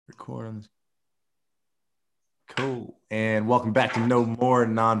Record on this. Cool. And welcome back to No More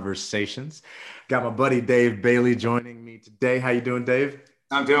Nonversations. Got my buddy Dave Bailey joining me today. How you doing, Dave?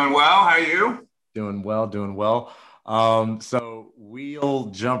 I'm doing well. How are you? Doing well, doing well. So we'll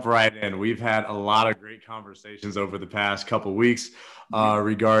jump right in. We've had a lot of great conversations over the past couple of weeks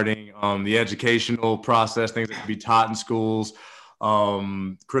regarding the educational process, things that can be taught in schools,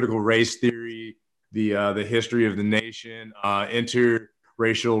 critical race theory, the history of the nation,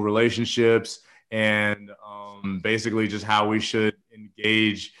 interracial relationships, and basically just how we should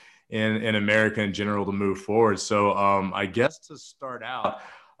engage in America in general to move forward. So I guess to start out,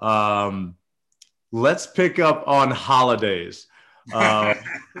 let's pick up on holidays. That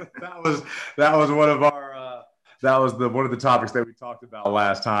was one of our that was one of the topics that we talked about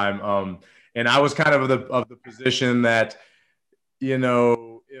last time. And I was kind of the position that, you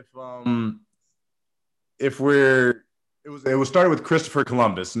know, if we're it was started with Christopher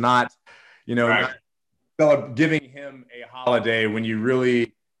Columbus, not, you know, Right. not giving him a holiday when you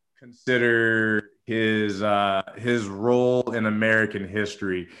really consider his role in American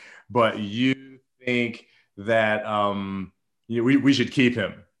history. But you think that we should keep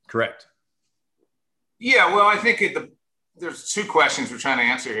him, correct? Yeah, well, I think there's two questions we're trying to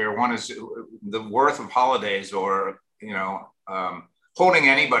answer here. One is the worth of holidays, or holding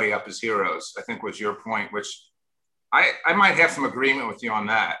anybody up as heroes, I think was your point, which I might have some agreement with you on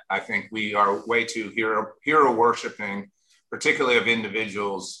that. I think we are way too hero worshiping, particularly of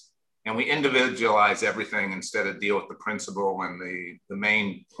individuals, and we individualize everything instead of deal with the principle and the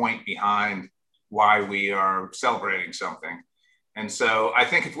main point behind why we are celebrating something. And so I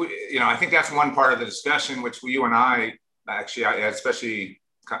think I think that's one part of the discussion, which you and I actually, especially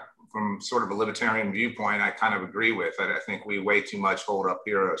from sort of a libertarian viewpoint, I kind of agree with. I think we way too much hold up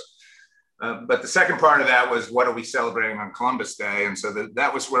heroes. But the second part of that was, what are we celebrating on Columbus Day? And so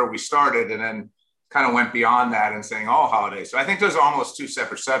that was where we started, and then kind of went beyond that and saying all holidays. So I think those are almost two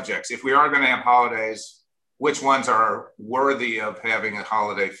separate subjects. If we are going to have holidays, which ones are worthy of having a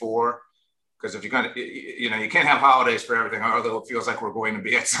holiday for? Because if you're going to, you can't have holidays for everything, although it feels like we're going to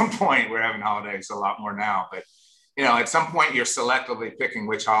be at some point. We're having holidays a lot more now. But, at some point you're selectively picking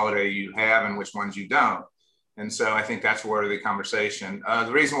which holiday you have and which ones you don't. And so I think that's where the conversation.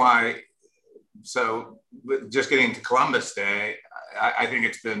 The reason why, so just getting to Columbus Day, I think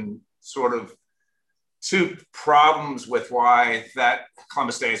it's been sort of two problems with why that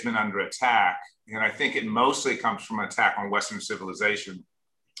Columbus Day has been under attack. And I think it mostly comes from an attack on Western civilization,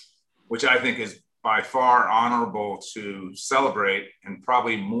 which I think is by far honorable to celebrate, and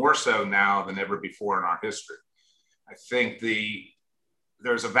probably more so now than ever before in our history. I think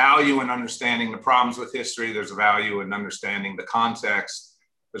there's a value in understanding the problems with history. There's a value in understanding the context,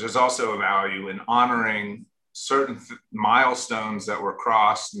 but there's also a value in honoring certain milestones that were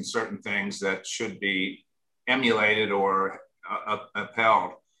crossed and certain things that should be emulated or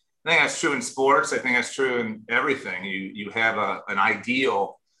upheld. I think that's true in sports. I think that's true in everything. You have an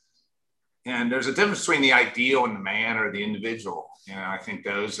ideal, and there's a difference between the ideal and the man or the individual. I think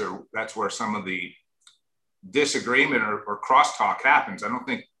that's where some of the disagreement or crosstalk happens. I don't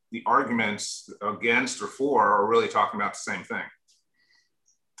think the arguments against or for are really talking about the same thing.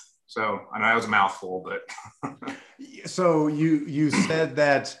 So I know that was a mouthful, but. So you said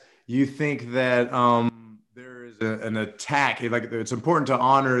that you think that there is an attack, like it's important to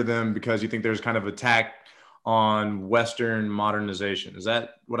honor them because you think there's kind of attack on Western modernization. Is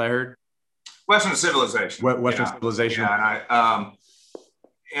that what I heard? Western civilization. Western civilization. Yeah,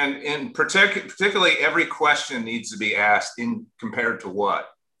 and particularly every question needs to be asked in compared to what.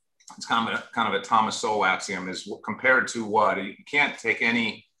 It's kind of a Thomas Sowell axiom, is compared to what. You can't take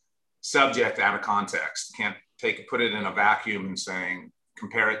any subject out of context. You can't put it in a vacuum and saying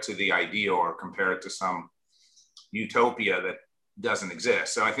compare it to the ideal or compare it to some utopia that doesn't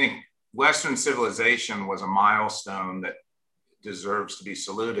exist. So I think Western civilization was a milestone that deserves to be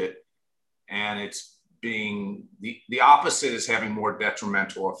saluted, and it's being the opposite is having more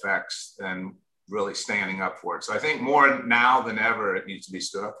detrimental effects than really standing up for it. So I think more now than ever it needs to be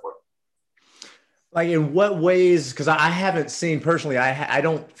stood up for. Like in what ways? Because I haven't seen personally, I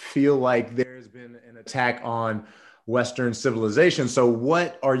don't feel like there's been an attack on Western civilization. So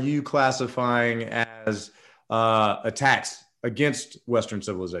what are you classifying as attacks against Western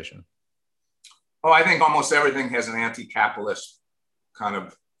civilization? Oh, I think almost everything has an anti-capitalist kind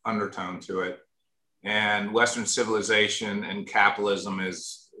of undertone to it. And Western civilization and capitalism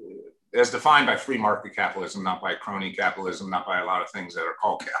is as defined by free market capitalism, not by crony capitalism, not by a lot of things that are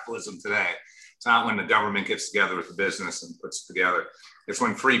called capitalism today. It's not when the government gets together with the business and puts it together. It's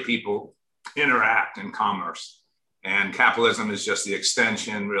when free people interact in commerce. And capitalism is just the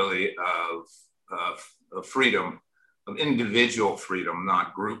extension, really, of freedom, of individual freedom,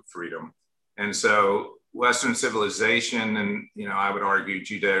 not group freedom. And so Western civilization, and I would argue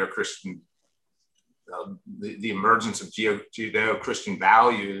Judeo-Christian, the emergence of Judeo-Christian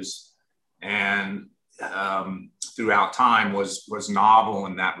values, and throughout time was novel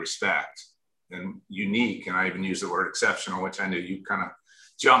in that respect and unique. And I even use the word exceptional, which I knew you kind of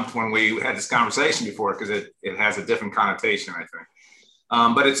jumped when we had this conversation before, because it has a different connotation, I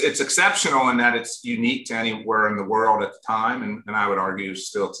think. But it's exceptional in that it's unique to anywhere in the world at the time, and I would argue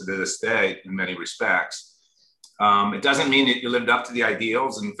still to this day in many respects. It doesn't mean that you lived up to the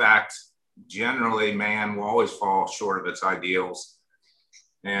ideals. In fact, generally, man will always fall short of its ideals,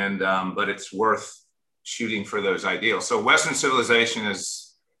 but it's worth shooting for those ideals. So Western civilization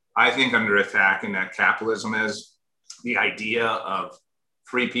is, I think, under attack in that capitalism is. The idea of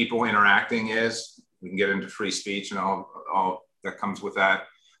free people interacting is. We can get into free speech and all that comes with that.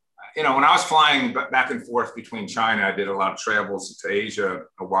 When I was flying back and forth between China, I did a lot of travels to Asia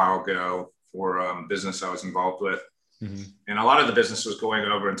a while ago for business I was involved with. Mm-hmm. And a lot of the business was going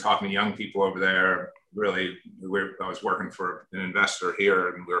over and talking to young people over there. Really, I was working for an investor here,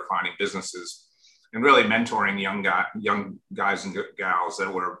 and we were finding businesses and really mentoring young guys and gals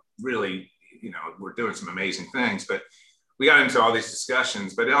that were really, were doing some amazing things. But we got into all these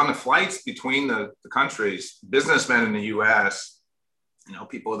discussions. But on the flights between the countries, businessmen in the U.S.,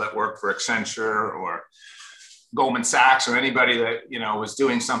 people that work for Accenture or Goldman Sachs or anybody that, was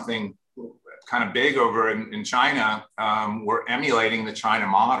doing something kind of big over in China, were emulating the China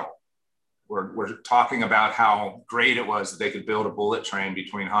model. We're talking about how great it was that they could build a bullet train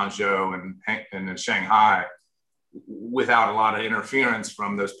between Hangzhou and Shanghai without a lot of interference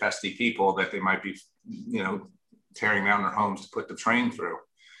from those pesky people that they might be, tearing down their homes to put the train through.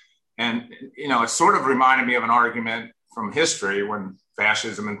 And, it sort of reminded me of an argument from history when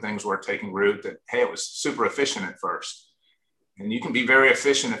fascism and things were taking root that, hey, it was super efficient at first. And you can be very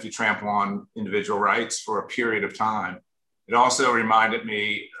efficient if you trample on individual rights for a period of time. It also reminded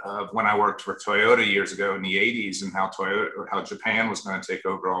me of when I worked for Toyota years ago in the 80s and how Japan was going to take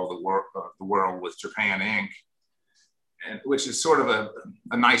over all the world with Japan Inc., which is sort of a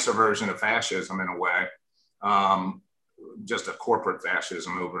nicer version of fascism in a way. Just a corporate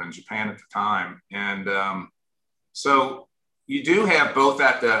fascism over in Japan at the time. And so you do have both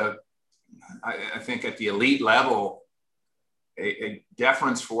at I think at the elite level, a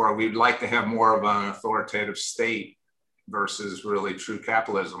deference for, we'd like to have more of an authoritative state versus really true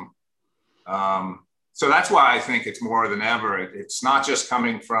capitalism. So that's why I think it's more than ever. It's not just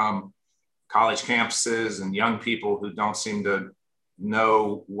coming from college campuses and young people who don't seem to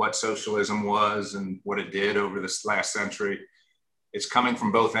know what socialism was and what it did over this last century. It's coming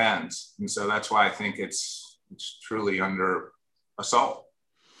from both ends. And so that's why I think it's truly under assault.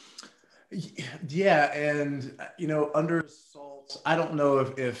 Yeah. And, under assault, I don't know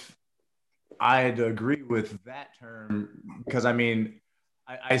if I'd agree with that term, because I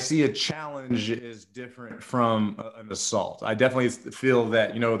see a challenge is different from an assault. I definitely feel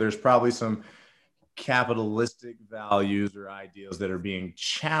that, there's probably some capitalistic values or ideals that are being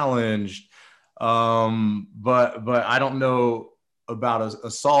challenged. But I don't know about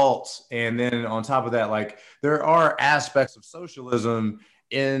assault. And then on top of that, like, there are aspects of socialism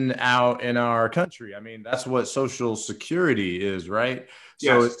in our country. That's what Social Security is, right?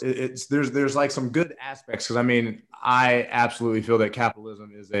 Yes. So there's like some good aspects, because I absolutely feel that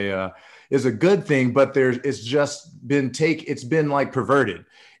capitalism is a good thing, but it's been like perverted.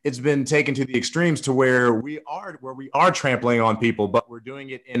 It's been taken to the extremes to where we are trampling on people, but we're doing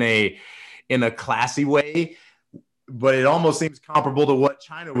it in a classy way. But it almost seems comparable to what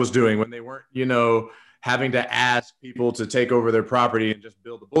China was doing when they weren't, having to ask people to take over their property and just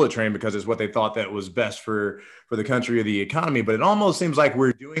build a bullet train because it's what they thought that was best for the country or the economy. But it almost seems like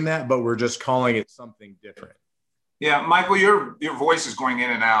we're doing that, but we're just calling it something different. Yeah, Michael, your voice is going in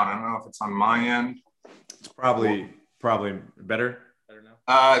and out. I don't know if it's on my end. It's probably better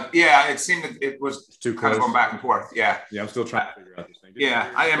now. Yeah, it seemed that it was too kind of going back and forth. Yeah. Yeah, I'm still trying to figure out this thing.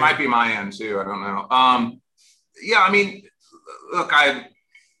 It might be my end too. I don't know. Look,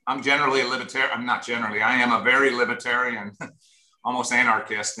 I'm generally a libertarian. I'm not generally. I am a very libertarian, almost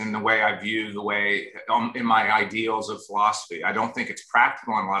anarchist in the way I view in my ideals of philosophy. I don't think it's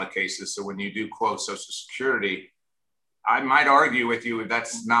practical in a lot of cases. So when you do quote Social Security, I might argue with you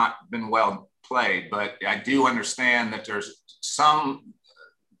that's not been well played. But I do understand that there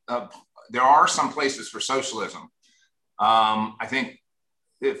are some places for socialism. I think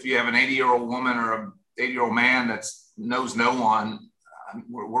if you have an 80-year-old woman or an 80-year-old man that knows no one,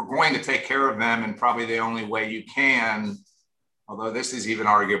 we're going to take care of them, and probably the only way you can, although this is even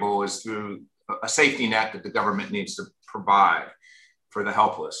arguable, is through a safety net that the government needs to provide for the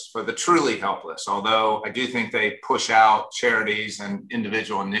helpless, for the truly helpless. Although I do think they push out charities and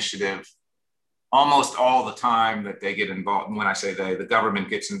individual initiative almost all the time that they get involved. And when I say they, the government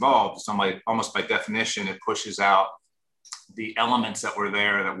gets involved, somebody, almost by definition, it pushes out the elements that were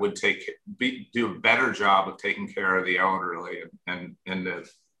there that would do a better job of taking care of the elderly and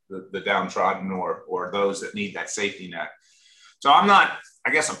the downtrodden or those that need that safety net. So I'm not,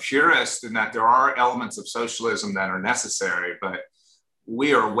 I guess, a purist in that there are elements of socialism that are necessary, but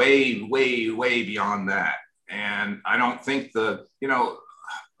we are way, way, way beyond that. And I don't think a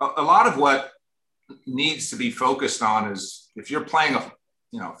lot of what needs to be focused on is, if you're playing a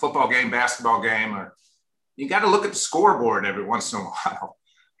football game, basketball game, or you got to look at the scoreboard every once in a while.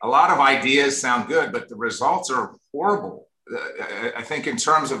 A lot of ideas sound good, but the results are horrible. I think in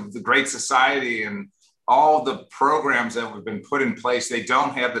terms of the Great Society and all the programs that have been put in place, they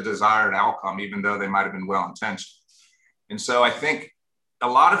don't have the desired outcome, even though they might have been well-intentioned. And so I think a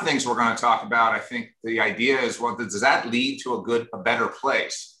lot of things we're going to talk about, I think the idea is, well, does that lead to a better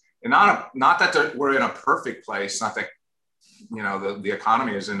place? And not that we're in a perfect place, not that, the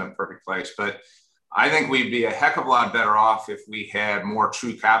economy is in a perfect place, but I think we'd be a heck of a lot better off if we had more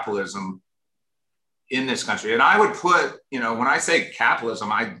true capitalism in this country. And I would put, when I say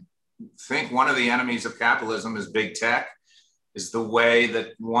capitalism, I think one of the enemies of capitalism is big tech, is the way that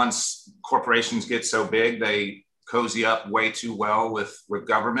once corporations get so big, they cozy up way too well with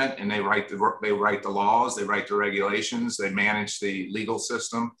government, and they write the laws, they write the regulations, they manage the legal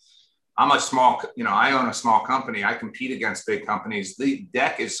system. I own a small company. I compete against big companies. The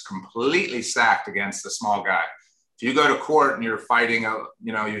deck is completely stacked against the small guy. If you go to court and you're fighting,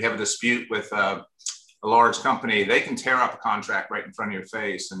 you have a dispute with a large company, they can tear up a contract right in front of your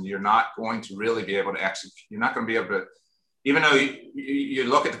face, and you're not going to really be able to execute. You're not going to be able to, even though you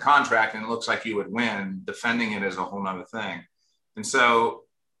look at the contract and it looks like you would win, defending it is a whole nother thing. And so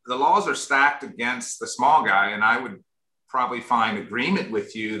the laws are stacked against the small guy. And I would probably find agreement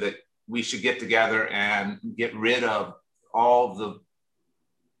with you that we should get together and get rid of all the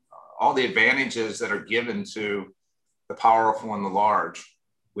advantages that are given to the powerful and the large.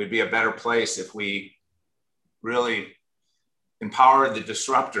 We'd be a better place if we really empower the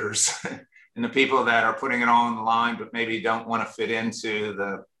disruptors and the people that are putting it all on the line, but maybe don't want to fit into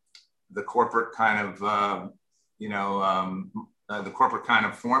the corporate kind of, the corporate kind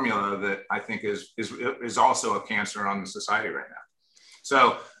of formula that I think is also a cancer on the society right now.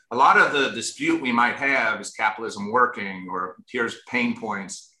 So a lot of the dispute we might have is capitalism working, or here's pain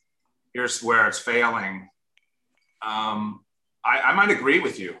points, here's where it's failing. I might agree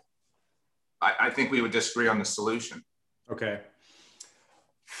with you. I think we would disagree on the solution. Okay,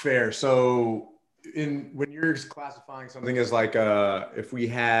 fair. So when you're classifying something as like if we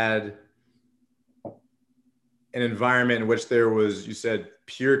had an environment in which there was, you said,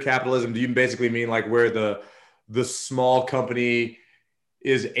 pure capitalism, do you basically mean like where the small company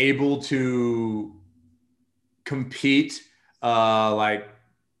is able to compete like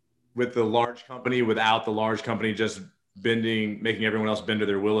with the large company without the large company just making everyone else bend to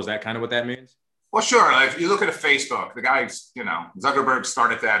their will? Is that kind of what that means? Well, sure. If you look at Facebook, the guy, Zuckerberg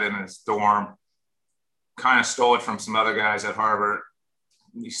started that in his dorm, kind of stole it from some other guys at Harvard.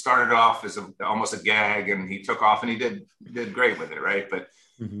 He started off as almost a gag, and he took off, and he did great with it, right? But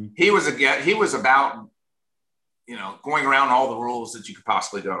he was about going around all the rules that you could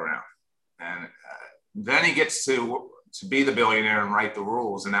possibly go around. And then he gets to be the billionaire and write the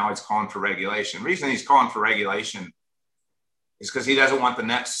rules. And now he's calling for regulation. The reason he's calling for regulation is because he doesn't want the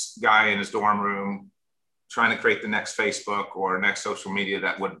next guy in his dorm room trying to create the next Facebook or next social media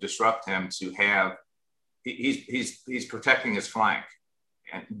that would disrupt him to have, he's protecting his flank.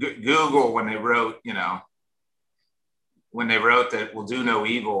 And Google, when they wrote that we'll do no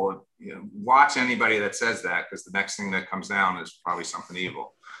evil, watch anybody that says that, because the next thing that comes down is probably something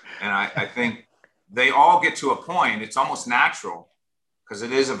evil. And I think they all get to a point, it's almost natural, because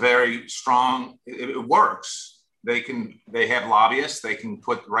it is a very strong, it works. They have lobbyists, they can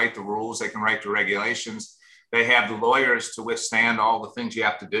write the rules, they can write the regulations, they have the lawyers to withstand all the things you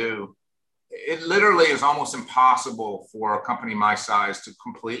have to do. It literally is almost impossible for a company my size to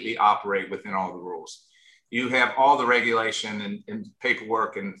completely operate within all the rules. You have all the regulation and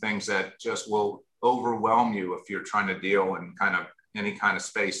paperwork and things that just will overwhelm you if you're trying to deal in kind of any kind of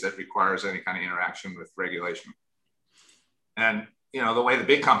space that requires any kind of interaction with regulation. And the way the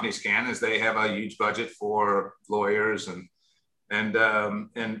big companies can is they have a huge budget for lawyers and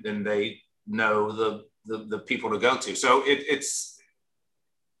they know the people to go to. So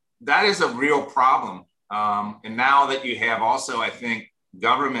that is a real problem. And now that you have also, I think,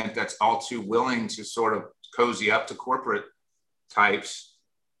 government that's all too willing to sort of cozy up to corporate types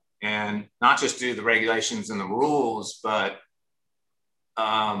and not just do the regulations and the rules, but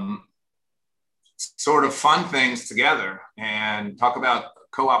sort of fund things together and talk about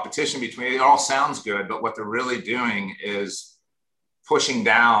co-opetition between, it all sounds good, but what they're really doing is pushing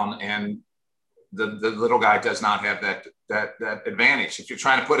down, and the little guy does not have that advantage. If you're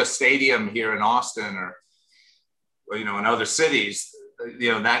trying to put a stadium here in Austin or in other cities,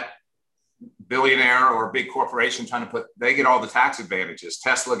 that billionaire or big corporation they get all the tax advantages.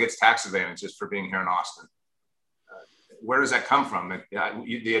 Tesla gets tax advantages for being here in Austin. Where does that come from?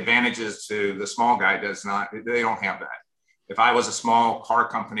 The advantages to the small guy they don't have that. If I was a small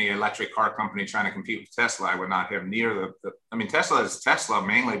electric car company trying to compete with Tesla, I would not have near Tesla is Tesla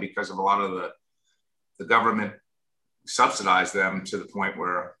mainly because of a lot of the government subsidized them to the point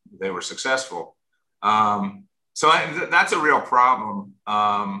where they were successful. So that's a real problem,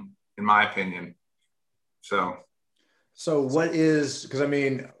 in my opinion. So what is, because I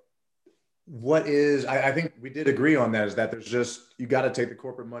think we did agree on that, is that there's just, you got to take the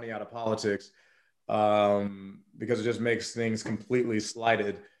corporate money out of politics, because it just makes things completely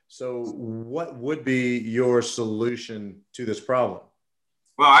slighted. So what would be your solution to this problem?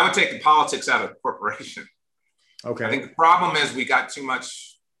 Well, I would take the politics out of the corporation. Okay. I think the problem is we have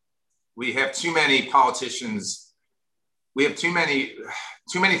too many politicians. We have too many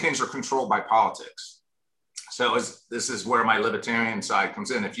things are controlled by politics. So this is where my libertarian side comes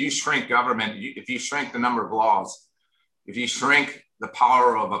in. If you shrink government, if you shrink the number of laws, if you shrink the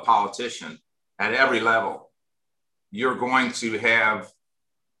power of a politician at every level, you're going to have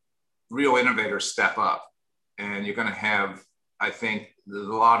real innovators step up. And you're going to have, I think, a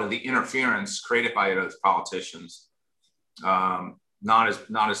lot of the interference created by those politicians not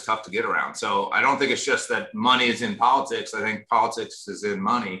as tough to get around. So I don't think it's just that money is in politics. I think politics is in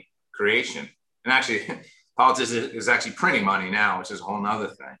money creation. And actually, politics is actually printing money now, which is a whole nother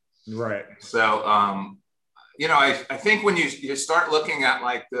thing. Right. So, I think when you start looking at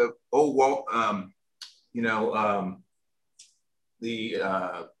like the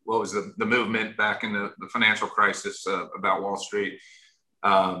what was the movement back in the financial crisis about Wall Street?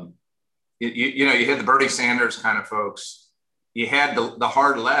 You had the Bernie Sanders kind of folks. You had the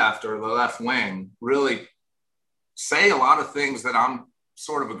hard left or the left wing really say a lot of things that I'm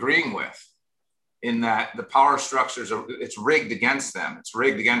sort of agreeing with, in that the power structures it's rigged against them. It's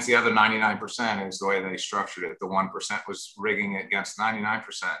rigged against the other 99% is the way they structured it. The 1% was rigging it against 99%.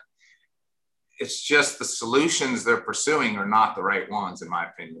 It's just the solutions they're pursuing are not the right ones, in my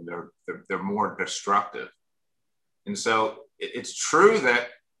opinion. They're more destructive. And so it's true that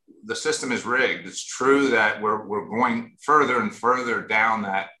the system is rigged. It's true that we're going further and further down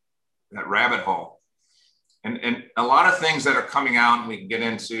that rabbit hole. And a lot of things that are coming out, and we can get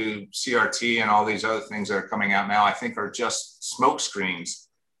into CRT and all these other things that are coming out now, I think are just smoke screens,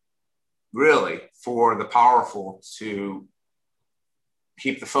 really, for the powerful to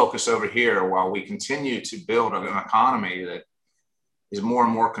keep the focus over here while we continue to build an economy that is more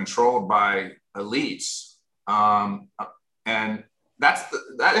and more controlled by elites. And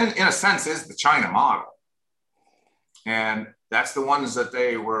that in a sense is the China model. And that's the ones that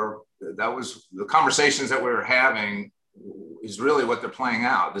that was the conversations that we were having is really what they're playing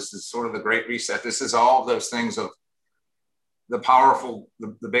out. This is sort of the Great Reset. This is all of those things of the powerful,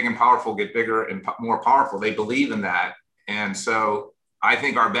 the big and powerful get bigger and more powerful. They believe in that. And so I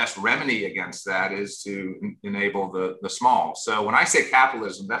think our best remedy against that is to enable the small. So when I say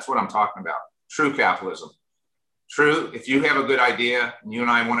capitalism, that's what I'm talking about. True capitalism. True, if you have a good idea and you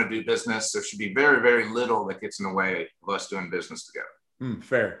and I want to do business, there should be very, very little that gets in the way of us doing business together.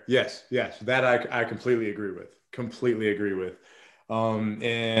 Fair. Yes. That I completely agree with.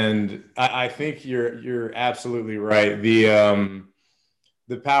 And I think you're absolutely right. The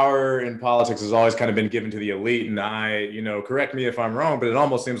power in politics has always kind of been given to the elite. And correct me if I'm wrong, but it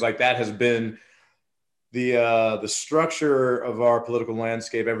almost seems like that has been the structure of our political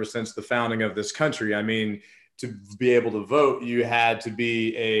landscape ever since the founding of this country. I mean, to be able to vote, you had to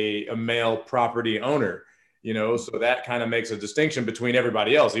be a male property owner, so that kind of makes a distinction between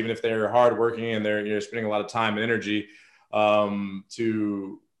everybody else, even if they're hardworking and they're spending a lot of time and energy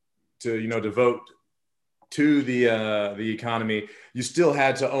to devote to the economy. You still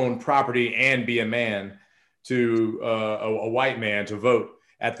had to own property and be a man to a white man to vote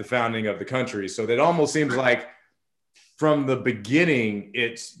at the founding of the country. So that almost seems like from the beginning,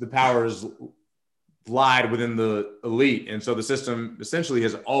 the powers lied within the elite. And so the system essentially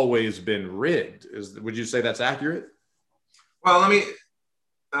has always been rigged. Would you say that's accurate? Well,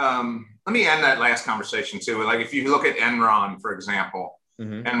 let me end that last conversation too. Like if you look at Enron, for example,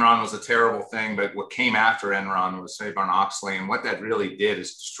 Enron was a terrible thing, but what came after Enron was Sarbanes-Oxley, and what that really did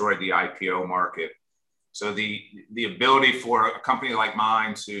is destroy the IPO market. So the ability for a company like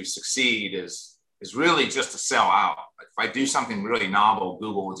mine to succeed is really just to sell out. If I do something really novel,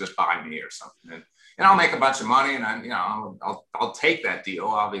 Google will just buy me or something, and I'll make a bunch of money, and I'll take that deal,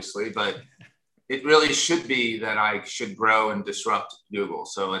 obviously, but it really should be that I should grow and disrupt Google.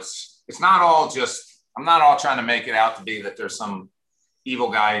 So it's not all just, I'm not all trying to make it out to be that there's some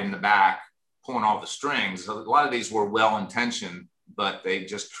evil guy in the back pulling all the strings. A lot of these were well-intentioned, but they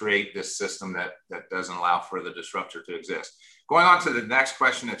just create this system that doesn't allow for the disruptor to exist. Going on to the next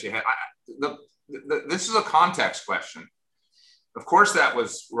question that you had, this is a context question. Of course, that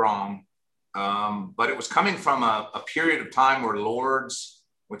was wrong, but it was coming from a period of time where lords,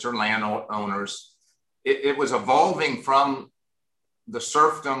 which are landowners, it was evolving from the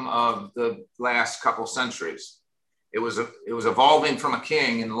serfdom of the last couple centuries. It was evolving from a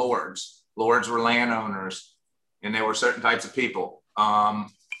king and lords. Lords were landowners, and there were certain types of people.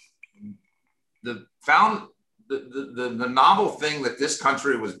 The novel thing that this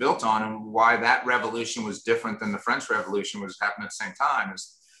country was built on, and why that revolution was different than the French Revolution was happening at the same time,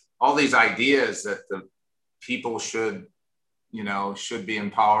 is all these ideas that the people should be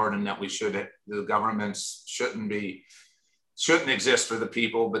empowered, and that the governments shouldn't exist for the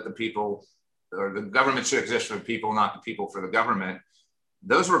people, but the people, or the government should exist for the people, not the people for the government.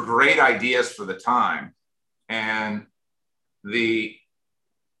 Those were great ideas for the time. And the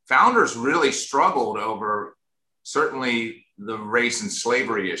founders really struggled over certainly the race and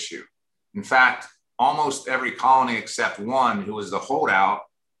slavery issue. In fact, almost every colony except one, who was the holdout,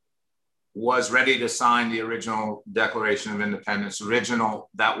 was ready to sign the original Declaration of Independence,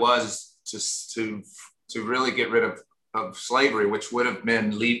 that was to really get rid of slavery, which would have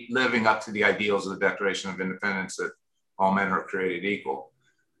been living up to the ideals of the Declaration of Independence, that all men are created equal.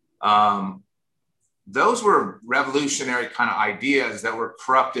 Those were revolutionary kind of ideas that were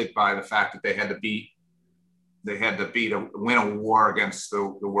corrupted by the fact that they had to win a war against the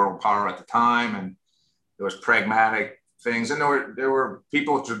world power at the time, and there was pragmatic things, and there were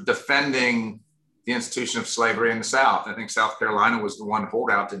people defending the institution of slavery in the South. I think South Carolina was the one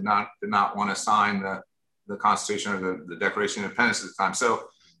holdout did not want to sign the Constitution or the Declaration of Independence at the time. So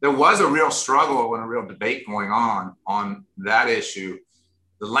there was a real struggle and a real debate going on that issue.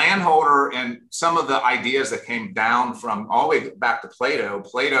 The landholder and some of the ideas that came down from all the way back to Plato.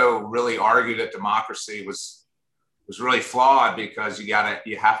 Plato really argued that democracy was really flawed, because you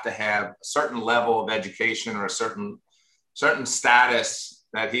have to have a certain level of education or a certain status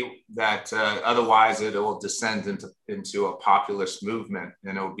that otherwise it will descend into a populist movement,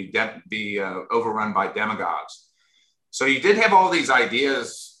 and it will be overrun by demagogues. So you did have all these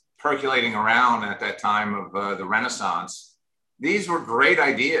ideas percolating around at that time of the Renaissance. These were great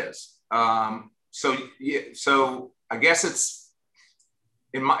ideas. So I guess it's,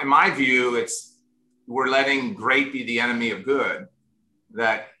 in my view, we're letting great be the enemy of good.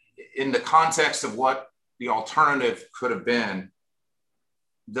 That in the context of what the alternative could have been,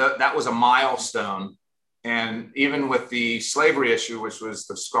 that was a milestone. And even with the slavery issue, which was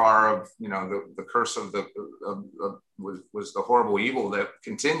the scar of, the curse of was the horrible evil that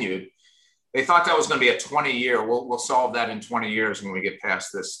continued, they thought that was going to be a 20-year. We'll solve that in 20 years when we get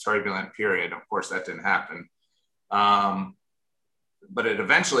past this turbulent period. Of course, that didn't happen. But it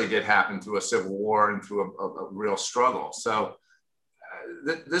eventually did happen through a civil war and through a real struggle. So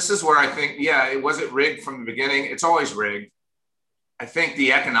this is where I think, it wasn't rigged from the beginning. It's always rigged. I think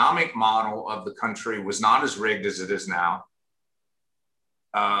the economic model of the country was not as rigged as it is now.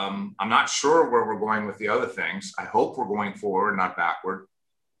 I'm not sure where we're going with the other things. I hope we're going forward, not backward.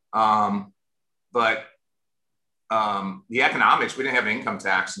 But the economics, we didn't have income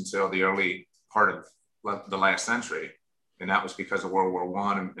tax until the early part of the last century. And that was because of World War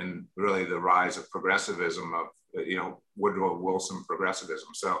I and really the rise of progressivism, of, Woodrow Wilson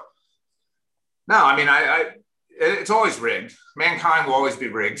progressivism. So, no, I mean, it's always rigged. Mankind will always be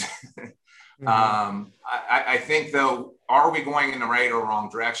rigged. Mm-hmm. I think, though, are we going in the right or wrong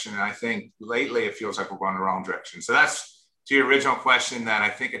direction? And I think lately it feels like we're going in the wrong direction. So that's to your original question, that I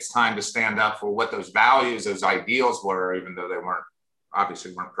think it's time to stand up for what those values, those ideals were, even though they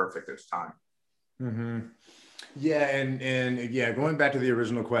obviously weren't perfect at the time. Mm-hmm. Yeah. And going back to the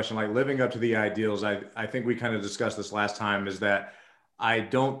original question, like living up to the ideals, I think we kind of discussed this last time, is that I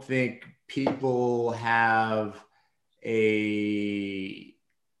don't think people have a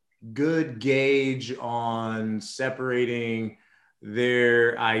good gauge on separating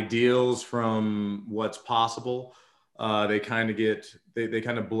their ideals from what's possible. They kind of they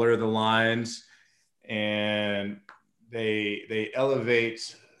kind of blur the lines, and they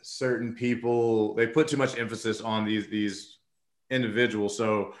elevate certain people. They put too much emphasis on these individuals.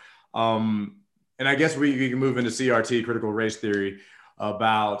 So, and I guess we can move into CRT, critical race theory,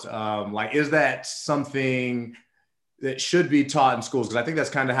 about like, is that something that should be taught in schools? Because I think that's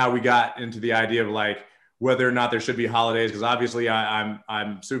kind of how we got into the idea of like whether or not there should be holidays. Because obviously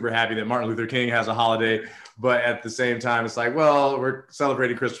I'm super happy that Martin Luther King has a holiday, but at the same time, it's like, well, we're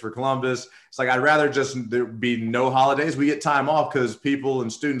celebrating Christopher Columbus. It's like, I'd rather just there be no holidays. We get time off because people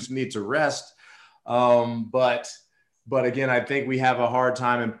and students need to rest. But again, I think we have a hard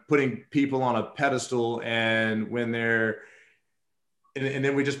time in putting people on a pedestal, and when they're and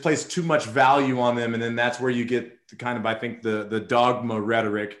then we just place too much value on them. And then that's where you get the kind of, I think, the dogma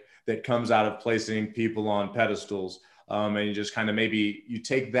rhetoric that comes out of placing people on pedestals. And you just kind of, maybe you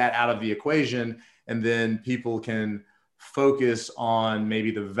take that out of the equation, and then people can focus on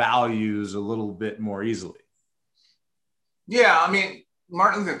maybe the values a little bit more easily. Yeah, I mean,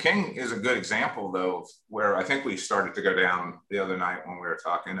 Martin Luther King is a good example, though, where I think we started to go down the other night when we were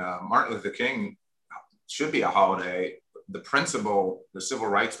talking. Martin Luther King should be a holiday. The principle, the civil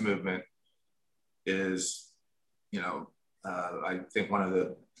rights movement is, I think one of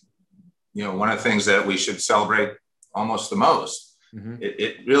the things that we should celebrate almost the most. Mm-hmm.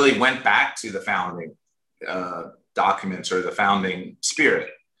 It really went back to the founding documents, or the founding spirit.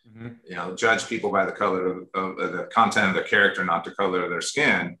 Mm-hmm. Judge people by the color of the content of their character, not the color of their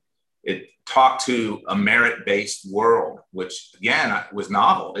skin. It talked to a merit-based world, which again was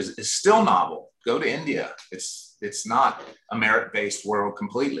novel, is still novel. Go to India. It's not a merit-based world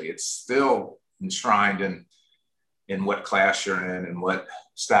completely. It's still enshrined in what class you're in and what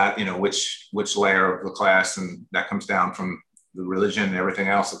which layer of the class, and that comes down from the religion and everything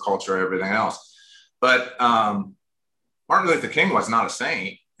else, the culture, everything else. But Martin Luther King was not a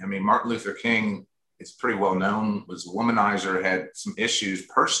saint. I mean, Martin Luther King, it's pretty well known, was a womanizer, had some issues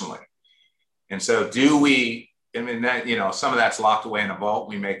personally. And so that, some of that's locked away in a vault.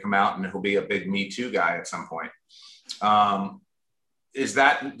 We may come out and he'll be a big Me Too guy at some point. Does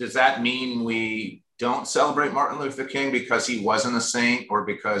that mean we don't celebrate Martin Luther King because he wasn't a saint, but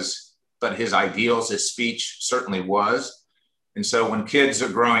his ideals, his speech certainly was? And so when kids are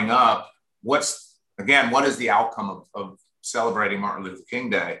growing up, what is the outcome of celebrating Martin Luther King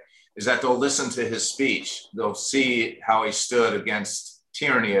Day? Is that they'll listen to his speech. They'll see how he stood against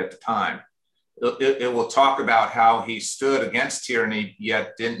tyranny at the time. It will talk about how he stood against tyranny,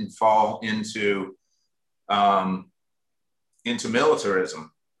 yet didn't fall into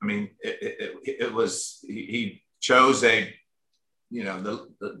militarism. I mean, he chose the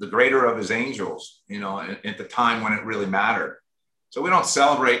greater of his angels, at the time when it really mattered. So we don't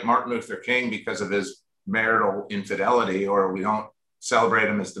celebrate Martin Luther King because of his marital infidelity, or we don't celebrate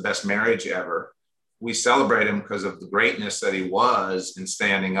him as the best marriage ever. We celebrate him because of the greatness that he was in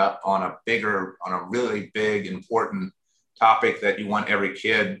standing up on a really big, important topic that you want every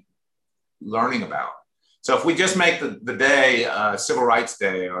kid learning about. So if we just make the day Civil Rights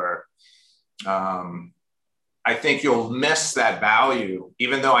Day, or I think you'll miss that value,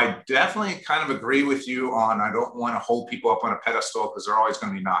 even though I definitely kind of agree with you on, I don't want to hold people up on a pedestal because they're always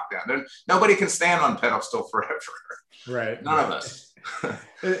going to be knocked down. Nobody can stand on a pedestal forever. Right. None of us.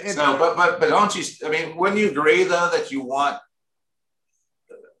 So, but don't you, I mean, wouldn't you agree though that you want,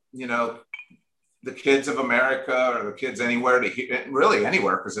 the kids of America, or the kids anywhere, really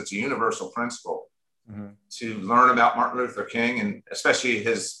anywhere, because it's a universal principle, mm-hmm. to learn about Martin Luther King, and especially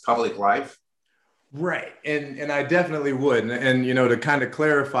his public life? Right. And I definitely would. And to kind of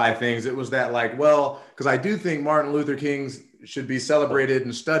clarify things, it was that because I do think Martin Luther King should be celebrated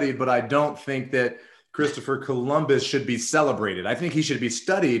and studied, but I don't think that Christopher Columbus should be celebrated. I think he should be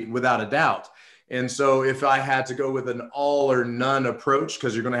studied without a doubt. And so if I had to go with an all or none approach,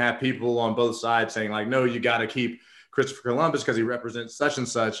 because you're going to have people on both sides saying no, you got to keep Christopher Columbus because he represents such and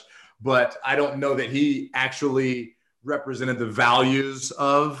such. But I don't know that he actually represented the values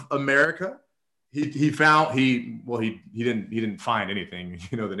of America. He didn't find anything,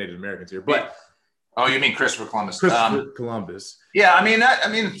 the Native Americans here, but. Oh, you mean Christopher Columbus? Columbus. Yeah.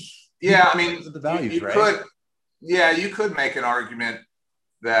 The values, right? You could make an argument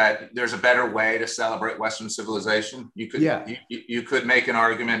that there's a better way to celebrate Western civilization. You could make an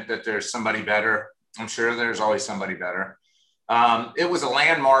argument that there's somebody better. I'm sure there's always somebody better. It was a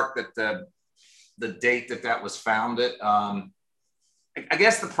landmark that the date that was founded. I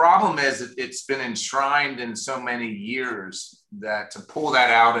guess the problem is it's been enshrined in so many years that to pull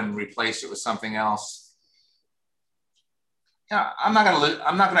that out and replace it with something else, I'm not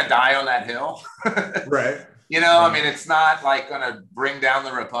going to die on that hill. Right. I mean, it's not like going to bring down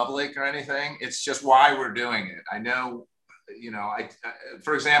the republic or anything. It's just why we're doing it. I know,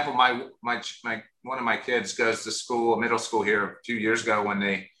 for example, my one of my kids goes to school, middle school here a few years ago when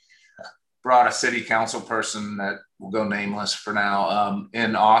they brought a city council person that will go nameless for now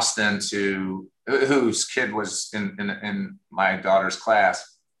in Austin whose kid was in my daughter's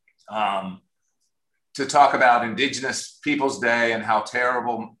class to talk about Indigenous Peoples Day and how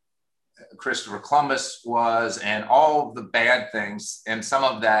terrible Christopher Columbus was and all the bad things. And some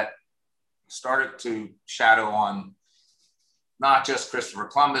of that started to shadow on not just Christopher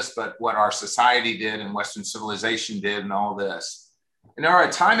Columbus, but what our society did and Western civilization did and all this. And there are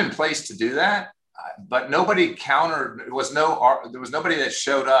a time and place to do that, but nobody countered. There was nobody that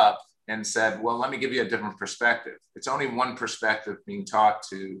showed up and said, well, let me give you a different perspective. It's only one perspective being taught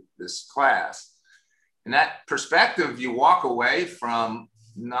to this class. And that perspective, you walk away from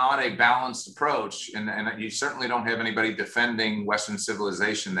not a balanced approach. And you certainly don't have anybody defending Western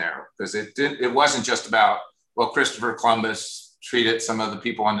civilization there, because it wasn't just about, well, Christopher Columbus treated some of the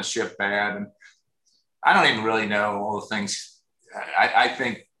people on the ship bad. And I don't even really know all the things. I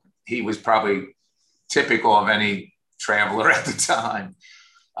think he was probably typical of any traveler at the time.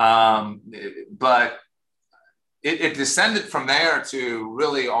 But it descended from there to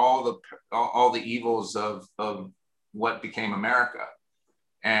really all the evils of what became America.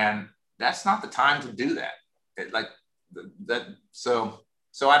 And that's not the time to do that. So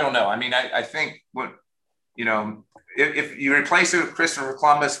I don't know. I mean, I think if you replace it with Christopher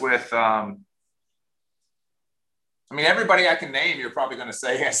Columbus with, everybody I can name, you're probably going to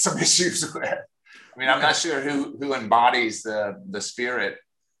say has some issues with. I mean, I'm not sure who embodies the spirit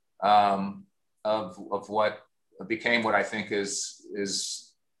of what became what I think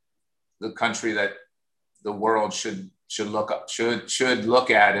is the country that the world should look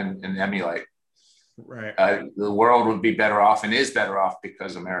at and emulate. Right. The world would be better off and is better off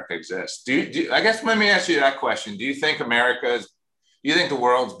because America exists. I guess let me ask you that question. Do you think the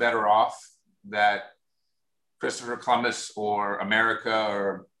world's better off that Christopher Columbus or America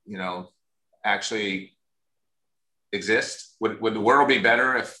or, actually exist? Would the world be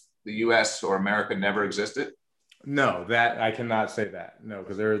better if the US or America never existed? No, that I cannot say that. No,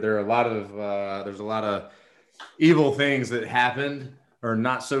 because there are a lot of there's a lot of evil things that happened, or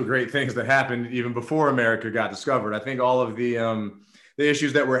not so great things that happened even before America got discovered. I think all of the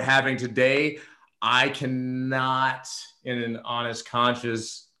issues that we're having today, I cannot, in an honest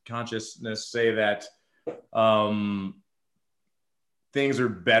consciousness, say that things are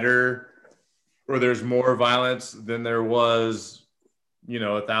better or there's more violence than there was,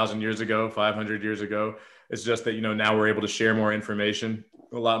 1,000 years ago, 500 years ago. It's just that, now we're able to share more information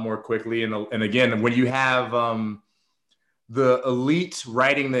a lot more quickly. And again, when you have the elite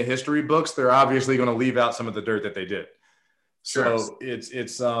writing the history books, they're obviously going to leave out some of the dirt that they did. Sure.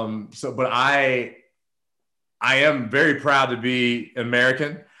 So but I am very proud to be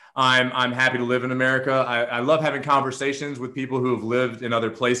American. I'm happy to live in America. I love having conversations with people who have lived in other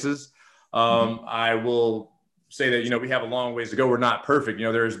places. I will say that, we have a long ways to go. We're not perfect.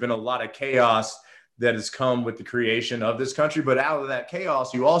 There's been a lot of chaos that has come with the creation of this country, but out of that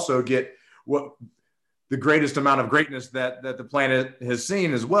chaos, you also get the greatest amount of greatness that the planet has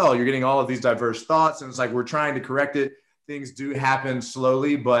seen as well. You're getting all of these diverse thoughts, and it's like we're trying to correct it. Things do happen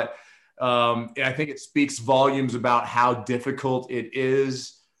slowly, but I think it speaks volumes about how difficult it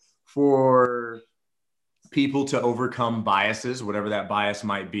is for people to overcome biases, whatever that bias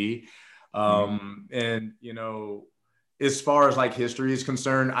might be. And, as far as like history is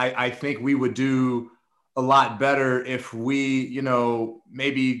concerned, I think we would do a lot better if we,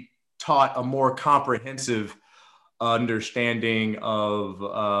 maybe taught a more comprehensive understanding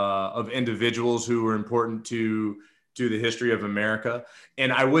of individuals who were important to the history of America.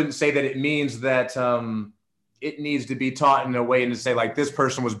 And I wouldn't say that it means that it needs to be taught in a way and to say like this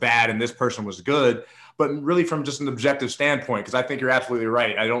person was bad and this person was good, but really from just an objective standpoint, because I think you're absolutely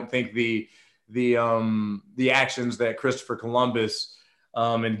right. I don't think the actions that Christopher Columbus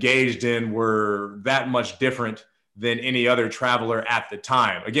engaged in were that much different than any other traveler at the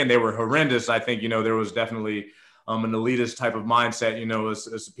time. Again, they were horrendous. I think, there was definitely an elitist type of mindset,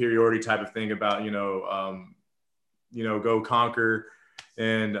 a superiority type of thing about, go conquer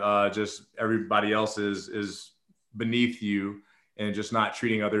and just everybody else is beneath you, and just not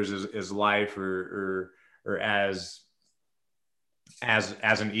treating others as life or as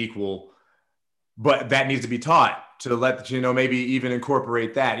an equal. But that needs to be taught to let maybe even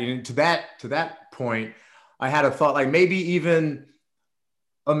incorporate that. To that point, I had a thought like maybe even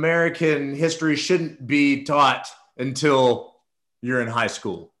American history shouldn't be taught until you're in high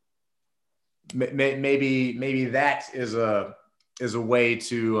school. maybe that is a way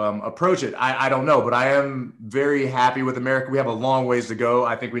to approach it. I don't know, but I am very happy with America. We have a long ways to go.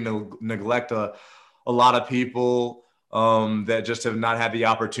 I think we neglect a lot of people that just have not had the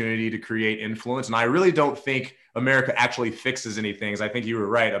opportunity to create influence. And I really don't think America actually fixes any things. I think you were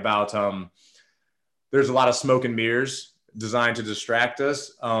right about there's a lot of smoke and mirrors designed to distract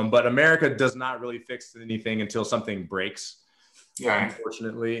us. But America does not really fix anything until something breaks. Yeah,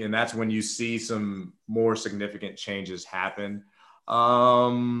 unfortunately. And that's when you see some more significant changes happen.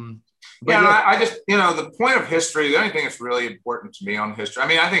 I just, the point of history, the only thing that's really important to me on history, I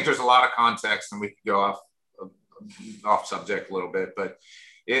mean, I think there's a lot of context and we could go off subject a little bit, but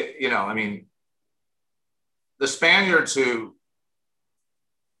I mean, the Spaniards who,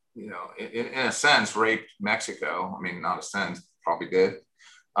 in a sense, raped Mexico. I mean, not a sense, probably did.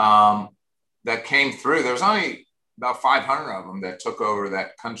 That came through. There was only about 500 of them that took over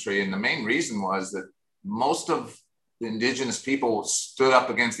that country. And the main reason was that most of the indigenous people stood up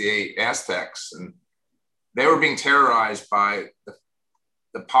against the Aztecs, and they were being terrorized by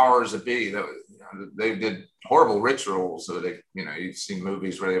the powers that be. They did horrible rituals. So you've seen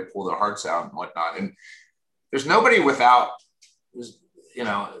movies where they pull their hearts out and whatnot. And there's nobody without,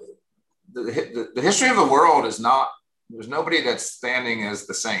 the history of the world is not, there's nobody that's standing as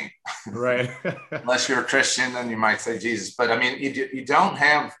the saint. Right. Unless you're a Christian, then you might say Jesus. But I mean, you don't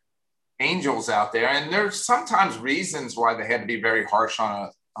have angels out there. And there's sometimes reasons why they had to be very harsh on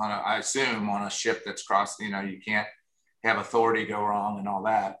I assume, on a ship that's crossed, you can't have authority go wrong and all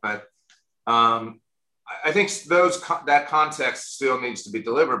that. But I think that context still needs to be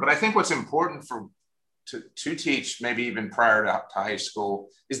delivered. But I think what's important to teach, maybe even prior to high school,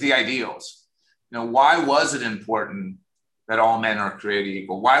 is the ideals. Why was it important that all men are created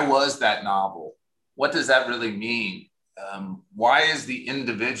equal? Why was that novel? What does that really mean? Why is the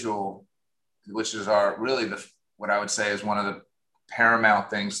individual, which is what I would say is one of the paramount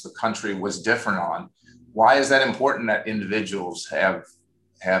things the country was different on, why is that important that individuals have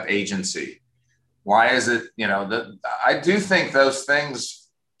agency? Why is it, I do think those things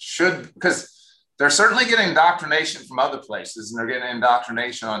should, because they're certainly getting indoctrination from other places, and they're getting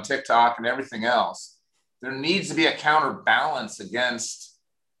indoctrination on TikTok and everything else. There needs to be a counterbalance against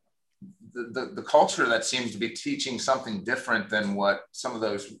the culture that seems to be teaching something different than what some of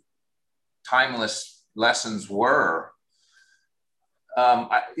those timeless lessons were.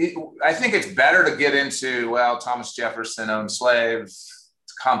 I think it's better to get into, Thomas Jefferson owned slaves.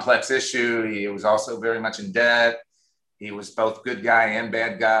 It's a complex issue. He was also very much in debt. He was both good guy and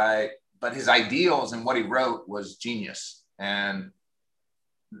bad guy. But his ideals and what he wrote was genius. And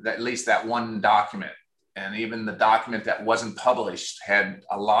at least that one document, and even the document that wasn't published, had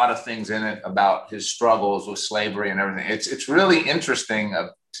a lot of things in it about his struggles with slavery and everything. It's really interesting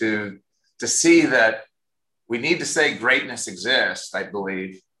to see that we need to say greatness exists, I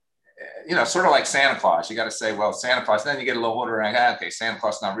believe. Sort of like Santa Claus. You got to say, well, Santa Claus, then you get a little older and okay, Santa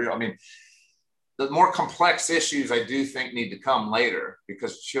Claus is not real. I mean, the more complex issues I do think need to come later,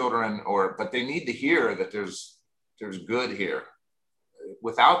 because but they need to hear that there's good here.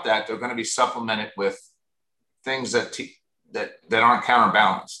 Without that, they're going to be supplemented with things that aren't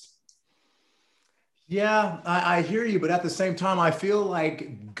counterbalanced. Yeah, I hear you, but at the same time, I feel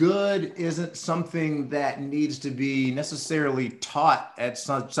like good isn't something that needs to be necessarily taught at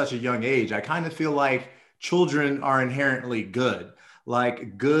such a young age. I kind of feel like children are inherently good.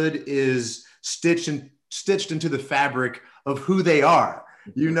 Like good is stitched into the fabric of who they are,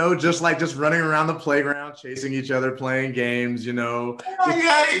 just running around the playground, chasing each other, playing games, Oh,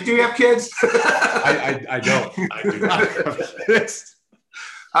 yeah. Do you have kids? I don't. I do not have kids.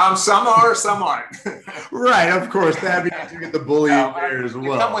 Some are, some aren't. Right, of course. That means you get the bullying there as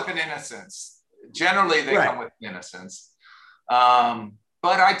well. They come with an innocence. Generally, they come with innocence. But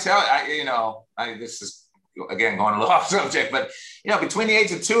I tell you, this is, again, going a little off subject, but between the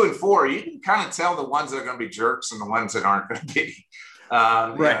age of 2 and 4, you can kind of tell the ones that are going to be jerks and the ones that aren't going to be.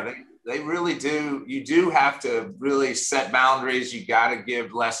 Right. They really do. You do have to really set boundaries. You got to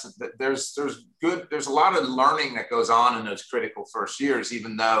give lessons. There's a lot of learning that goes on in those critical first years,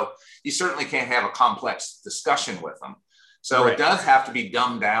 even though you certainly can't have a complex discussion with them. So It does have to be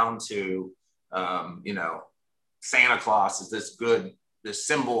dumbed down to, Santa Claus is this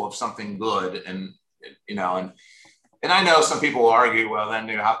symbol of something good, and I know some people will argue, well, then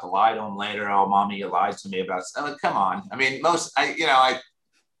you have to lie to them later. Oh, mommy, you lied to me about. I mean, come on. I mean,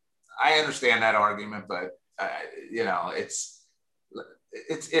 I understand that argument, but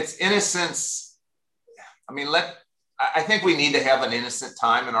it's innocence. I mean, I think we need to have an innocent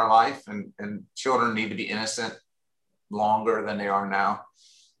time in our life, and children need to be innocent longer than they are now.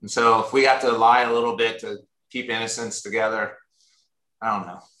 And so if we have to lie a little bit to keep innocence together, I don't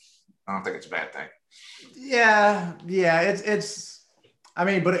know. I don't think it's a bad thing. Yeah, yeah, it's. I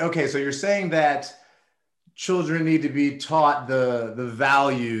mean, but okay. So you're saying that children need to be taught the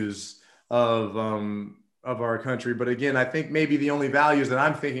values of our country, but again, I think maybe the only values that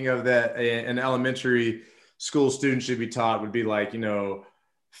I'm thinking of that an elementary school student should be taught would be like, you know,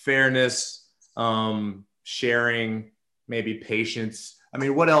 fairness, sharing, maybe patience. I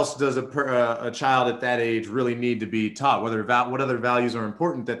mean, what else does a child at that age really need to be taught? What other values are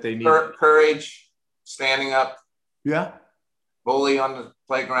important that they need? Courage, standing up. Yeah. Bully on the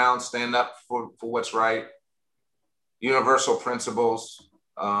playground, stand up for what's right. Universal principles.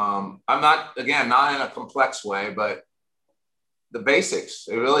 I'm not in a complex way, but the basics,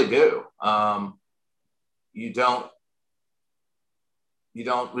 they really do. You don't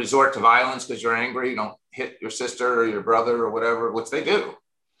resort to violence because you're angry. You don't hit your sister or your brother or whatever, which they do.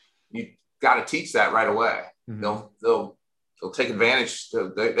 You got to teach that right away. Mm-hmm. They'll take advantage.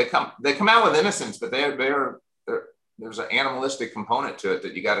 They come out with innocence, but there's an animalistic component to it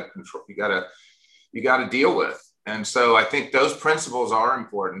that you got to control. You got to deal with. And so I think those principles are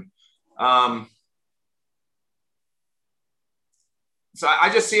important. So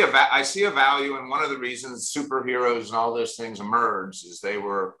I just see a value, and one of the reasons superheroes and all those things emerged is they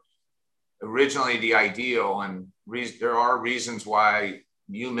were originally the ideal, and there are reasons why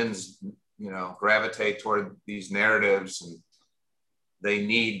humans, gravitate toward these narratives, and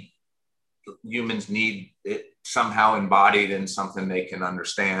humans need it somehow embodied in something they can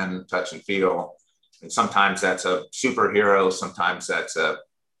understand, touch, and feel. And sometimes that's a superhero, sometimes that's a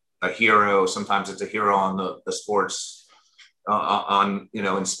hero, sometimes it's a hero on the sports.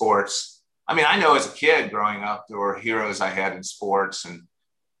 In sports. I mean, I know as a kid growing up, there were heroes I had in sports, and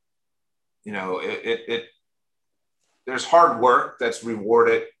there's hard work that's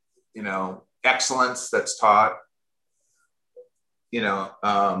rewarded, excellence that's taught.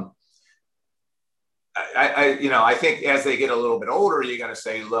 I think as they get a little bit older, you got to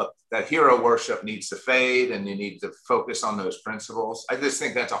say, look, that hero worship needs to fade, and you need to focus on those principles. I just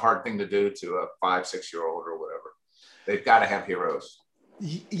think that's a hard thing to do to a 5-6-year-old or whatever. They've got to have heroes.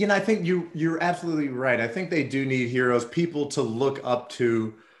 I think you're absolutely right. I think they do need heroes, people to look up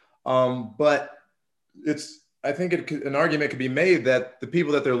to. But I think an argument could be made that the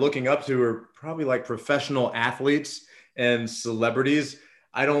people that they're looking up to are probably like professional athletes and celebrities.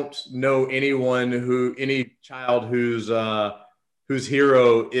 I don't know any child whose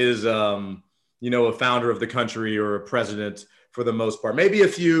hero is, a founder of the country or a president for the most part. Maybe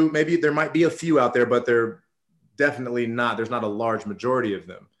there might be a few out there, but they're definitely not. There's not a large majority of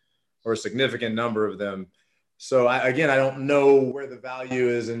them or a significant number of them. So I don't know where the value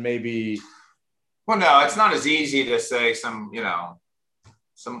is, and maybe. Well, no, it's not as easy to say some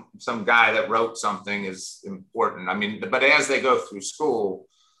guy that wrote something is important. I mean, but as they go through school,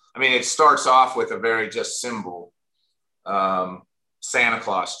 I mean, it starts off with a very just symbol, Santa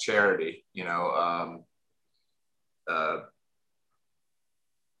Claus charity,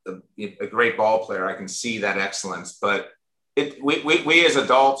 a great ball player. I can see that excellence, but we as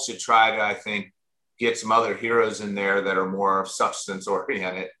adults should try to, I think, get some other heroes in there that are more substance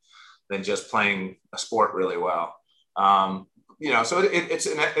oriented than just playing a sport really well. So it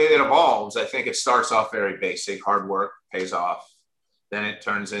evolves. I think it starts off very basic, hard work pays off. Then it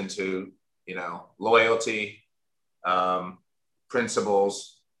turns into, loyalty,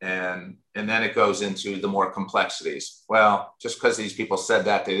 principles, and then it goes into the more complexities. Well, just because these people said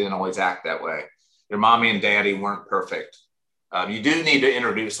that, they didn't always act that way. Your mommy and daddy weren't perfect. You do need to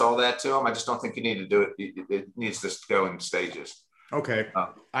introduce all that to them. I just don't think you need to do it. It needs to go in stages. Okay.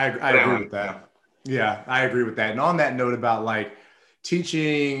 I agree with that. Yeah, I agree with that. And on that note about like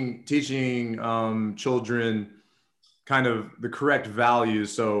teaching children kind of the correct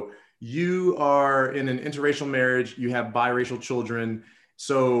values. So you are in an interracial marriage, you have biracial children.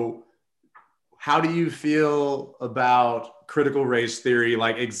 So how do you feel about critical race theory,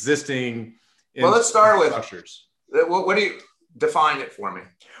 like existing in let's start with structures? What do you define it for me?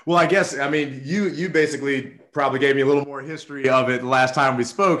 Well, I guess, I mean, you basically probably gave me a little more history of it last time we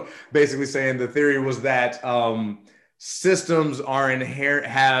spoke, basically saying the theory was that systems are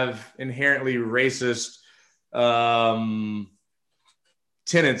have inherently racist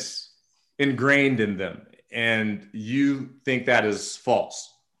tenets ingrained in them. And you think that is false?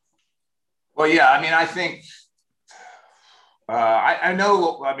 Well, yeah, I mean, I think, I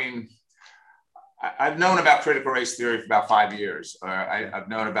know, I mean, I've known about critical race theory for about 5 years. I've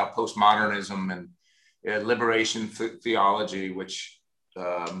known about postmodernism and liberation theology, which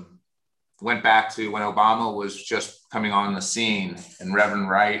went back to when Obama was just coming on the scene, and Reverend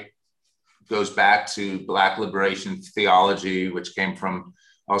Wright goes back to Black liberation theology, which came from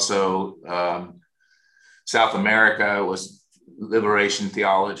also South America, was liberation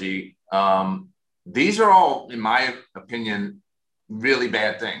theology. These are all, in my opinion, really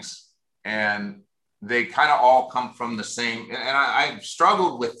bad things. And they kind of all come from the same, and I've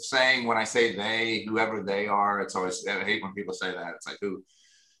struggled with saying, when I say they, whoever they are, it's always, I hate when people say that. It's like, who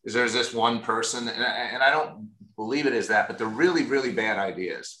is, there's this one person, and I don't believe it is that, but they're really, really bad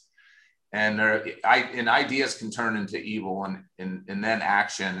ideas. And ideas can turn into evil, and then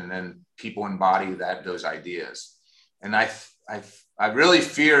action, and then people embody those ideas. And I really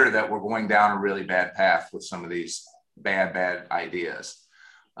fear that we're going down a really bad path with some of these bad ideas.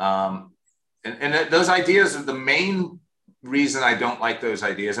 And those ideas are the main reason I don't like those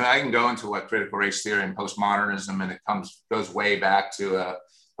ideas. And I can go into what critical race theory and postmodernism, and it goes way back to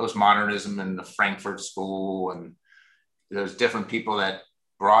postmodernism and the Frankfurt School, and there's different people that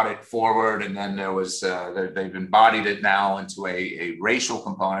brought it forward. And then there was, they've embodied it now into a racial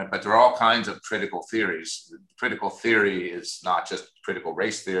component, but there are all kinds of critical theories. Critical theory is not just critical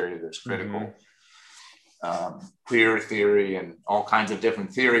race theory, there's critical queer theory, and all kinds of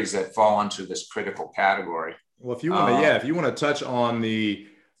different theories that fall into this critical category. Well, if you want to, if you want to touch on the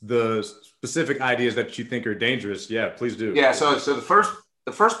specific ideas that you think are dangerous, please do. Yeah. So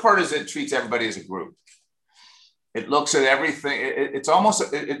the first part is it treats everybody as a group. It looks at everything. It's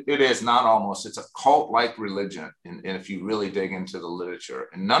almost, it is not almost, it's a cult-like religion. And if you really dig into the literature,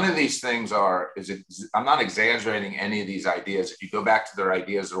 and none of these things I'm not exaggerating any of these ideas. If you go back to their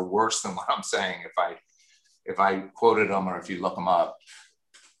ideas, they're worse than what I'm saying. If I quoted them, or if you look them up,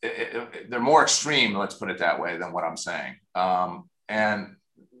 they're more extreme, let's put it that way, than what I'm saying. And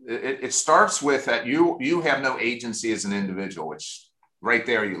it starts with that you have no agency as an individual, which right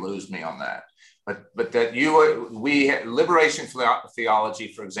there, you lose me on that. But that liberation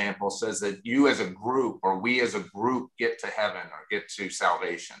theology, for example, says that you as a group, or we as a group, get to heaven or get to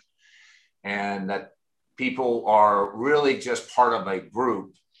salvation. And that people are really just part of a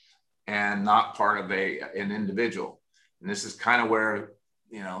group and not part of an individual. And this is kind of where,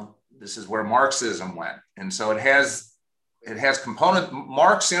 this is where Marxism went. And so it has component.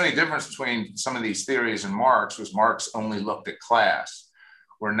 Marx, the only difference between some of these theories and Marx was Marx only looked at class,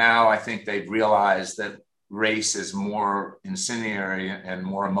 where now I think they've realized that race is more incendiary and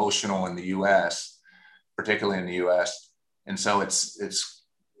more emotional in the US, particularly in the US. And so it's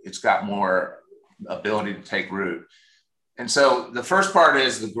got more ability to take root. And so the first part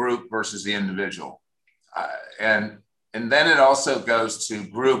is the group versus the individual. And then it also goes to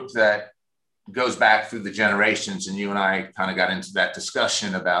group that goes back through the generations. And you and I kind of got into that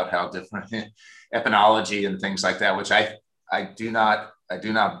discussion about how different eponymy and things like that, which I do not,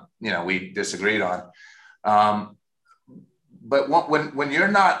 we disagreed on. But when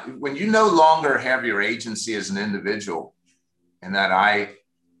you no longer have your agency as an individual, and that I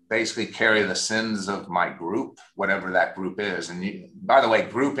basically carry the sins of my group, whatever that group is. And by the way,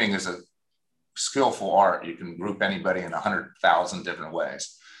 grouping is a skillful art. You can group anybody in 100,000 different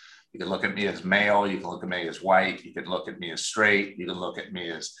ways. You can look at me as male. You can look at me as white. You can look at me as straight. You can look at me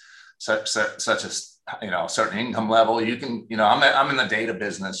as such a certain income level. You can, I'm in the data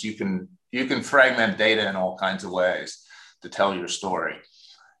business. You can fragment data in all kinds of ways to tell your story.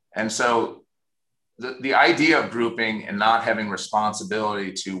 And so the idea of grouping and not having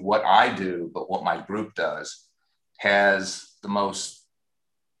responsibility to what I do, but what my group does, has the most,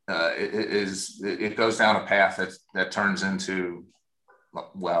 it goes down a path that turns into,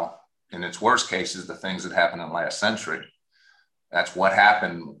 well, in its worst cases, the things that happened in the last century. That's what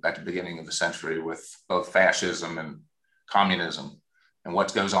happened at the beginning of the century with both fascism and communism, and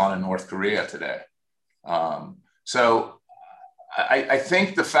what goes on in North Korea today. So I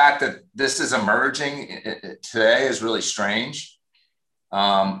think the fact that this is emerging today is really strange.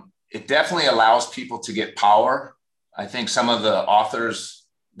 It definitely allows people to get power. I think some of the authors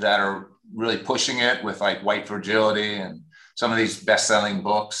that are really pushing it, with like White Fragility and some of these best-selling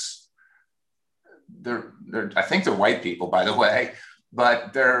books, I think they're white people, by the way,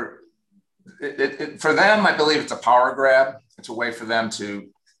 but for them, I believe it's a power grab. It's a way for them to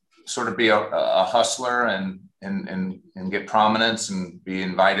sort of be a hustler and get prominence and be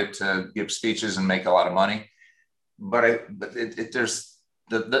invited to give speeches and make a lot of money. But there's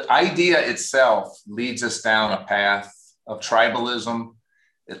the idea itself leads us down a path of tribalism.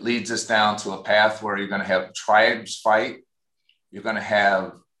 It leads us down to a path where you're going to have tribes fight. You're going to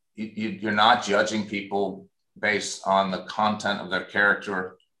have, you're not judging people based on the content of their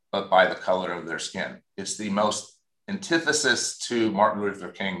character, but by the color of their skin. It's the most antithesis to Martin Luther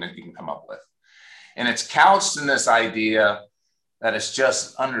King that you can come up with. And it's couched in this idea that it's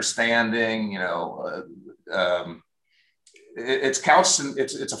just understanding, it's couched in,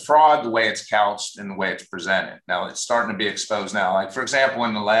 it's a fraud the way it's couched and the way it's presented. Now it's starting to be exposed now. Like, for example,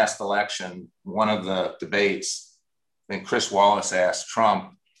 in the last election, one of the debates, I think Chris Wallace asked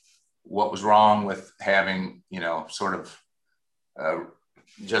Trump what was wrong with having, sort of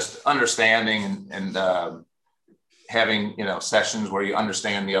just understanding and having, sessions where you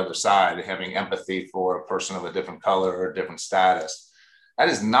understand the other side, having empathy for a person of a different color or a different status. That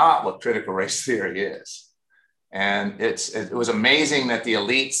is not what critical race theory is. And it was amazing that the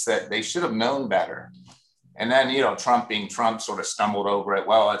elites, that they should have known better. And then, Trump being Trump sort of stumbled over it.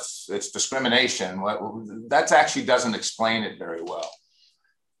 Well, it's discrimination. That actually doesn't explain it very well.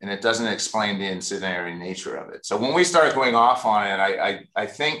 And it doesn't explain the incendiary nature of it. So when we start going off on it, I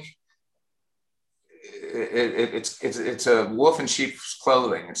think it's a wolf in sheep's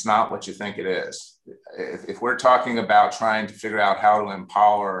clothing. It's not what you think it is. If we're talking about trying to figure out how to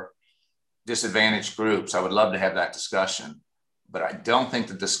empower disadvantaged groups, I would love to have that discussion. But I don't think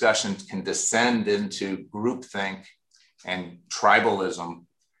the discussion can descend into groupthink and tribalism.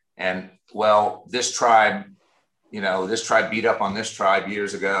 And, well, this tribe beat up on this tribe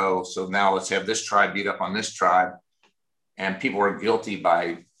years ago, so now let's have this tribe beat up on this tribe. And people are guilty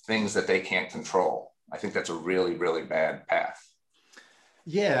by things that they can't control. I think that's a really, really bad path.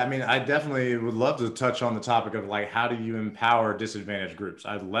 Yeah, I mean, I definitely would love to touch on the topic of like, how do you empower disadvantaged groups?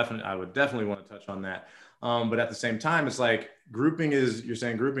 I would definitely want to touch on that. But at the same time, it's like you're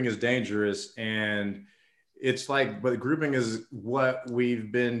saying grouping is dangerous, and it's like, but grouping is what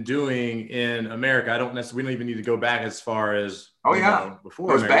we've been doing in America. We don't even need to go back as far as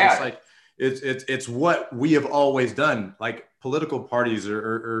before. It was bad. It's like it's what we have always done. Like political parties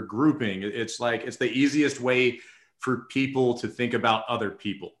are grouping. It's like it's the easiest way for people to think about other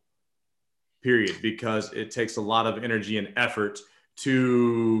people, period, because it takes a lot of energy and effort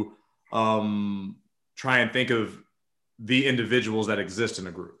to try and think of the individuals that exist in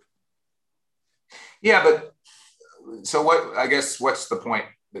a group. Yeah, but so what's the point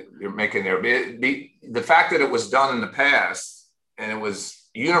that you're making there? The fact that it was done in the past and it was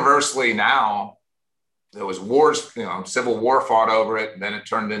universally now, there was wars, civil war fought over it, and then it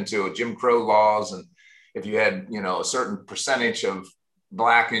turned into Jim Crow laws. And if you had, a certain percentage of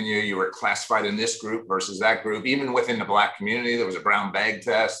Black in you, you were classified in this group versus that group. Even within the Black community, there was a brown bag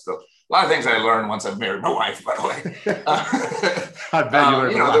test. So a lot of things I learned once I married my wife, by the way. I bet you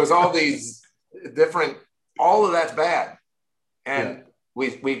learned there was all these different, all of that's bad. And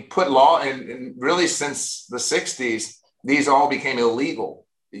we put law in, and really since the 60s, these all became illegal.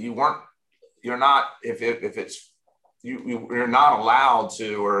 You're not allowed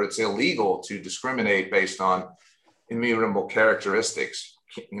to, or it's illegal to discriminate based on immutable characteristics,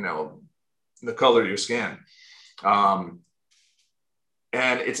 the color of your skin. And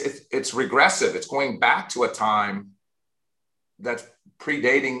it's regressive. It's going back to a time that's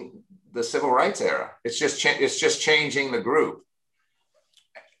predating the civil rights era. It's just changing the group.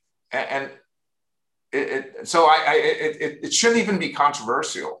 And it shouldn't even be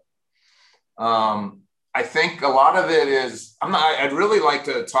controversial. I think a lot of it is, I'd really like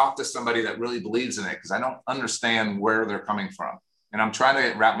to talk to somebody that really believes in it, because I don't understand where they're coming from. And I'm trying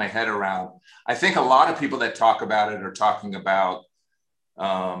to wrap my head around. I think a lot of people that talk about it are talking about,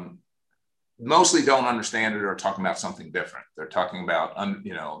 mostly don't understand it or talking about something different. They're talking about,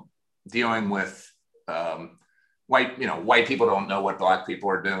 dealing with white people don't know what Black people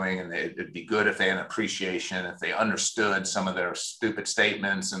are doing. And it'd be good if they had an appreciation, if they understood some of their stupid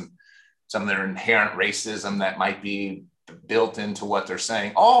statements and some of their inherent racism that might be built into what they're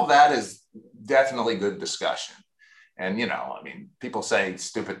saying. All of that is definitely good discussion. And, people say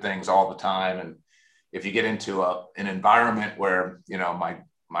stupid things all the time. And if you get into an environment where,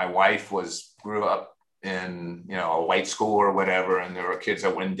 my wife grew up in, a white school or whatever, and there were kids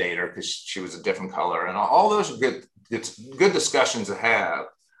that wouldn't date her because she was a different color, and all those are good discussions to have.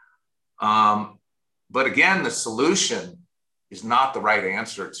 But again, the solution is not the right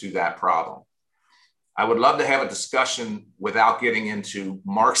answer to that problem. I would love to have a discussion without getting into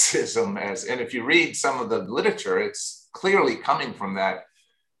Marxism and if you read some of the literature, it's clearly coming from that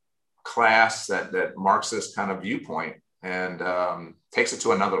class, that Marxist kind of viewpoint, and takes it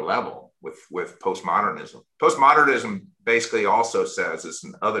to another level with postmodernism. Postmodernism basically also says, it's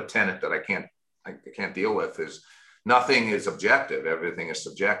another tenet that I can't deal with, is nothing is objective, everything is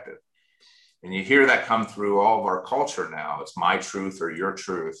subjective. And you hear that come through all of our culture now. It's my truth or your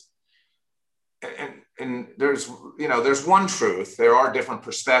truth. and there's, there's one truth. There are different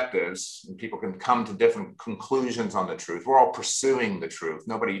perspectives, and people can come to different conclusions on the truth. We're all pursuing the truth.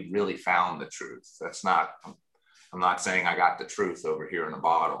 Nobody really found the truth. I'm not saying I got the truth over here in a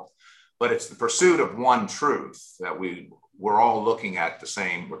bottle, but it's the pursuit of one truth that we're all looking at the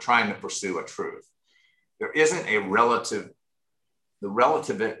same. We're trying to pursue a truth. There isn't the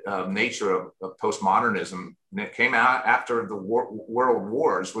relative nature of postmodernism, and it came out after the world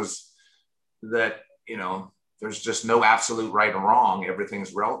wars, was that, there's just no absolute right or wrong.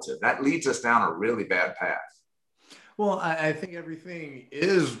 Everything's relative. That leads us down a really bad path. Well, I think everything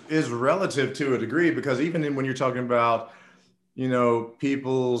is relative to a degree, because even when you're talking about,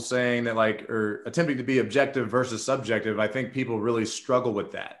 people saying that, like, or attempting to be objective versus subjective, I think people really struggle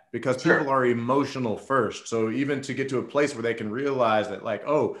with that, because Sure. people are emotional first. So even to get to a place where they can realize that, like,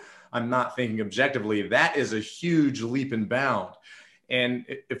 oh, I'm not thinking objectively, that is a huge leap and bound. And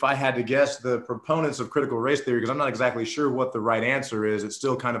if I had to guess, the proponents of critical race theory, because I'm not exactly sure what the right answer is, it's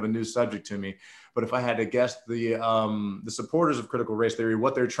still kind of a new subject to me. But if I had to guess, the supporters of critical race theory,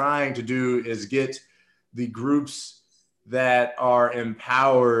 what they're trying to do is get the groups that are in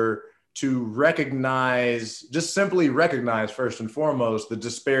power to recognize, just simply recognize, first and foremost, the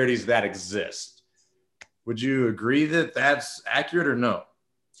disparities that exist. Would you agree that that's accurate or no?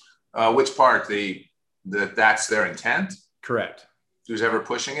 Which part? That's their intent? Correct. Who's ever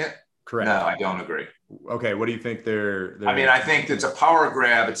pushing it? Correct. No, I don't agree. Okay, what do you think they're I think it's a power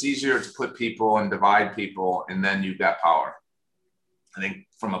grab. It's easier to put people and divide people, and then you've got power. I think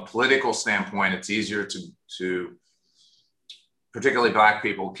from a political standpoint, it's easier to particularly Black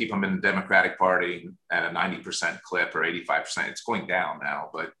people, keep them in the Democratic Party at a 90% clip or 85%. It's going down now,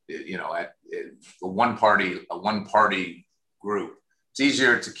 but at a one party group, it's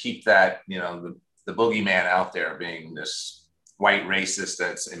easier to keep that, the boogeyman out there being this white racist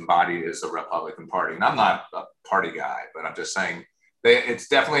that's embodied as a Republican Party. And I'm not a party guy, but I'm just saying it's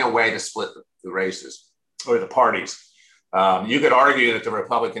definitely a way to split the races or the parties. You could argue that the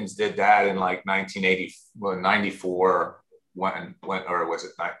Republicans did that in like 94, when or was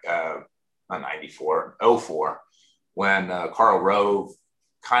it not 94, 04, when Karl Rove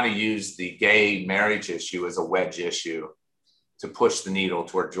kind of used the gay marriage issue as a wedge issue to push the needle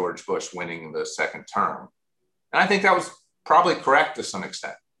toward George Bush winning the second term. And I think that was probably correct to some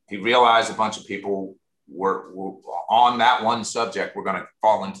extent. He realized a bunch of people were on that one subject, we're going to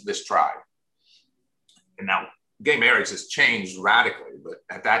fall into this tribe. And now gay marriage has changed radically, but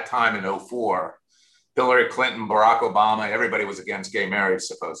at that time in 04, Hillary Clinton, Barack Obama, everybody was against gay marriage,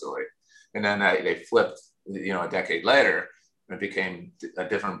 supposedly. And then they flipped, a decade later, and it became a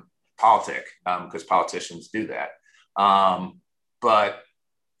different politic, because politicians do that. But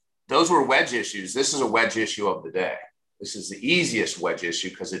those were wedge issues. This is a wedge issue of the day. This is the easiest wedge issue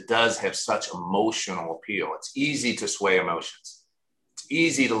because it does have such emotional appeal. It's easy to sway emotions. It's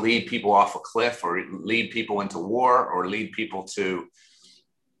easy to lead people off a cliff, or lead people into war, or lead people to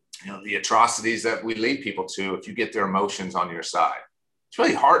the atrocities that we lead people to if you get their emotions on your side. It's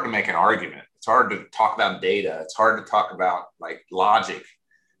really hard to make an argument. It's hard to talk about data. It's hard to talk about like logic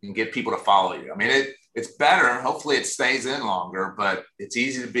and get people to follow you. I mean, it's better. Hopefully it stays in longer, but it's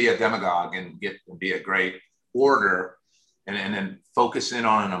easy to be a demagogue and be a great orator, and then focus in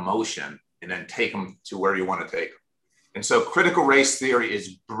on an emotion and then take them to where you want to take them. And so critical race theory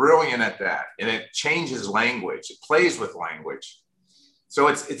is brilliant at that. And it changes language. It plays with language. So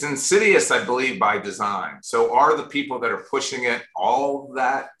it's insidious, I believe, by design. So are the people that are pushing it all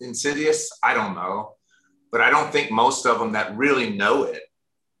that insidious? I don't know. But I don't think most of them that really know it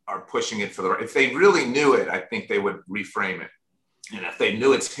are pushing it for the right. If they really knew it, I think they would reframe it. And if they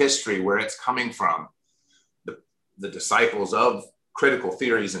knew its history, where it's coming from, the disciples of critical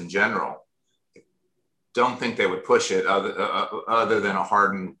theories in general, don't think they would push it other than a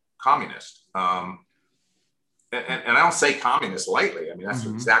hardened communist. And I don't say communist lightly. I mean, that's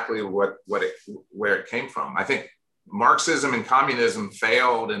exactly where it came from. I think Marxism and communism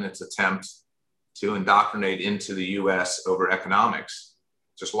failed in its attempt to indoctrinate into the US over economics.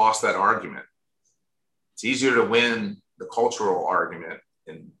 Just lost that argument. It's easier to win the cultural argument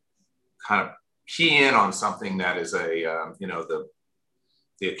and kind of key in on something that is the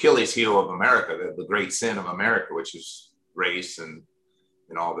Achilles heel of America, the great sin of America, which is race and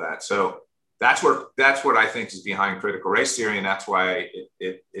all that. So that's what I think is behind critical race theory, and that's why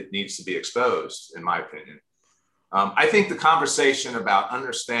it needs to be exposed, in my opinion. I think the conversation about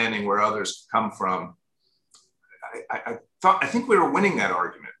understanding where others come from, I think we were winning that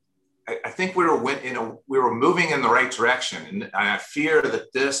argument. I think we were moving in the right direction, and I fear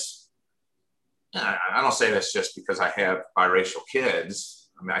that this. I don't say this just because I have biracial kids.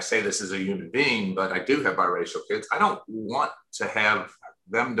 I mean, I say this as a human being, but I do have biracial kids. I don't want to have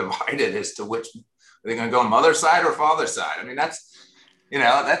them divided as to which are they going to go on mother's side or father's side. I mean, that's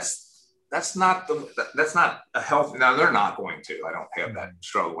not a healthy. Now they're not going to. I don't have that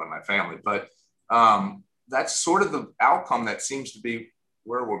struggle in my family, but that's sort of the outcome that seems to be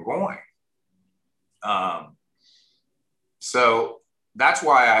where we're going. So that's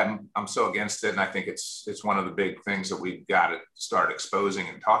why I'm so against it, and I think it's one of the big things that we've got to start exposing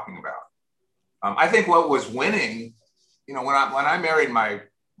and talking about. I think what was winning, when I married my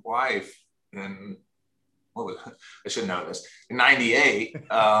wife in I should know this, in '98.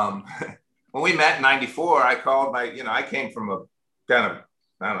 When we met in '94, I called I came from a kind of,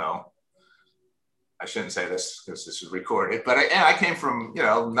 I don't know, I shouldn't say this because this is recorded, but I came from,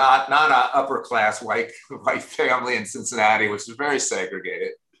 not an upper class white family in Cincinnati, which is very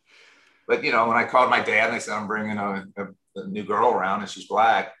segregated. But, when I called my dad and I said, I'm bringing a new girl around and she's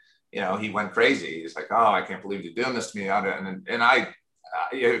black, he went crazy. He's like, oh, I can't believe you're doing this to me. And I,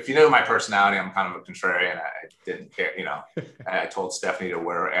 if you know my personality, I'm kind of a contrarian. I didn't care, I told Stephanie to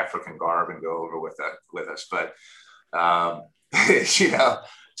wear African garb and go over with us. But,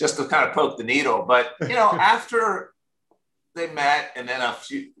 just to kind of poke the needle. But, after they met and then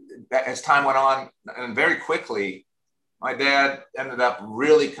as time went on, and very quickly, my dad ended up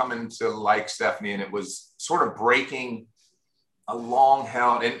really coming to like Stephanie, and it was sort of breaking a long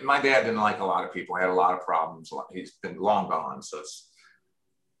held, and my dad didn't like a lot of people. He had a lot of problems. He's been long gone. So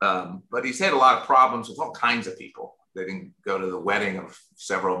but he's had a lot of problems with all kinds of people. They didn't go to the wedding of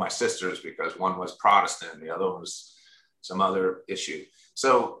several of my sisters because one was Protestant and the other was some other issue.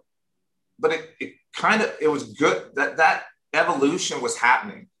 So, but it was good that evolution was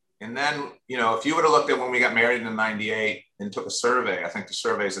happening. And then, if you would have looked at when we got married in '98 and took a survey, I think the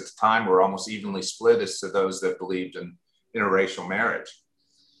surveys at the time were almost evenly split as to those that believed in interracial marriage.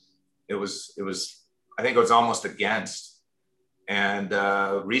 I think it was almost against. And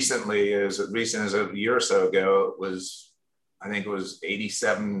recently, as recent as a year or so ago, I think it was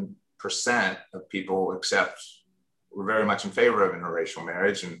 87% of people were very much in favor of interracial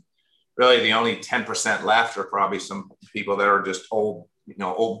marriage. And really the only 10% left are probably some people that are just old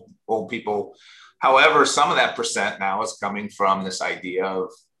people. However, some of that percent now is coming from this idea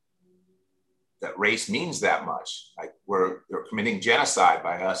of that race means that much. Like they're committing genocide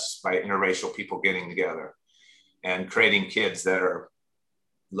by interracial people getting together and creating kids that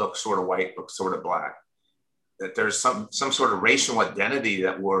look sort of white, look sort of black. That there's some sort of racial identity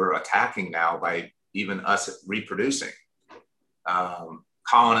that we're attacking now by even us reproducing.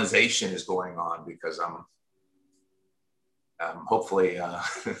 Colonization is going on because I'm hopefully, I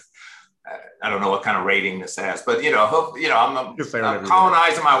don't know what kind of rating this has, but I'm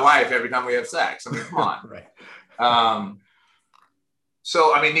colonizing my wife every time we have sex. I mean, come on. Right.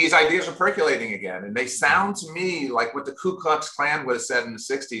 So, I mean, these ideas are percolating again, and they sound to me like what the Ku Klux Klan would have said in the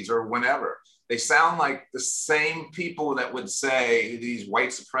 60s or whenever. They sound like the same people that would say these white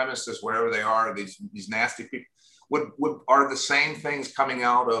supremacists, wherever they are, these nasty people, are the same things coming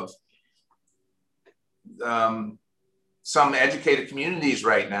out of some educated communities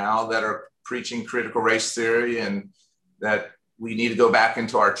right now that are preaching critical race theory, and that we need to go back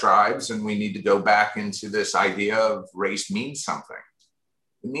into our tribes and we need to go back into this idea of race means something.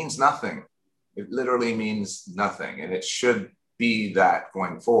 It means nothing. It literally means nothing. And it should be that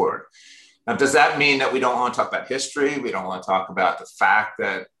going forward. Now, does that mean that we don't want to talk about history? We don't want to talk about the fact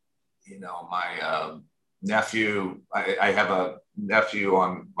that, my nephew, I have a nephew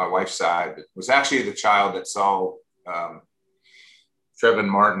on my wife's side that was actually the child that saw Trayvon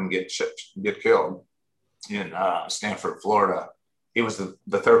Martin get killed in Stanford, Florida. He was the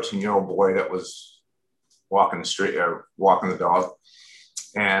 13-year-old boy that was walking the street or walking the dog.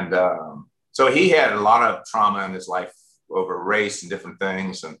 And so he had a lot of trauma in his life over race and different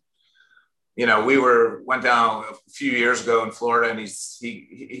things. And, we went down a few years ago in Florida, and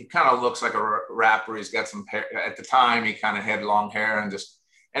he kind of looks like a rapper. He's got some hair. At the time, he kind of had long hair and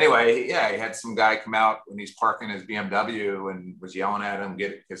anyway, he had some guy come out when he's parking his BMW and was yelling at him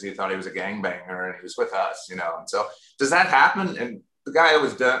because he thought he was a gangbanger, and he was with us, And so does that happen? And the guy that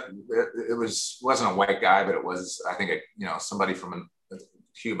was done, wasn't a white guy, but it was, I think, somebody from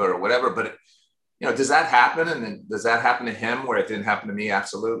Cuba or whatever. But, does that happen? And then does that happen to him where it didn't happen to me?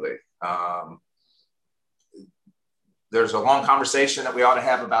 Absolutely. There's a long conversation that we ought to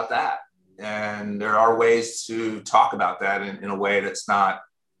have about that. And there are ways to talk about that in a way that's not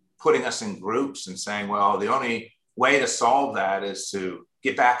putting us in groups and saying, well, the only way to solve that is to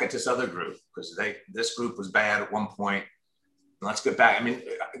get back at this other group because this group was bad at one point. Let's get back. I mean,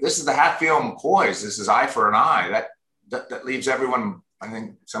 this is the Hatfield McCoys. This is eye for an eye. That leaves everyone I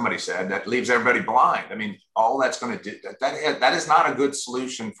think somebody said, that leaves everybody blind. I mean, all that's going to do that is not a good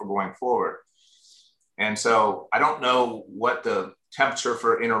solution for going forward. And so I don't know what the temperature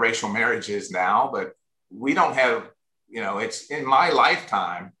for interracial marriage is now, but we don't have, it's in my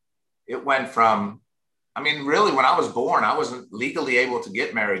lifetime, it went from, I mean, really, when I was born, I wasn't legally able to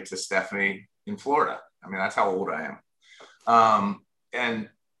get married to Stephanie in Florida. I mean, that's how old I am. And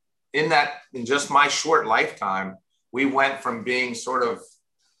in just my short lifetime, we went from being sort of,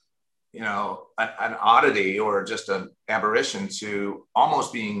 an oddity or just an aberration to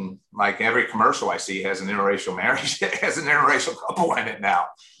almost being like every commercial I see has an interracial marriage, has an interracial couple in it now.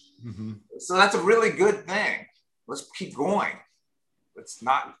 Mm-hmm. So that's a really good thing. Let's keep going. Let's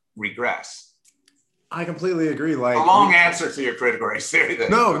not regress. I completely agree. Like a long answer to your critical race theory.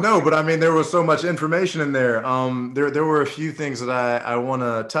 No, but I mean, there was so much information in there. There were a few things that I want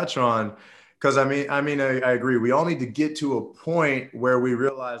to touch on. Because I agree. We all need to get to a point where we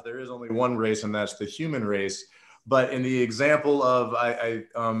realize there is only one race, and that's the human race. But in the example of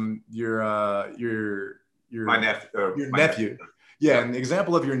your nephew, yeah, in the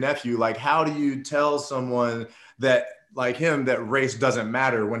example of your nephew, like, how do you tell someone that, like him, that race doesn't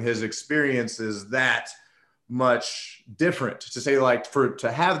matter when his experience is that much different? To say, like,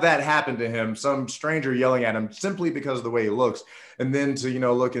 to have that happen to him, some stranger yelling at him simply because of the way he looks, and then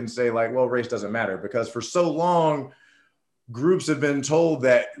to look and say, like, well, race doesn't matter, because for so long groups have been told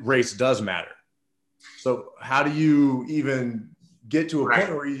that race does matter. So how do you even get to a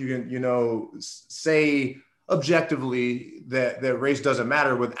point where you can say objectively that race doesn't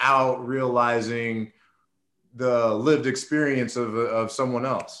matter without realizing the lived experience of someone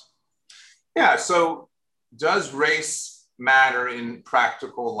else? Yeah. So does race matter in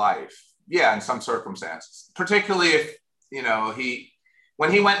practical life? Yeah, in some circumstances, particularly if,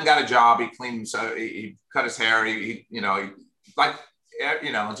 when he went and got a job, he cleaned, so he cut his hair,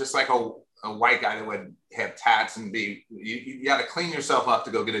 just like a white guy that would have tats and you got to clean yourself up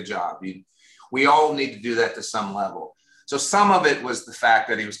to go get a job. We all need to do that to some level. So some of it was the fact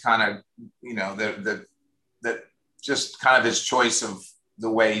that he was kind of, that just kind of his choice of the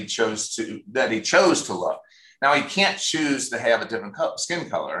way he chose to look. Now, he can't choose to have a different skin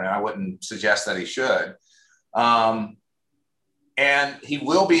color, and I wouldn't suggest that he should. And he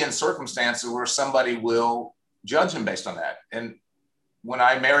will be in circumstances where somebody will judge him based on that. And when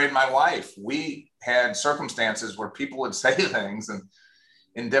I married my wife, we had circumstances where people would say things, and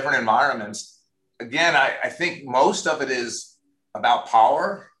in different environments. Again, I think most of it is about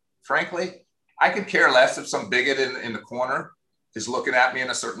power, frankly. I could care less if some bigot in the corner is looking at me in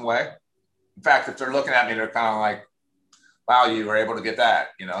a certain way. In fact, if they're looking at me, they're kind of like, wow, you were able to get that,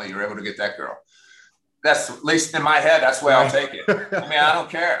 you were able to get that girl. That's, at least in my head, that's the way I'll take it. I mean, I don't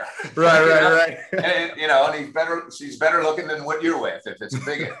care. Right. And she's better looking than what you're with, if it's a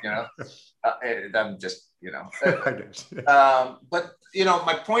bigot, I'm just, I guess. But,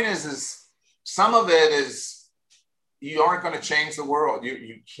 my point is some of it is, you aren't going to change the world.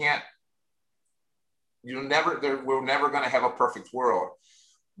 You can't, we're never going to have a perfect world.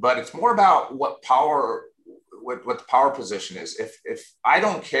 But it's more about what the power position is. If I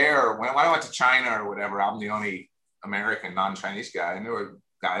don't care, when I went to China or whatever, I'm the only American non-Chinese guy, and there were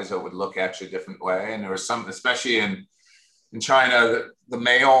guys that would look at you a different way. And there was some, especially in China, the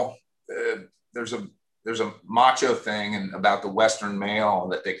male, there's a macho thing and about the Western male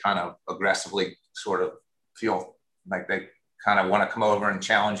that they kind of aggressively sort of feel like they kind of want to come over and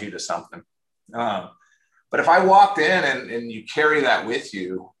challenge you to something. But if I walked in and you carry that with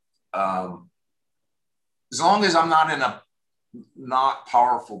you, as long as I'm not in a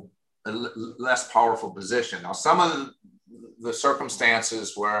less powerful position. Now, some of the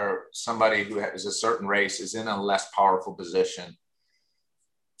circumstances where somebody who is a certain race is in a less powerful position,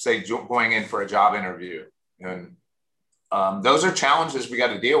 say going in for a job interview, and those are challenges we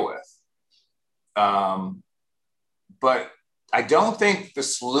got to deal with. But I don't think the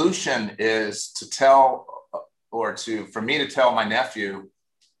solution is for me to tell my nephew,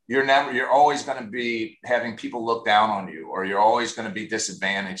 you're always going to be having people look down on you, or you're always going to be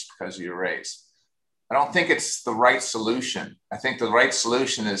disadvantaged because of your race. I don't think it's the right solution. I think the right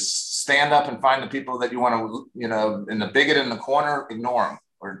solution is stand up and find the people that you want to, in the bigot in the corner, ignore them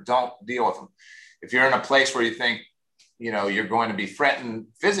or don't deal with them. If you're in a place where you think, you're going to be threatened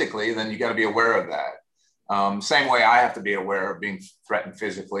physically, then you got to be aware of that. Same way I have to be aware of being threatened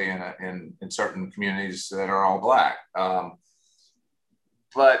physically in certain communities that are all Black.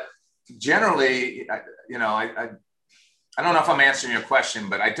 But generally, I don't know if I'm answering your question,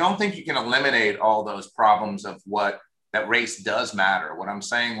 but I don't think you can eliminate all those problems of that race does matter. What I'm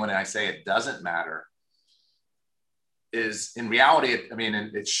saying when I say it doesn't matter is in reality,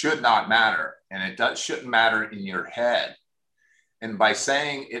 it should not matter, and shouldn't matter in your head. And by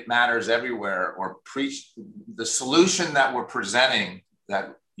saying it matters everywhere, or preach the solution that we're presenting,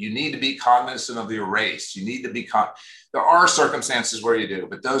 that you need to be cognizant of your race, you need to be, there are circumstances where you do,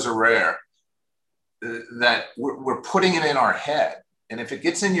 but those are rare, that we're putting it in our head. And if it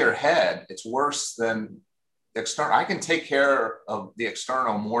gets in your head, it's worse than external. I can take care of the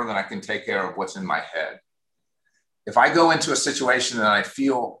external more than I can take care of what's in my head. If I go into a situation and I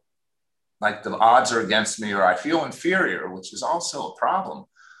feel like the odds are against me, or I feel inferior, which is also a problem,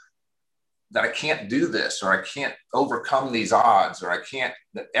 that I can't do this, or I can't overcome these odds, or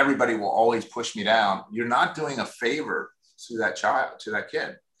that everybody will always push me down, you're not doing a favor to that child, to that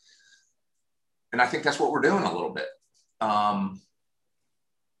kid. And I think that's what we're doing a little bit.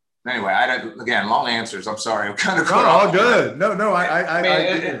 Anyway, again, long answers. I'm sorry. I'm kind of all good. No,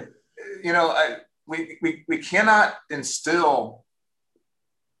 we cannot instill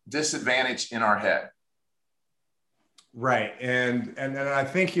disadvantage in our head. Right. And I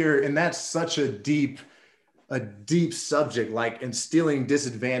think and that's such a deep subject, like instilling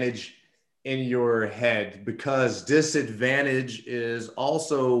disadvantage in your head, because disadvantage is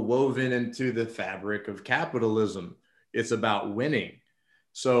also woven into the fabric of capitalism. It's about winning.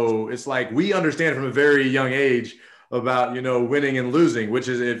 So it's like, we understand from a very young age about, winning and losing, which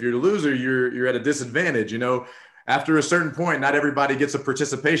is, if you're a loser, you're at a disadvantage. After a certain point, not everybody gets a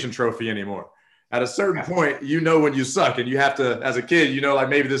participation trophy anymore. At a certain point, when you suck, and you have to, as a kid, like,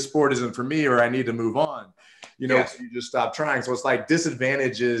 maybe this sport isn't for me, or I need to move on, so you just stop trying. So it's like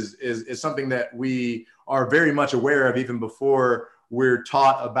disadvantage is something that we are very much aware of, even before we're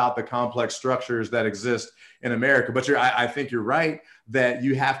taught about the complex structures that exist in America. But I think you're right that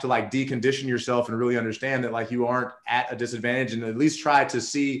you have to, like, decondition yourself and really understand that, like, you aren't at a disadvantage, and at least try to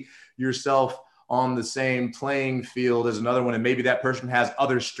see yourself on the same playing field as another one. And maybe that person has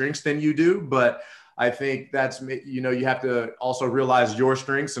other strengths than you do, but I think that's, you have to also realize your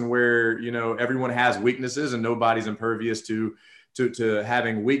strengths, and where, everyone has weaknesses, and nobody's impervious to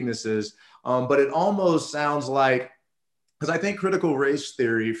having weaknesses. But it almost sounds like, because I think critical race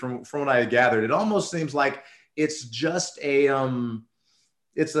theory, from what I gathered, it almost seems like it's just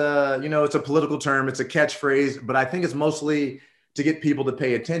it's a political term, it's a catchphrase, but I think it's mostly to get people to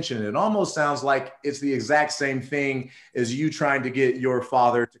pay attention. It almost sounds like it's the exact same thing as you trying to get your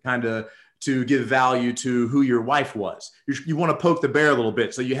father to give value to who your wife was. You want to poke the bear a little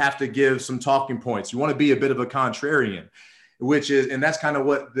bit, so you have to give some talking points. You want to be a bit of a contrarian, and that's kind of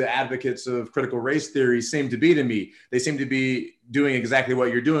what the advocates of critical race theory seem to be to me. They seem to be doing exactly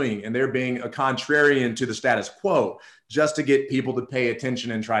what you're doing, and they're being a contrarian to the status quo, just to get people to pay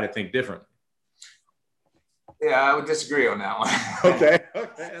attention and try to think differently. Yeah, I would disagree on that one. Okay.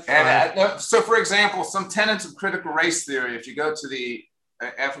 And so, for example, some tenets of critical race theory, if you go to the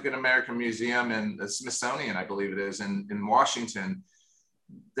African American Museum in the Smithsonian, I believe it is, in Washington,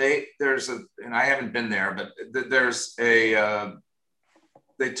 and I haven't been there, but there's they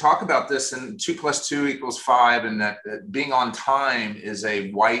talk about this in 2 + 2 = 5, and that being on time is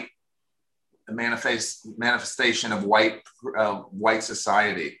a white manifestation of white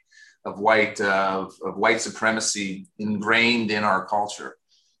society, of white supremacy ingrained in our culture.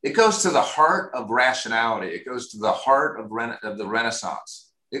 It goes to the heart of rationality. It goes to the heart of the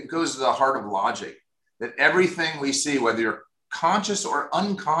Renaissance. It goes to the heart of logic, that everything we see, whether you're conscious or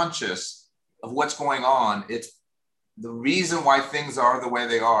unconscious of what's going on, it's the reason why things are the way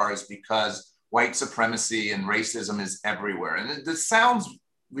they are is because white supremacy and racism is everywhere. And it sounds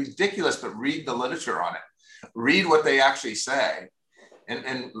ridiculous, but read the literature on it. Read what they actually say.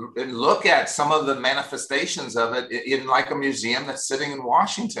 And look at some of the manifestations of it in, like, a museum that's sitting in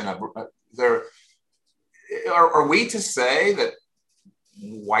Washington. Are we to say that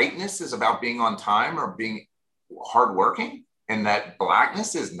whiteness is about being on time or being hardworking, and that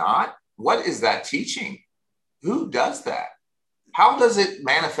blackness is not? What is that teaching? Who does that? How does it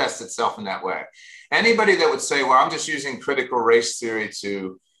manifest itself in that way? Anybody that would say, well, I'm just using critical race theory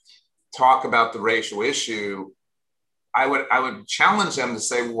to talk about the racial issue, I would challenge them to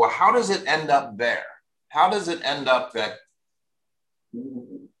say, well, how does it end up there? How does it end up that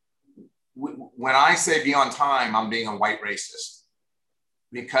when I say be on time, I'm being a white racist?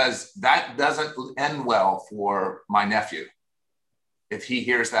 Because that doesn't end well for my nephew if he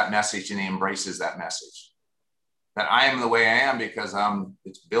hears that message and he embraces that message, that I am the way I am because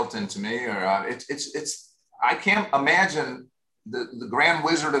it's built into me, or I can't imagine the Grand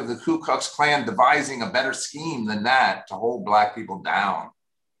Wizard of the Ku Klux Klan devising a better scheme than that to hold Black people down,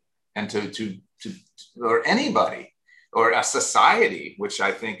 and to or anybody, or a society, which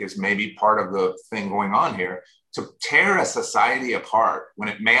I think is maybe part of the thing going on here, to tear a society apart when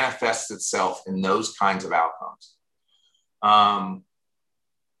it manifests itself in those kinds of outcomes.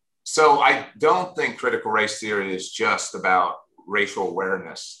 So I don't think critical race theory is just about racial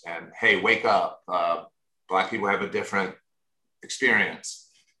awareness and, hey, wake up. Black people have a different experience.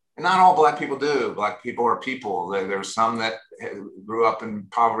 And not all Black people do. Black people are people. There's some that grew up in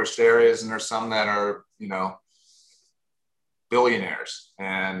impoverished areas, and there's some that are, billionaires.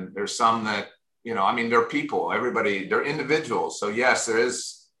 And there's some that, they're people. Everybody, they're individuals. So yes,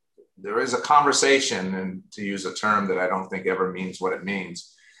 there is a conversation, and to use a term that I don't think ever means what it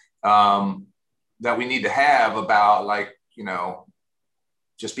means, that we need to have about,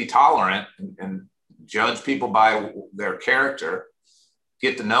 just be tolerant and judge people by their character.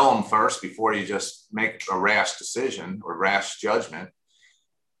 Get to know them first before you just make a rash decision or rash judgment.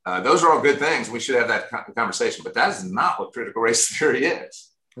 Those are all good things. We should have that conversation, but that is not what critical race theory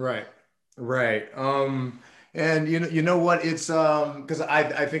is. Right. And you know what? It's because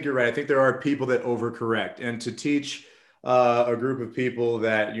I think you're right. I think there are people that overcorrect, and to teach a group of people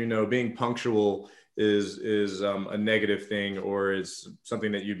that being punctual is a negative thing, or it's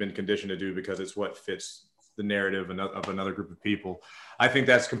something that you've been conditioned to do because it's what fits the narrative of another group of people. I think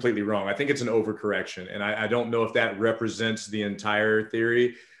that's completely wrong. I think it's an overcorrection, and I don't know if that represents the entire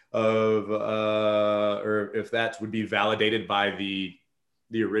theory of, or if that would be validated by the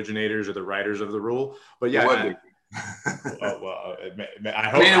originators or the writers of the rule. But yeah,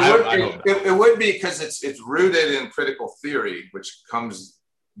 it would be because it's rooted in critical theory, which comes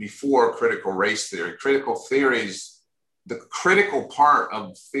before critical race theory. Critical theories, the critical part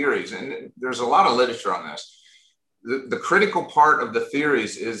of theories, and there's a lot of literature on this. The critical part of the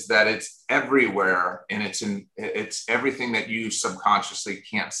theories is that it's everywhere, and it's everything that you subconsciously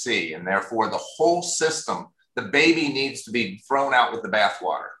can't see, and therefore the whole system, the baby needs to be thrown out with the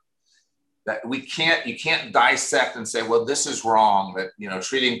bathwater. That you can't dissect and say, well, this is wrong. That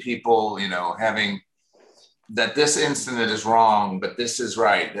treating people, having that this incident is wrong, but this is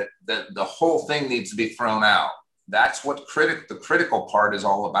right. That the whole thing needs to be thrown out. That's what the critical part is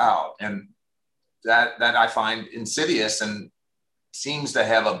all about. And that I find insidious and seems to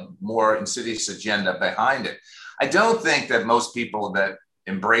have a more insidious agenda behind it. I don't think that most people that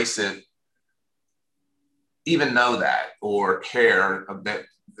embrace it even know that or care that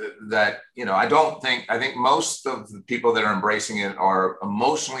I think most of the people that are embracing it are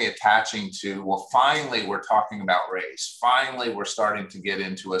emotionally attaching to, well, finally, we're talking about race. Finally, we're starting to get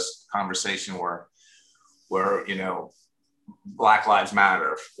into a conversation where Black Lives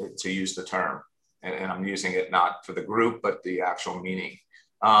Matter, to use the term. And I'm using it not for the group, but the actual meaning.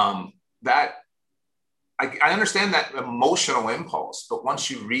 That I understand that emotional impulse, but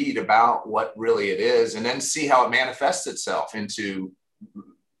once you read about what really it is, and then see how it manifests itself into,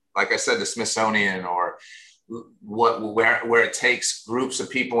 like I said, the Smithsonian, or where it takes groups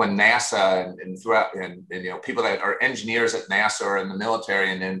of people in NASA and throughout, and people that are engineers at NASA or in the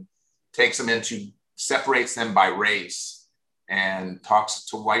military, and then takes them separates them by race and talks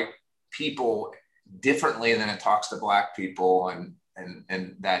to white people differently than it talks to Black people, and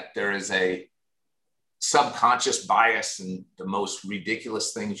that there is a subconscious bias in the most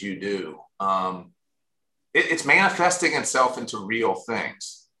ridiculous things you do. It's manifesting itself into real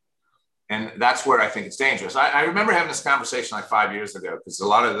things. And that's where I think it's dangerous. I remember having this conversation like 5 years ago, because a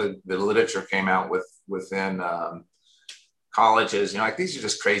lot of the literature came out within colleges, these are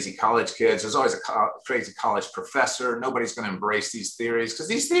just crazy college kids. There's always a crazy college professor. Nobody's going to embrace these theories, because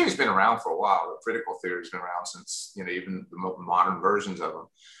these theories have been around for a while. The critical theory has been around since, even the modern versions of them.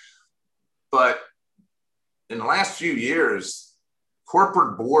 But in the last few years,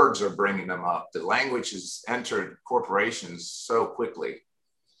 corporate boards are bringing them up. The language has entered corporations so quickly.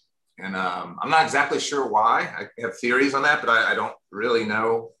 And I'm not exactly sure why. I have theories on that, but I don't really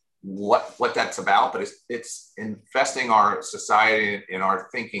know what that's about. But it's infesting our society and our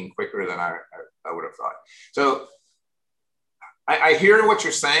thinking quicker than I would have thought. So I hear what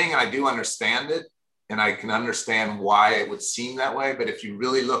you're saying, and I do understand it, and I can understand why it would seem that way. But if you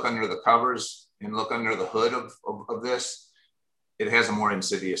really look under the covers and look under the hood of this, it has a more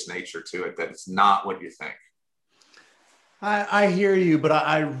insidious nature to it, that it's not what you think. I hear you, but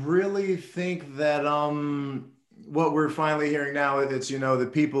I really think that what we're finally hearing now, it's, the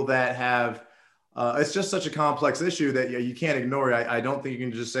people that have, it's just such a complex issue that you can't ignore it. I don't think you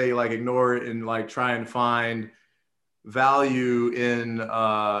can just say ignore it and try and find value in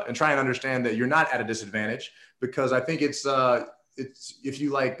and try and understand that you're not at a disadvantage, because I think it's if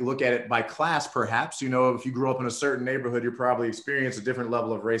you look at it by class, perhaps, if you grew up in a certain neighborhood, you probably experience a different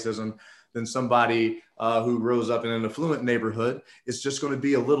level of racism than somebody who grows up in an affluent neighborhood. It's just going to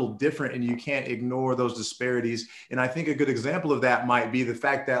be a little different, and you can't ignore those disparities. And I think a good example of that might be the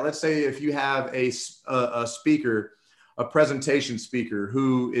fact that, let's say if you have a speaker, a presentation speaker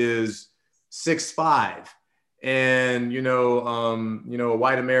who is 6'5", and a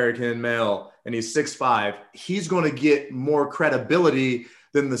white American male, and he's 6'5", he's going to get more credibility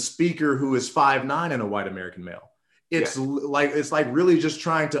than the speaker who is 5'9" and a white American male. It's like really just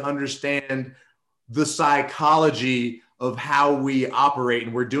trying to understand the psychology of how we operate,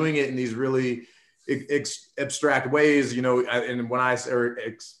 and we're doing it in these really abstract ways, and when I say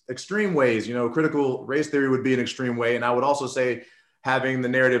extreme ways, critical race theory would be an extreme way. And I would also say having the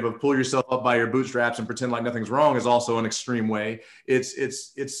narrative of pull yourself up by your bootstraps and pretend like nothing's wrong is also an extreme way. It's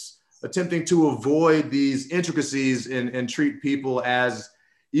attempting to avoid these intricacies and treat people as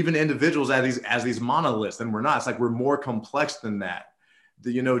even individuals as these monoliths, and we're not. It's like we're more complex than that.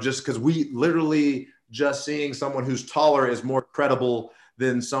 Just because we literally just seeing someone who's taller is more credible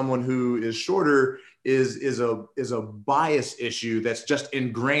than someone who is shorter is a bias issue that's just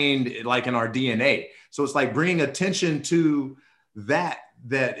ingrained like in our DNA. So it's like bringing attention to that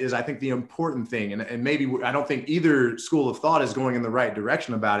is, I think, the important thing. And maybe I don't think either school of thought is going in the right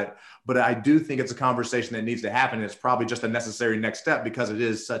direction about it, but I do think it's a conversation that needs to happen. It's probably just a necessary next step because it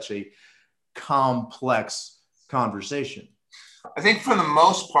is such a complex conversation. I think for the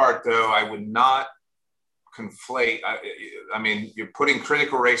most part, though, I would not conflate. I mean, you're putting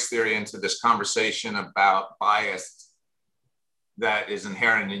critical race theory into this conversation about bias that is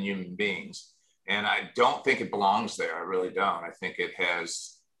inherent in human beings. And I don't think it belongs there. I really don't. I think it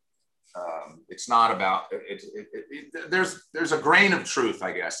has, it's not about, there's a grain of truth,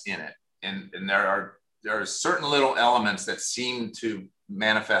 I guess, in it. And there are certain little elements that seem to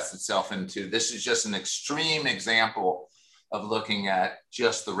manifest itself into, this is just an extreme example of looking at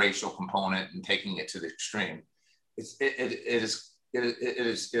just the racial component and taking it to the extreme. It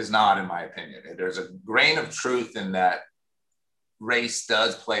is not, in my opinion. There's a grain of truth in that race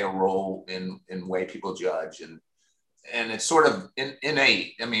does play a role in way people judge, and it's sort of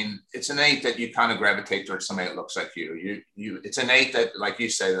innate. I mean, it's innate that you kind of gravitate towards somebody that looks like you. It's innate that, like you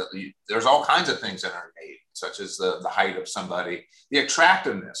say, that there's all kinds of things that are innate, such as the height of somebody, the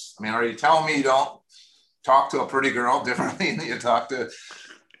attractiveness. I mean, are you telling me you don't talk to a pretty girl differently than you talk to?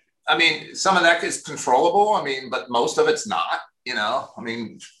 I mean, some of that is controllable. I mean, but most of it's not. I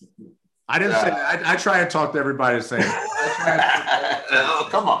mean. I didn't say that. I try and talk to everybody the same. Oh,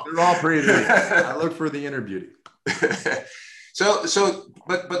 come on. They're all pretty. I look for the inner beauty. But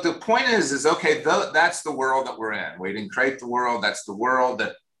the point is okay, that's the world that we're in. We didn't create the world. That's the world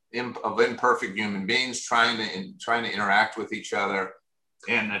of imperfect human beings trying to interact with each other,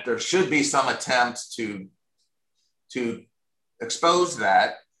 and that there should be some attempt to expose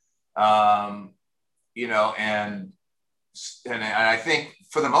that, and I think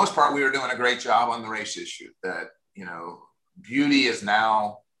for the most part, we were doing a great job on the race issue. That, beauty is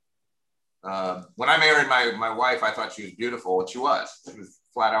now, when I married my wife, I thought she was beautiful, and she was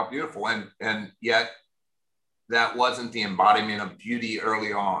flat out beautiful. And yet that wasn't the embodiment of beauty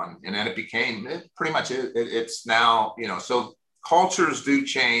early on. And then it's now, so cultures do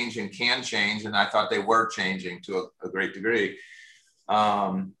change and can change. And I thought they were changing to a great degree.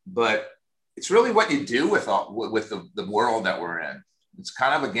 But it's really what you do with the world that we're in. It's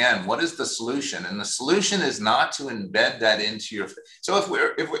kind of, again, what is the solution? And the solution is not to embed that into your. So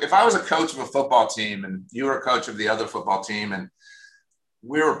if I was a coach of a football team and you were a coach of the other football team and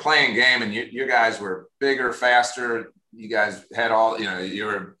we were playing a game and you guys were bigger, faster, you guys had all, you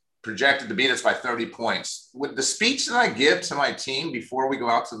were projected to beat us by 30 points. With the speech that I give to my team before we go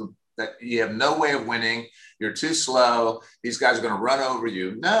out that you have no way of winning, you're too slow, these guys are going to run over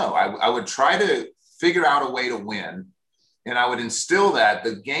you. No, I would try to figure out a way to win. And I would instill that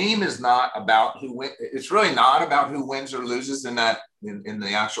the game is not about who wins. It's really not about who wins or loses in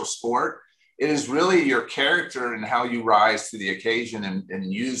the actual sport. It is really your character and how you rise to the occasion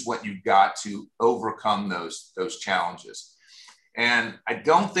and use what you've got to overcome those challenges. And I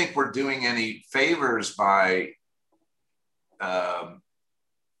don't think we're doing any favors by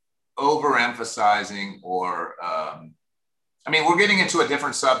overemphasizing or, we're getting into a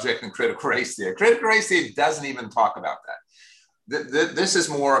different subject than critical race theory. Critical race theory doesn't even talk about that. This is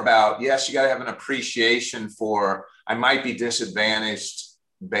more about, yes, you got to have an appreciation for, I might be disadvantaged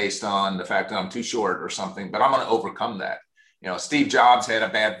based on the fact that I'm too short or something, but I'm going to overcome that. Steve Jobs had a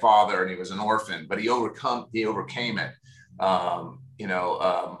bad father and he was an orphan, but he overcame it.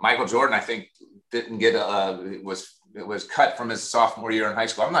 Michael Jordan, I think, didn't get it was cut from his sophomore year in high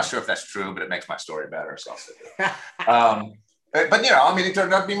school. I'm not sure if that's true, but it makes my story better. So But, I mean, it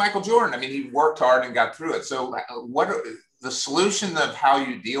turned out to be Michael Jordan. I mean, he worked hard and got through it. So the solution of how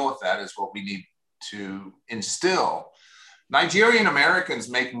you deal with that is what we need to instill. Nigerian Americans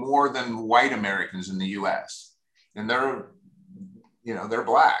make more than white Americans in the US, and they're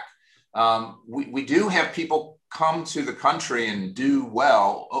Black. We do have people come to the country and do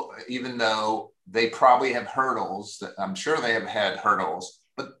well, even though they probably have hurdles. I'm sure they have had hurdles,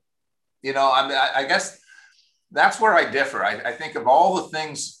 but, I guess that's where I differ. I think of all the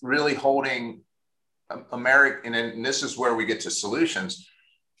things really holding American, and this is where we get to solutions,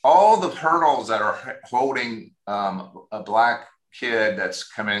 all the hurdles that are holding a Black kid that's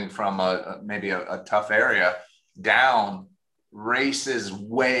coming from maybe a tough area down, race is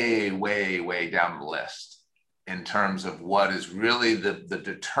way, way, way down the list in terms of what is really the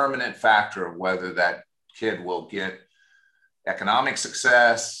determinant factor of whether that kid will get economic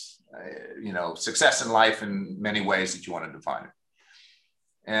success, success in life in many ways that you want to define it.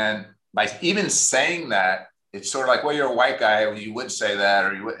 And by even saying that, it's sort of like, well, you're a white guy, you would say that,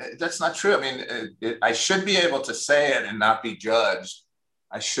 or that's not true. I mean, I should be able to say it and not be judged.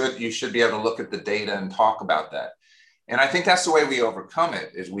 You should be able to look at the data and talk about that. And I think that's the way we overcome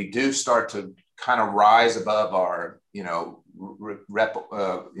it, is we do start to kind of rise above our,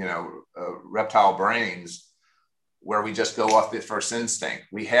 reptile brains, where we just go off the first instinct.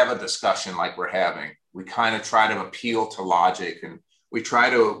 We have a discussion like we're having. We kind of try to appeal to logic, and we try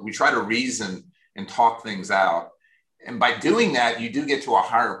to reason and talk things out. And by doing that, you do get to a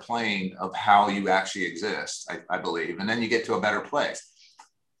higher plane of how you actually exist, I believe. And then you get to a better place.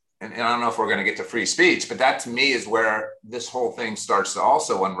 And I don't know if we're going to get to free speech, but that to me is where this whole thing starts to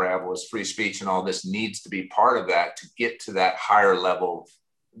also unravel, is free speech, and all this needs to be part of that to get to that higher level.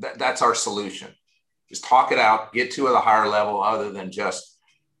 That's our solution. Just talk it out, get to a higher level, other than just,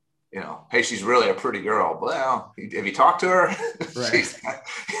 hey, she's really a pretty girl. Well, have you talked to her? Right.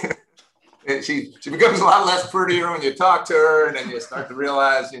 She becomes a lot less prettier when you talk to her, and then you start to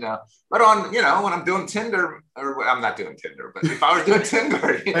realize, but when I'm doing Tinder, or I'm not doing Tinder, but if I was doing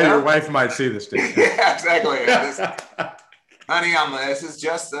Tinder, your wife might see this thing. Yeah, exactly. Honey, this is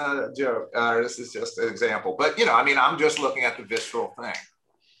just a joke. This is just an example. But, I'm just looking at the visceral thing.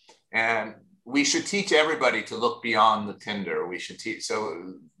 And we should teach everybody to look beyond the Tinder. We should teach.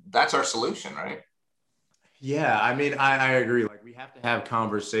 So that's our solution, right? Yeah, I mean, I agree. Like, we have to have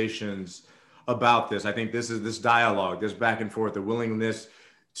conversations about this. I think this dialogue, this back and forth, the willingness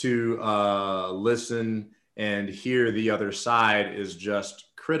to listen and hear the other side is just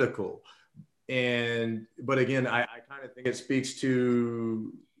critical. But again, I kind of think it speaks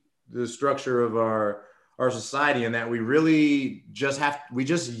to the structure of our society, in that we really we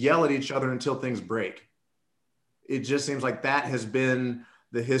just yell at each other until things break. It just seems like that has been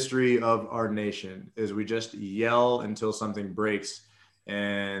the history of our nation, is we just yell until something breaks,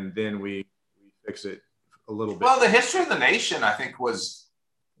 and then we fix it a little bit. Well, the history of the nation, I think, was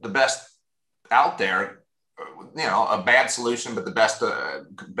the best out there. A bad solution, but the best,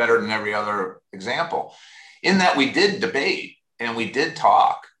 better than every other example, in that we did debate and we did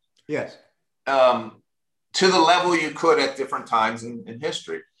talk. Yes. To the level you could at different times in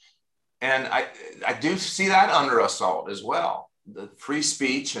history. And I do see that under assault as well. The free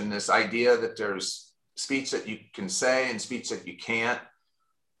speech and this idea that there's speech that you can say and speech that you can't.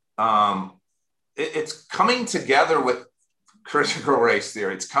 It's coming together with critical race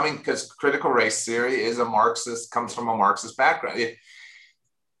theory. It's coming because critical race theory comes from a Marxist background.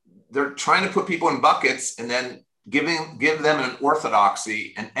 They're trying to put people in buckets and then give them an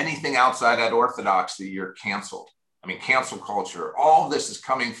orthodoxy, and anything outside that orthodoxy, you're canceled. I mean, cancel culture, all of this is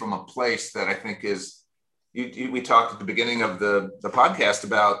coming from a place that I think is, we talked at the beginning of the podcast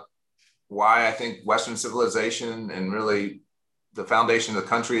about why I think Western civilization and really the foundation of the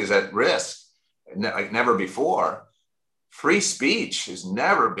country is at risk like never before. Free speech has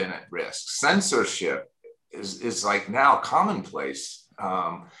never been at risk. Censorship is like now commonplace.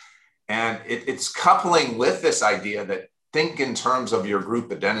 And it's coupling with this idea that think in terms of your group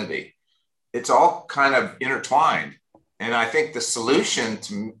identity. It's all kind of intertwined. And I think the solution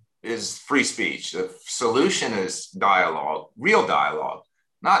is free speech. The solution is dialogue, real dialogue,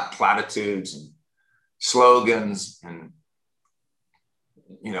 not platitudes and slogans and,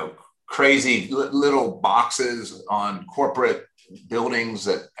 crazy little boxes on corporate buildings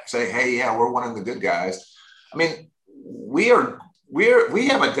that say, hey, yeah, we're one of the good guys. I mean, we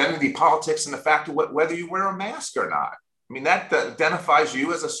have identity politics in the fact of whether you wear a mask or not. I mean, that identifies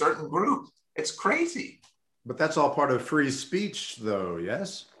you as a certain group. It's crazy. But that's all part of free speech, though,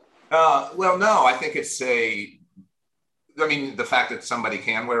 yes? Well, no, I think it's I mean, the fact that somebody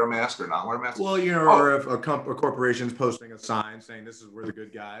can wear a mask or not wear a mask. Well, or if a corporation's posting a sign saying this is where the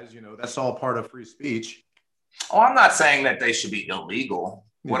good guys, that's all part of free speech. Oh, I'm not saying that they should be illegal.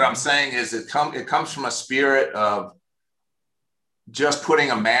 Yeah. What I'm saying is it comes from a spirit of just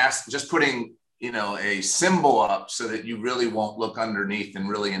putting a mask, just putting, a symbol up so that you really won't look underneath and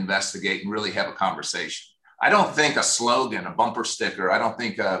really investigate and really have a conversation. I don't think a slogan, a bumper sticker, I don't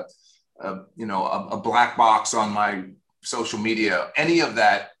think a black box on my social media, any of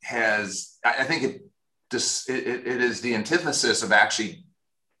that I think it is the antithesis of actually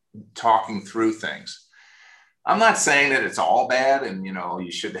talking through things. I'm not saying that it's all bad and,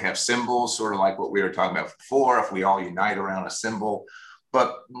 you should have symbols, sort of like what we were talking about before, if we all unite around a symbol.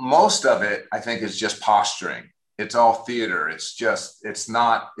 But most of it, I think, is just posturing. It's all theater. It's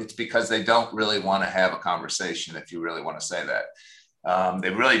because they don't really want to have a conversation, if you really want to say that. They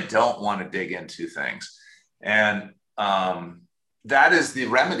really don't want to dig into things. And that is the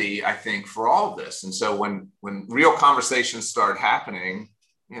remedy, I think, for all of this. And so when real conversations start happening,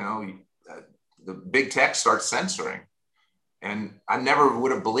 the big tech starts censoring. And I never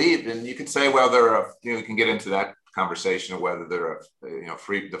would have believed, and you could say, well, we can get into that conversation of whether they're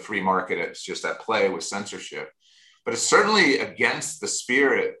the free market, it's just at play with censorship. But it's certainly against the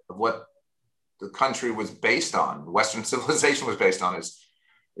spirit of what the country was based on, Western civilization was based on,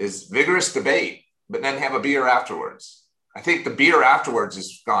 is vigorous debate, but then have a beer afterwards. I think the beer afterwards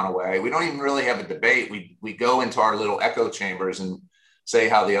has gone away. We don't even really have a debate. We go into our little echo chambers and say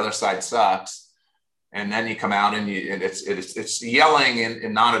how the other side sucks. And then you come out and it's yelling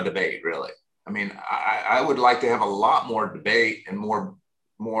and not a debate, really. I mean, I would like to have a lot more debate and more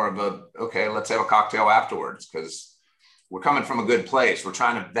of okay, let's have a cocktail afterwards, because we're coming from a good place. We're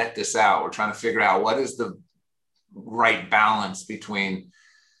trying to vet this out. We're trying to figure out what is the right balance between,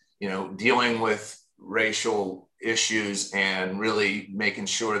 dealing with racial issues and really making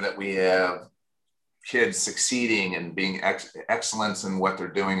sure that we have kids succeeding and being excellence in what they're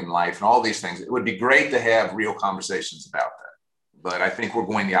doing in life and all these things. It would be great to have real conversations about that, but I think we're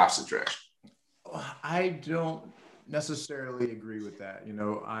going the opposite direction. I don't necessarily agree with that.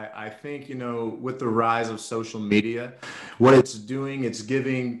 I think, with the rise of social media, what it's doing, it's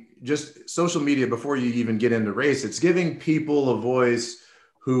giving just social media, before you even get into race, it's giving people a voice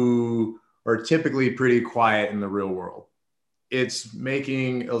who are typically pretty quiet in the real world. It's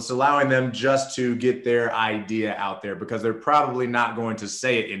allowing them just to get their idea out there, because they're probably not going to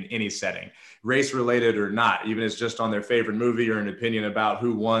say it in any setting, race related or not, even if it's just on their favorite movie or an opinion about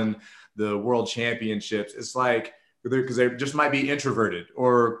who won the world championships. It's like, because they just might be introverted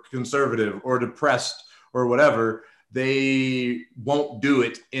or conservative or depressed or whatever, they won't do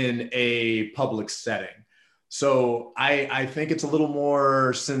it in a public setting. So I think it's a little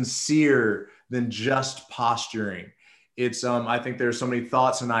more sincere than just posturing. It's I think there's so many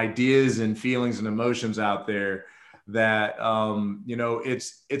thoughts and ideas and feelings and emotions out there that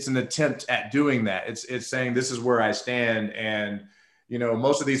it's an attempt at doing that. It's saying, this is where I stand. And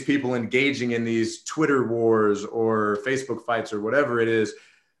most of these people engaging in these Twitter wars or Facebook fights or whatever it is,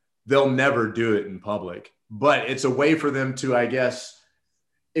 they'll never do it in public. But it's a way for them to, I guess,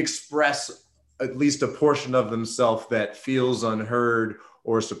 express at least a portion of themselves that feels unheard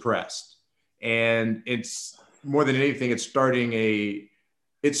or suppressed. And it's more than anything, it's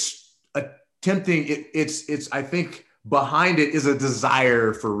I think behind it is a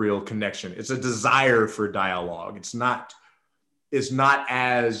desire for real connection. It's a desire for dialogue. It's not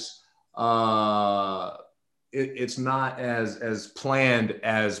as planned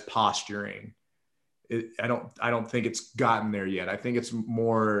as posturing. I don't think it's gotten there yet. I think it's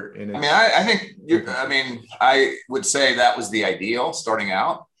more in. I would say that was the ideal starting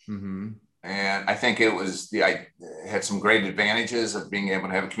out. Mm-hmm. And I think it had some great advantages of being able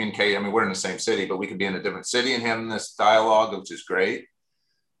to have a communicate. I mean, we're in the same city, but we could be in a different city and having this dialogue, which is great.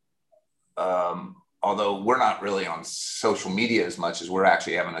 Although we're not really on social media as much as we're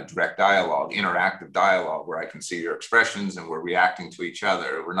actually having a direct dialogue, interactive dialogue, where I can see your expressions and we're reacting to each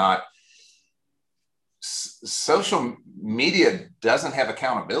other. We're not. Social media doesn't have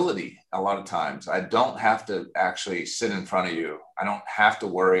accountability a lot of times. I don't have to actually sit in front of you. I don't have to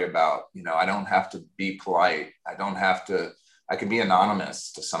worry about, I don't have to be polite. I can be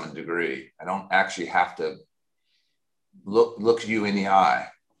anonymous to some degree. I don't actually have to look you in the eye,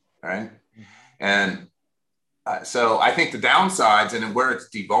 right? Mm-hmm. And so I think the downsides and where it's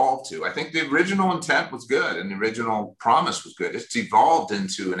devolved to, I think the original intent was good and the original promise was good. It's devolved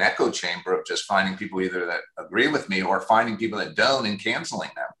into an echo chamber of just finding people either that agree with me or finding people that don't and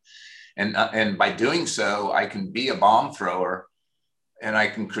canceling them. And by doing so, I can be a bomb thrower and I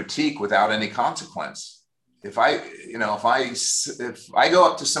can critique without any consequence. if I go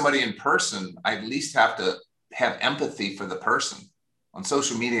up to somebody in person, I at least have to have empathy for the person. On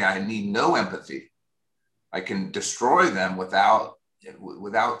social media, I need no empathy. I can destroy them without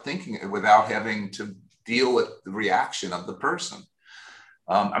thinking, without having to deal with the reaction of the person.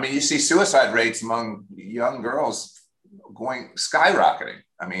 I mean, you see suicide rates among young girls skyrocketing.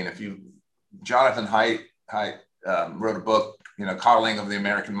 I mean, Jonathan Haidt wrote a book, Coddling of the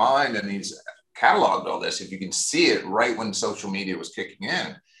American Mind, and he's cataloged all this. If you can see it right when social media was kicking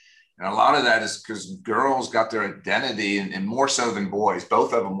in. And a lot of that is because girls got their identity, and more so than boys.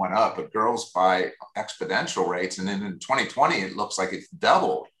 Both of them went up, but girls by exponential rates. And then in 2020, it looks like it's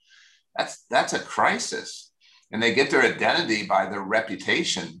doubled. That's a crisis. And they get their identity by their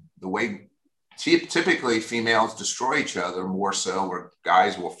reputation. The way typically females destroy each other more so, where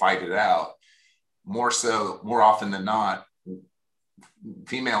guys will fight it out. More often than not,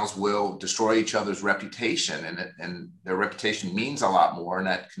 females will destroy each other's reputation, and their reputation means a lot more, and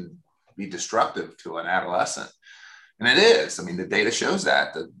that can be destructive to an adolescent. And it is. I mean, the data shows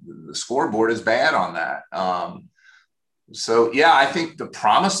that. The scoreboard is bad on that. So, yeah, I think the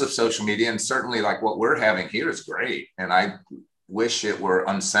promise of social media, and certainly like what we're having here, is great. And I wish it were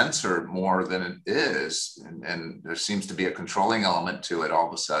uncensored more than it is. And there seems to be a controlling element to it all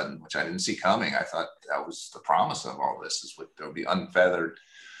of a sudden, which I didn't see coming. I thought that was the promise of all this, is there'll be unfeathered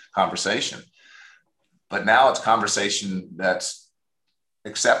conversation. But now it's conversation that's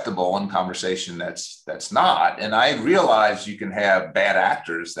acceptable and conversation that's not. And I realize you can have bad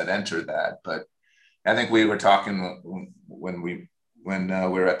actors that enter that, but I think we were talking when we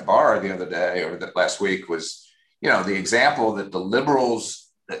were at the bar the other day, or last week, was, the example that the liberals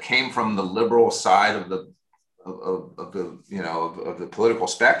that came from the liberal side of the political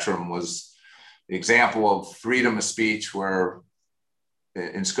spectrum was the example of freedom of speech, where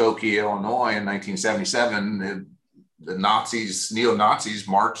in Skokie, Illinois in 1977, the neo-Nazis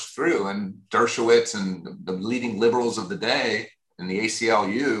marched through, and Dershowitz and the leading liberals of the day in the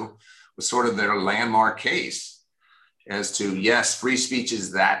ACLU was sort of their landmark case as to, yes, free speech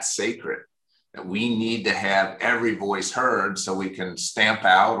is that sacred, that we need to have every voice heard so we can stamp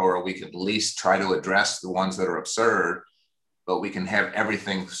out, or we can at least try to address the ones that are absurd, but we can have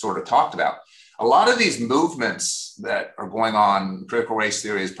everything sort of talked about. A lot of these movements that are going on, critical race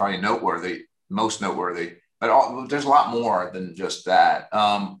theory is probably most noteworthy, but there's a lot more than just that.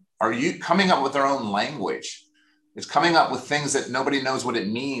 Are you coming up with their own language? It's coming up with things that nobody knows what it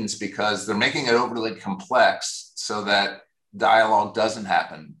means, because they're making it overly complex so that dialogue doesn't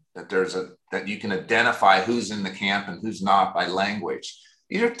happen, that you can identify who's in the camp and who's not by language.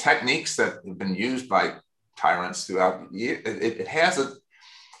 These are techniques that have been used by tyrants throughout the year. It has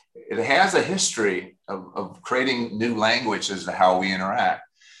a history of creating new language as to how we interact.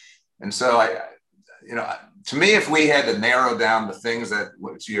 And so to me, if we had to narrow down the things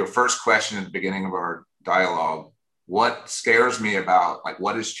to your first question at the beginning of our dialogue, what scares me about, like,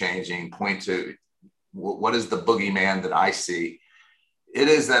 what is changing, point to what is the boogeyman that I see? It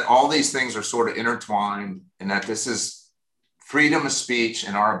is that all these things are sort of intertwined, and that this is freedom of speech,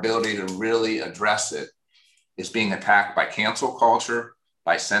 and our ability to really address it is being attacked by cancel culture,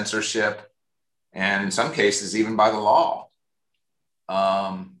 by censorship, and in some cases, even by the law.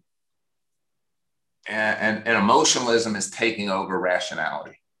 And emotionalism is taking over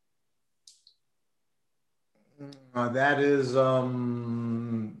rationality. That is,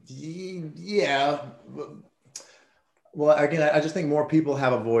 yeah. Well, again, I just think more people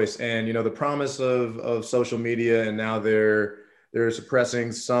have a voice, and the promise of social media, and now they're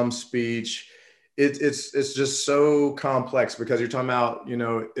suppressing some speech. It's just so complex, because you're talking about,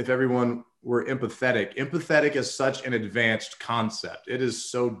 if everyone were empathetic. Empathetic is such an advanced concept. It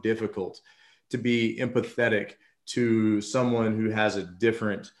is so difficult to be empathetic to someone who has a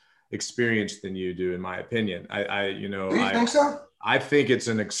different experience than you do, in my opinion. Do you think so? I think it's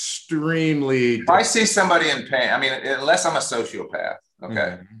an extremely... If I see somebody in pain, I mean, unless I'm a sociopath,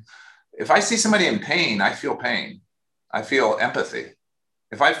 okay? Mm-hmm. If I see somebody in pain, I feel pain. I feel empathy.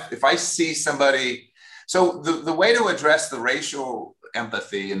 If I see somebody... So the way to address the racial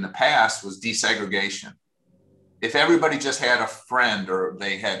empathy in the past was desegregation. If everybody just had a friend or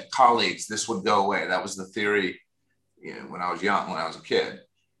they had colleagues, this would go away. That was the theory, when I was a kid.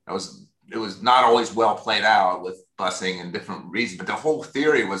 It was not always well played out with busing and different reasons, but the whole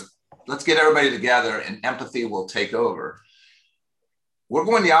theory was, let's get everybody together and empathy will take over. We're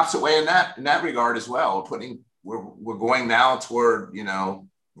going the opposite way in that regard as well. We're going now toward,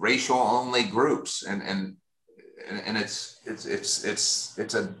 racial only groups, and it's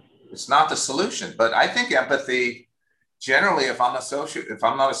not the solution. But I think empathy, generally, if I'm not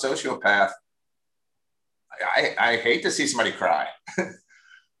a sociopath, I hate to see somebody cry.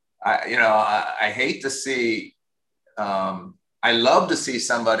 I hate to see, I love to see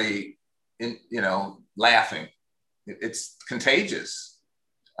somebody laughing. It's contagious.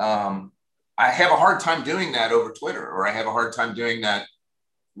 I have a hard time doing that over Twitter, or I have a hard time doing that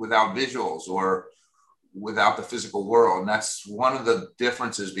without visuals or without the physical world. And that's one of the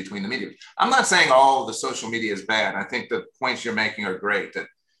differences between the media. I'm not saying all of the social media is bad. I think the points you're making are great, that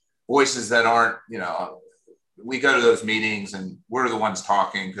voices that aren't, we go to those meetings and we're the ones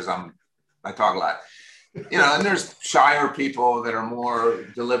talking because I talk a lot, and there's shyer people that are more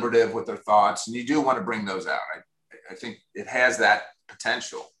deliberative with their thoughts, and you do want to bring those out. I think it has that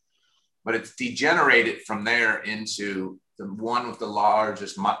potential, but it's degenerated from there into the one with the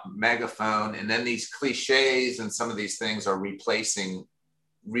largest megaphone. And then these cliches and some of these things are replacing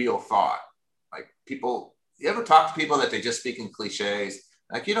real thought. Like people, you ever talk to people that they just speak in cliches?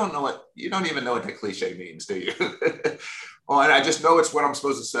 Like you don't even know what that cliche means, do you? Well, and I just know it's what I'm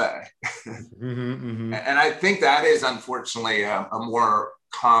supposed to say. And I think that is unfortunately a more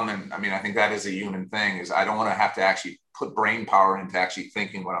common, I think that is a human thing, is I don't want to have to actually put brain power into actually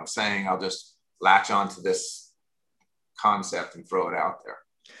thinking what I'm saying. I'll just latch onto this concept and throw it out there.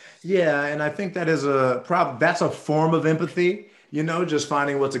 Yeah. And I think that is that's a form of empathy, just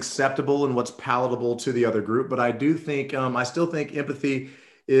finding what's acceptable and what's palatable to the other group. But I do think, I still think empathy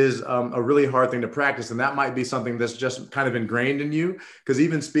is a really hard thing to practice. And that might be something that's just kind of ingrained in you. Because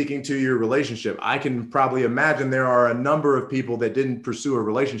even speaking to your relationship, I can probably imagine there are a number of people that didn't pursue a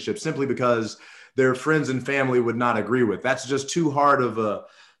relationship simply because their friends and family would not agree with. That's just too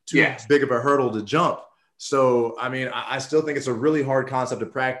big of a hurdle to jump. So, I still think it's a really hard concept to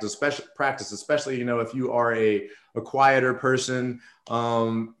practice, especially, if you are a quieter person,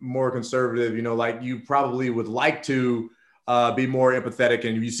 more conservative, like you probably would like to be more empathetic,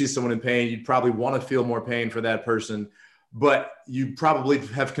 and you see someone in pain, you'd probably want to feel more pain for that person, but you probably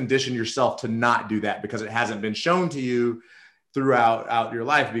have conditioned yourself to not do that because it hasn't been shown to you throughout your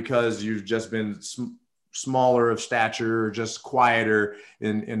life, because you've just been smaller of stature, just quieter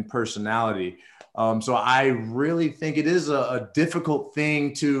in personality. So I really think it is a difficult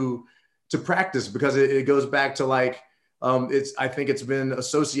thing to practice, because it goes back to I think it's been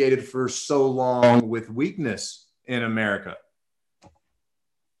associated for so long with weakness in America.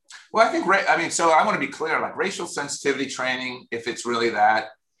 Well, I think, so I want to be clear, like racial sensitivity training, if it's really that,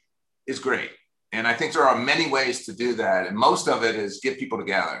 is great. And I think there are many ways to do that. And most of it is get people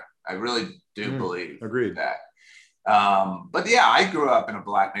together. I really do believe that. But yeah, I grew up in a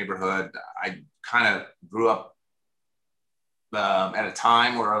Black neighborhood. I kind of grew up at a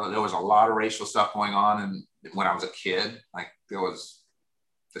time where there was a lot of racial stuff going on. And when I was a kid, like there was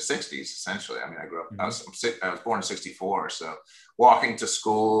the 60s, essentially. I grew up, I was born in 64. So walking to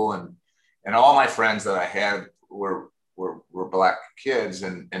school and all my friends that I had were Black kids.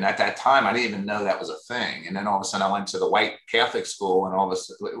 And at that time, I didn't even know that was a thing. And then all of a sudden I went to the white Catholic school, and all of a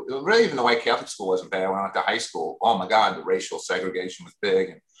sudden, really even the white Catholic school wasn't bad. When I went to high school, oh my God, the racial segregation was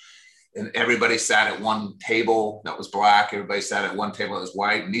big. And everybody sat at one table that was Black. Everybody sat at one table that was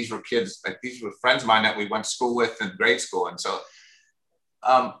white. And these were kids, these were friends of mine that we went to school with in grade school. And so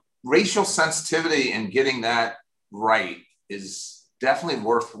racial sensitivity and getting that right is definitely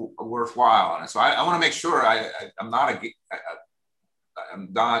worthwhile. And so I want to make sure I'm not,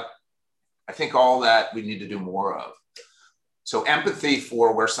 I think all that we need to do more of. So empathy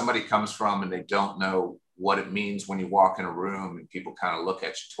for where somebody comes from and they don't know what it means when you walk in a room and people kind of look at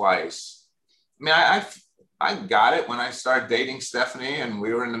you twice. I got it when I started dating Stephanie, and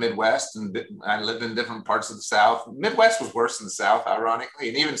we were in the Midwest, and I lived in different parts of the South. Midwest was worse than the South, ironically.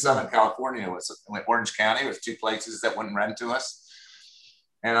 And even Southern California was, like Orange County was two places that wouldn't rent to us.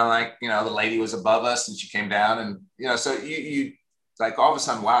 And I'm like, the lady was above us and she came down, and, so you like all of a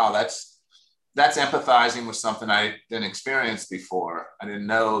sudden, wow, that's empathizing with something I didn't experience before. I didn't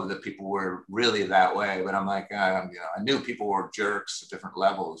know that people were really that way, but I'm like, I knew people were jerks at different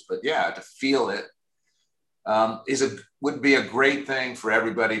levels, but yeah, to feel it would be a great thing for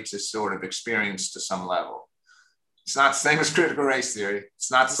everybody to sort of experience to some level. It's not the same as critical race theory.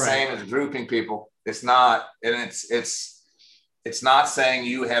 It's not the same as grouping people. It's not, and it's not saying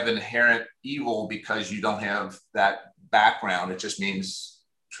you have inherent evil because you don't have that background. It just means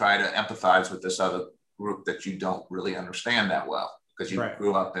try to empathize with this other group that you don't really understand that well, because you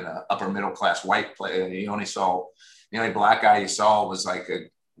grew up in an upper middle class white place. The only Black guy you saw was like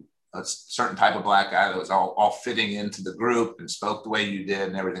a certain type of Black guy that was all fitting into the group and spoke the way you did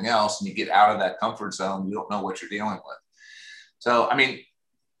and everything else. And you get out of that comfort zone, you don't know what you're dealing with. So,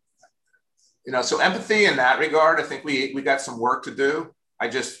 so empathy in that regard, I think we got some work to do.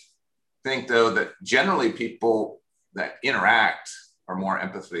 think though that generally people that interact are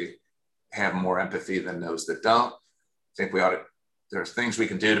have more empathy than those that don't. I think there's things we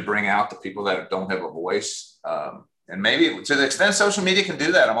can do to bring out the people that don't have a voice. And maybe to the extent social media can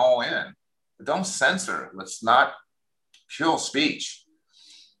do that, I'm all in. But don't censor. Let's not kill speech.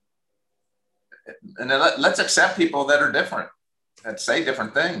 And then let's accept people that are different, that say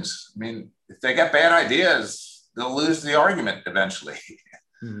different things. I mean, if they got bad ideas, they'll lose the argument eventually.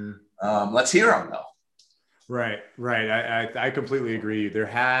 Mm-hmm. Let's hear them though. Right. I completely agree. There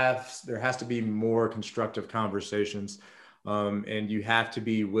has to be more constructive conversations, and you have to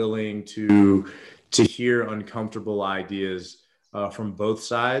be willing to hear uncomfortable ideas from both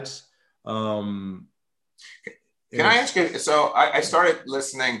sides. Can I ask you? So I started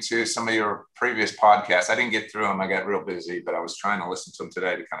listening to some of your previous podcasts. I didn't get through them. I got real busy, but I was trying to listen to them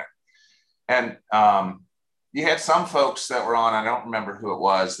today to kind of. And you had some folks that were on. I don't remember who it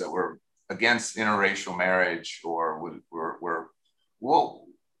was that were against interracial marriage, or well,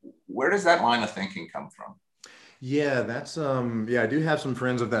 where does that line of thinking come from? Yeah, that's I do have some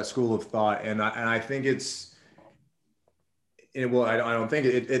friends of that school of thought, and I think I don't think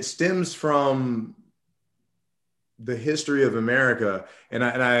it stems from the history of America, and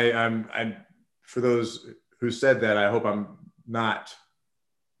I'm for those who said that, I hope I'm not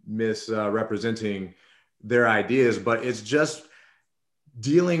misrepresenting their ideas, but it's just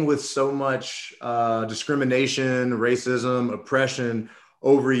dealing with so much discrimination, racism, oppression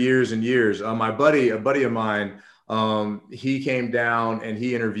over years and years. A buddy of mine, he came down and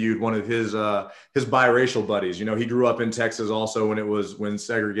he interviewed one of his biracial buddies. You know, he grew up in Texas also when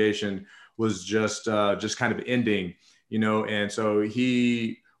segregation was just kind of ending, you know, and so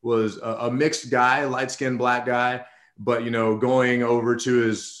he was a mixed guy, light-skinned black guy, but, you know, going over to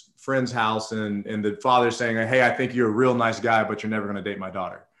his friend's house and the father saying, hey, I think you're a real nice guy, but you're never going to date my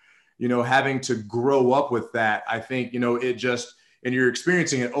daughter. You know, having to grow up with that, I think, you know, and you're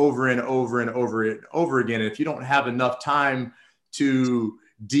experiencing it over and over and over again. And if you don't have enough time to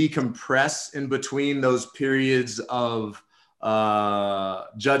decompress in between those periods of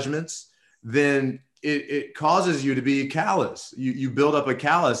judgments, then it causes you to be callous. You build up a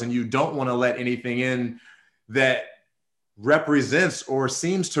callous, and you don't want to let anything in that represents or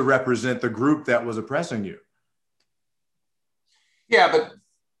seems to represent the group that was oppressing you. Yeah, but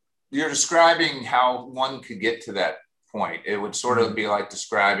you're describing how one could get to that point. It would sort of be like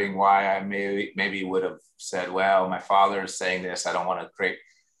describing why I maybe would have said, well, my father is saying this, I don't want to create.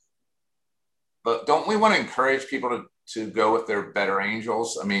 But don't we want to encourage people to go with their better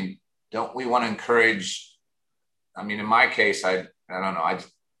angels? I mean, don't we want to encourage, I mean, in my case, I don't know,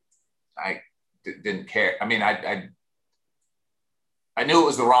 I didn't care. I mean, I knew it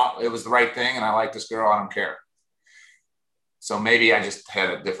was the right thing, and I like this girl, I don't care. So maybe I just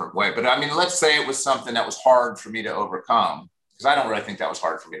had a different way. But I mean, let's say it was something that was hard for me to overcome, because I don't really think that was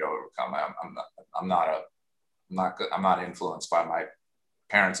hard for me to overcome. I'm not influenced by my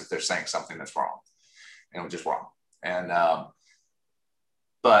parents if they're saying something that's wrong, and it was just wrong. And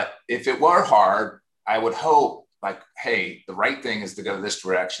but if it were hard, I would hope, like, hey, the right thing is to go this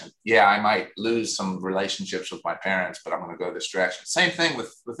direction. Yeah, I might lose some relationships with my parents, but I'm going to go this direction. Same thing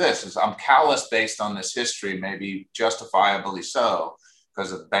with this, is I'm callous based on this history, maybe justifiably so,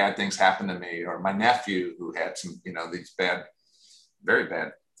 because of bad things happened to me, or my nephew who had some, you know, these very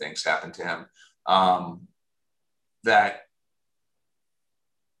bad things happen to him. That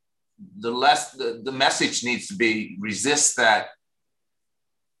the message needs to be, resist that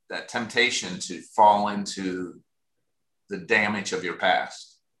temptation to fall into the damage of your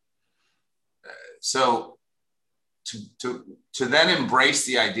past. So to then embrace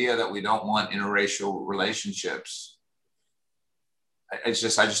the idea that we don't want interracial relationships, I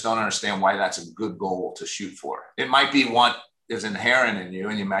just don't understand why that's a good goal to shoot for. It might be what is inherent in you,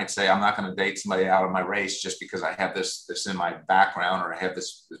 and you might say, I'm not going to date somebody out of my race just because I have this in my background, or I have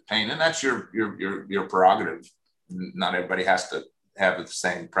this pain, and that's your prerogative. Not everybody has to have the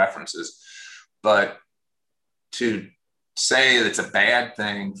same preferences, but to say that it's a bad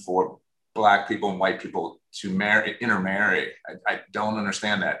thing for Black people and white people to intermarry, I don't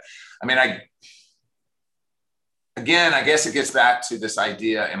understand that. I mean, I guess it gets back to this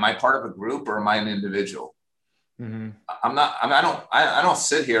idea: am I part of a group, or am I an individual? Mm-hmm. I don't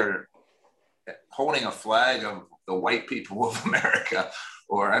sit here holding a flag of the white people of America,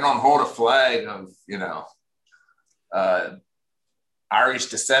 or I don't hold a flag of, you know, Irish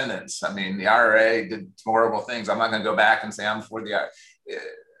descendants. I mean, the IRA did horrible things. I'm not going to go back and say I'm for the IRA.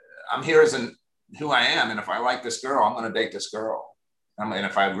 I'm here as who I am. And if I like this girl, I'm going to date this girl. And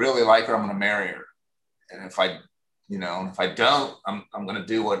if I really like her, I'm going to marry her. And if I you know, if I don't, I'm going to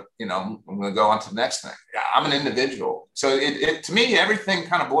do what, you know, I'm going to go on to the next thing. I'm an individual. So it to me, everything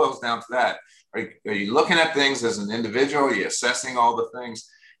kind of boils down to that. Are you looking at things as an individual? Are you assessing all the things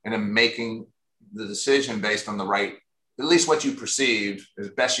and then making the decision based on the right, at least what you perceive as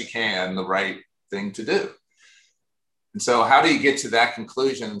best you can, the right thing to do? And so how do you get to that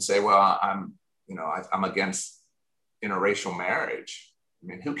conclusion and say, well, I'm against interracial marriage? I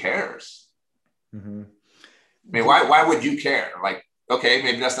mean, who cares? Mm-hmm. I mean, why would you care? Like, okay,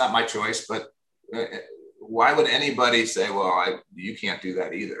 maybe that's not my choice, but why would anybody say, well, you can't do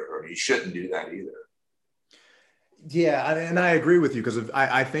that either, or you shouldn't do that either? Yeah, and I agree with you, because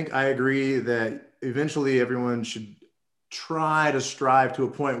I think I agree that eventually everyone should try to strive to a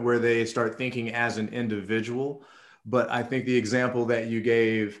point where they start thinking as an individual. But I think the example that you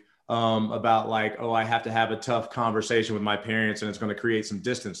gave about like, oh, I have to have a tough conversation with my parents and it's going to create some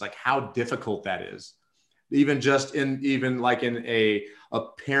distance, like how difficult that is. Even like in a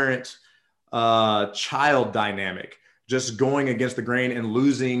parent child dynamic, just going against the grain and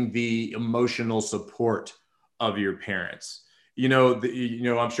losing the emotional support of your parents.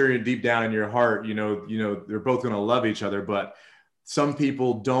 I'm sure deep down in your heart, they're both going to love each other, but some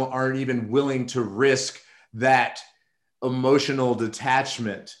people aren't even willing to risk that emotional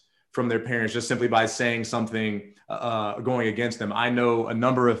detachment from their parents just simply by saying something going against them. I know a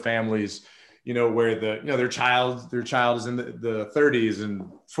number of families, where their child is in the 30s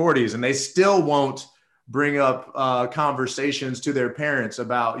and 40s, and they still won't bring up conversations to their parents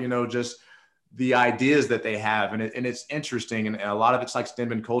about, just the ideas that they have. And it's interesting. And a lot of it's like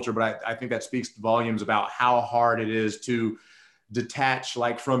STEM culture, but I think that speaks volumes about how hard it is to detach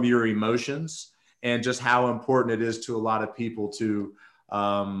like from your emotions, and just how important it is to a lot of people to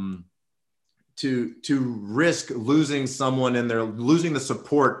risk losing losing the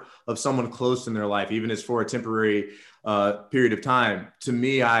support of someone close in their life, even if it's for a temporary period of time. To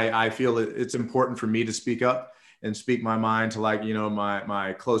me, I feel it's important for me to speak up and speak my mind to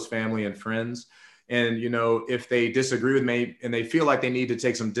my close family and friends. And, if they disagree with me and they feel like they need to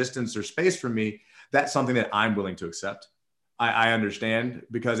take some distance or space from me, that's something that I'm willing to accept. I understand,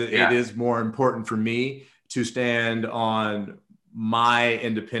 because it is more important for me to stand on my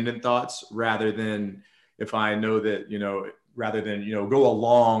independent thoughts rather than if I know that, go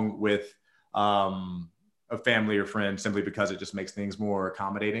along with a family or friend simply because it just makes things more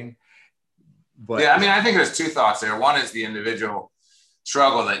accommodating. But yeah, I mean, I think there's two thoughts there. One is the individual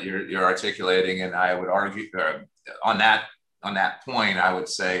struggle that you're articulating, and I would argue on that point, I would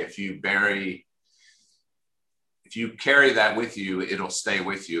say if you carry that with you, it'll stay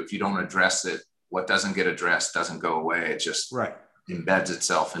with you. If you don't address it, what doesn't get addressed doesn't go away. It just embeds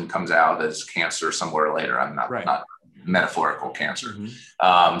itself and comes out as cancer somewhere later. I'm not metaphorical cancer.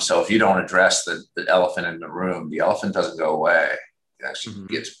 Mm-hmm. So if you don't address the elephant in the room, the elephant doesn't go away. It actually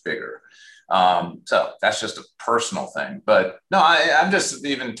gets bigger. So that's just a personal thing. But no, I'm just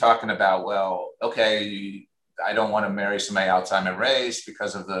even talking about, well, okay, I don't want to marry somebody outside my race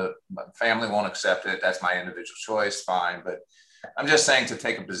because of the family won't accept it. That's my individual choice. Fine. But I'm just saying to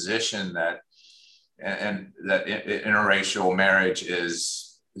take a position that interracial marriage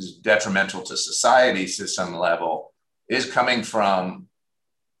is detrimental to society to some level is coming from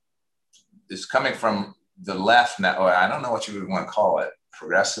the left now. Or I don't know what you would want to call it.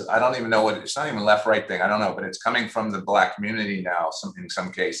 Progressive. I don't even know it's not even left, right thing. I don't know, but it's coming from the Black community now. In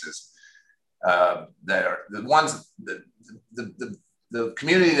some cases, that are the ones, the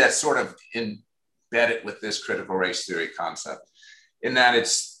community that's sort of embedded with this critical race theory concept, in that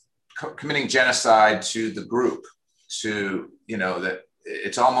it's committing genocide to the group, that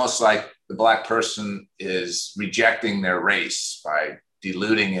it's almost like the Black person is rejecting their race by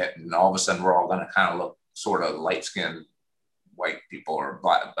diluting it, and all of a sudden we're all going to kind of look sort of light-skinned white people or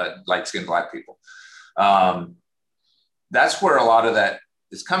light-skinned Black people. That's where a lot of that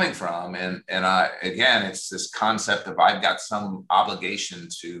is coming from. And again, it's this concept of I've got some obligation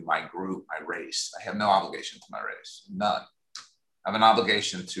to my group, my race. I have no obligation to my race, none. I have an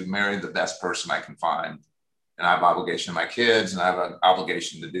obligation to marry the best person I can find. And I have an obligation to my kids, and I have an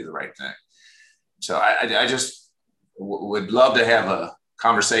obligation to do the right thing. So I just would love to have a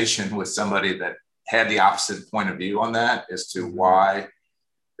conversation with somebody that had the opposite point of view on that, as to why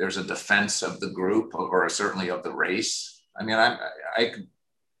there's a defense of the group or certainly of the race. I mean, I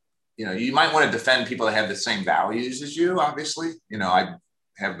you might want to defend people that have the same values as you, obviously. I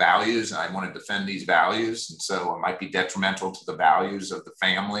have values and I want to defend these values. And so it might be detrimental to the values of the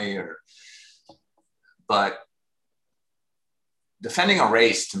family, but defending a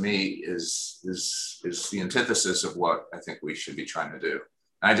race to me is the antithesis of what I think we should be trying to do.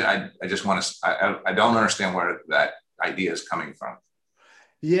 I just want to, I don't understand where that idea is coming from.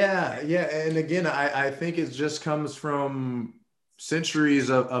 Yeah, yeah. And again, I think it just comes from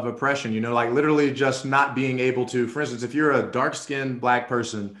centuries of oppression, like literally just not being able to, for instance, if you're a dark-skinned Black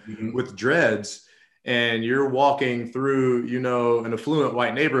person with dreads and you're walking through, an affluent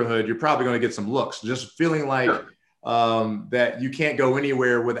white neighborhood, you're probably going to get some looks, just feeling like that you can't go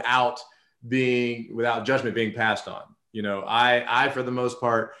anywhere without judgment being passed on. I, for the most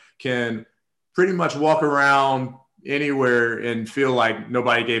part, can pretty much walk around anywhere and feel like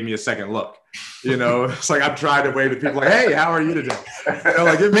nobody gave me a second look. It's like I'm trying to wave at people like, hey, how are you today?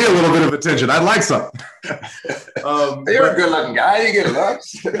 Like, give me a little bit of attention. I'd like something. You're a good looking guy. You get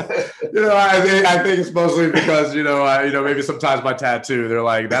looks. I think it's mostly because, maybe sometimes my tattoo, they're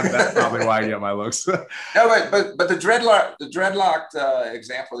like, that's probably why I get my looks. No, but the dreadlocked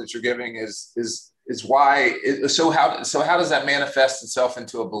example that you're giving is why. So how does that manifest itself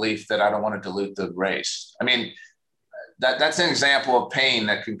into a belief that I don't want to dilute the race? I mean, that's an example of pain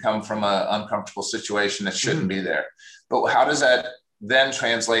that can come from an uncomfortable situation that shouldn't be there. But how does that then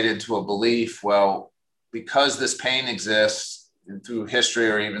translate into a belief? Well, because this pain exists through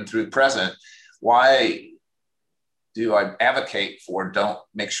history or even through the present, why do I advocate for don't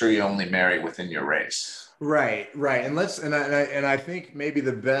make sure you only marry within your race? Right. And I think maybe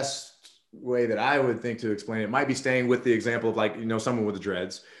the best way that I would think to explain it might be staying with the example of, like, someone with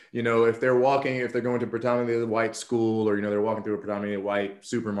dreads. If they're going to predominantly white school, or, they're walking through a predominantly white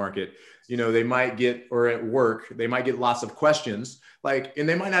supermarket, they might get, or at work, they might get lots of questions, like, and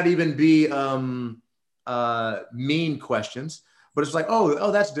they might not even be mean questions, but it's like, oh,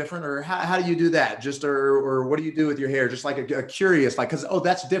 that's different. Or how do you do that? Just, or what do you do with your hair? Just like a curious, like, cause,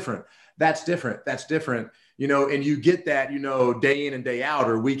 that's different. That's different. And you get that, day in and day out,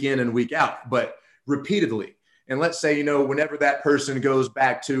 or week in and week out, but repeatedly. And let's say, whenever that person goes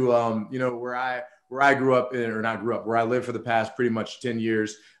back to, where I grew up where I lived for the past pretty much 10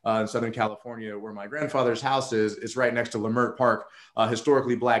 years in Southern California, where my grandfather's house is, it's right next to Leimert Park, a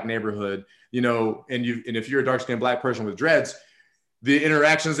historically Black neighborhood, and if you're a dark-skinned Black person with dreads, the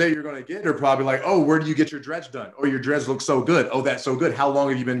interactions that you're going to get are probably like, oh, where do you get your dreads done? Oh, your dreads look so good. Oh, that's so good. How long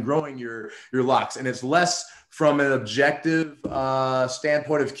have you been growing your locks? And it's less from an objective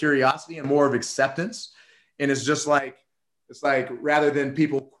standpoint of curiosity and more of acceptance. And it's just like, rather than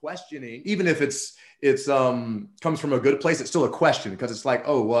people questioning, even if it's comes from a good place, it's still a question, because it's like,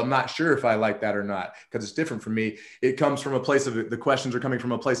 oh, well, I'm not sure if I like that or not, because it's different for me. It comes from a place of, the questions are coming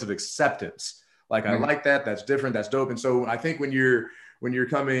from a place of acceptance. Like, I like that. That's different. That's dope. And so I think when you're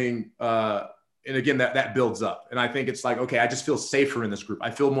coming, and again, that builds up. And I think it's like, okay, I just feel safer in this group. I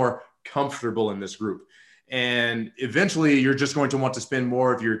feel more comfortable in this group. And eventually you're just going to want to spend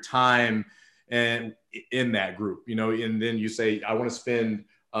more of your time and in that group, and then you say, I want to spend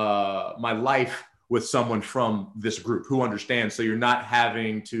my life with someone from this group who understands. So you're not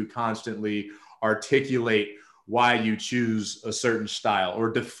having to constantly articulate why you choose a certain style or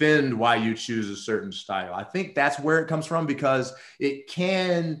defend why you choose a certain style. I think that's where it comes from, because it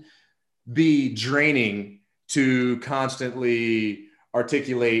can be draining to constantly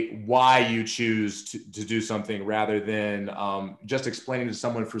articulate why you choose to do something, rather than just explaining to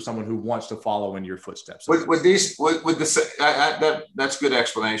someone who wants to follow in your footsteps. That's good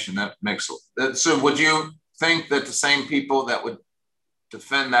explanation. That makes so. Would you think that the same people that would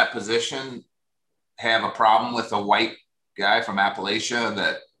defend that position have a problem with a white guy from Appalachia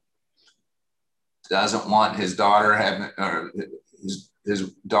that doesn't want his daughter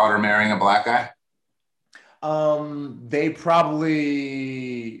his daughter marrying a Black guy? They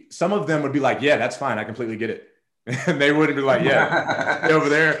probably, some of them would be like, yeah, that's fine. I completely get it. And they wouldn't be like, yeah, over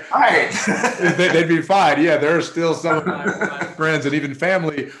there. Right. They'd be fine. Yeah, there are still some of my friends and even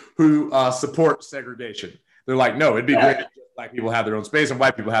family who support segregation. They're like, no, it'd be great if Black people have their own space and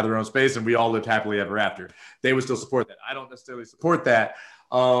white people have their own space and we all lived happily ever after. They would still support that. I don't necessarily support that.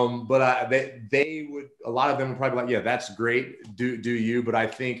 But they would, a lot of them would probably be like, yeah, that's great. Do you? But I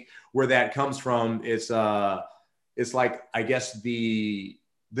think where that comes from, it's like, I guess the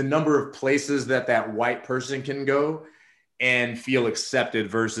number of places that white person can go and feel accepted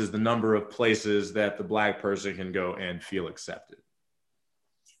versus the number of places that the Black person can go and feel accepted.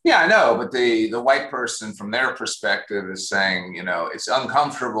 Yeah, I know, but the white person from their perspective is saying, it's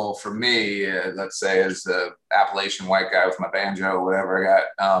uncomfortable for me, let's say as the Appalachian white guy with my banjo or whatever I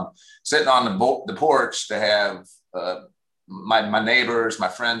got, sitting on the porch to have my neighbors, my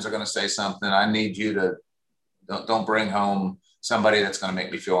friends are going to say something. I need you to don't bring home somebody that's going to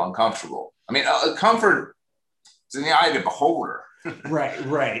make me feel uncomfortable. I mean, comfort is in the eye of the beholder.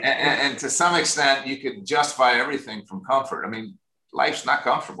 Right. And to some extent, you could justify everything from comfort. I mean, life's not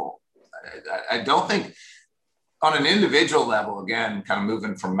comfortable. I don't think on an individual level, again, kind of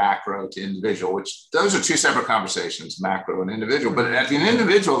moving from macro to individual, which those are two separate conversations, macro and individual. But at an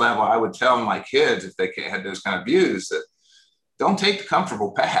individual level, I would tell my kids, if they had those kind of views, that don't take the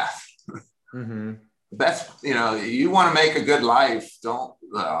comfortable path. Mm-hmm. That's, you want to make a good life. Don't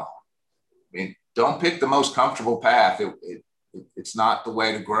pick the most comfortable path. It's not the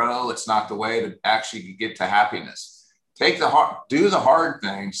way to grow. It's not the way to actually get to happiness. Do the hard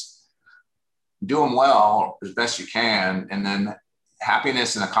things, do them well as best you can. And then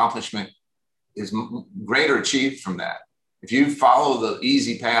happiness and accomplishment is greater achieved from that. If you follow the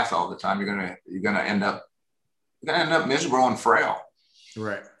easy path all the time, you're going to end up miserable and frail.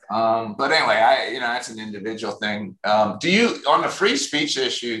 Right. But anyway, that's an individual thing. Do you, on the free speech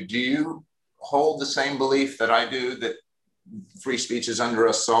issue, do you hold the same belief that I do, that free speech is under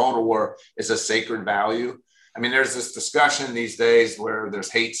assault or is a sacred value? I mean, there's this discussion these days where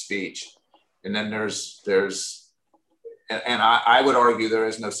there's hate speech, and then I would argue there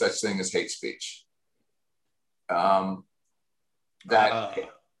is no such thing as hate speech. That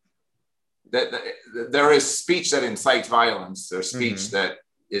there is speech that incites violence. There's speech that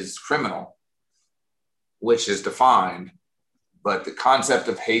is criminal, which is defined, but the concept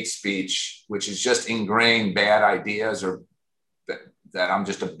of hate speech, which is just ingrained bad ideas or that I'm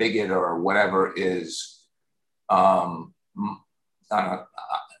just a bigot or whatever, is,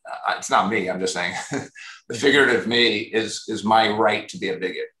 it's not me. I'm just saying the figurative me is my right to be a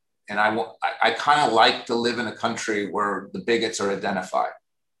bigot. And I kind of like to live in a country where the bigots are identified.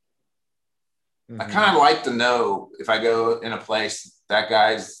 I kind of like to know if I go in a place, that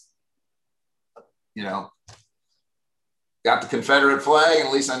guy's, got the Confederate flag, and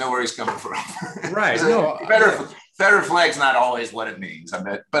at least I know where he's coming from. Right. Confederate flag's not always what it means.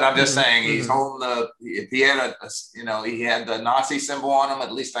 But I'm just saying he's holding if he had he had the Nazi symbol on him,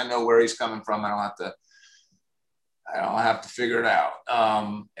 at least I know where he's coming from. I don't have to figure it out.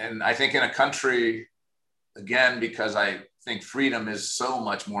 And I think in a country, again, because I think freedom is so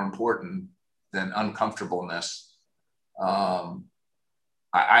much more important than uncomfortableness.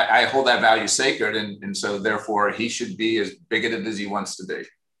 I hold that value sacred. And so therefore he should be as bigoted as he wants to be,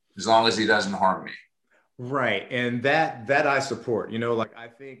 as long as he doesn't harm me. Right. And that I support, I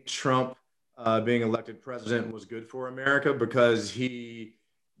think Trump being elected president was good for America because he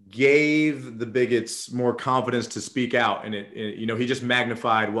gave the bigots more confidence to speak out. And he just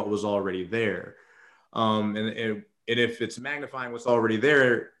magnified what was already there. And if it's magnifying what's already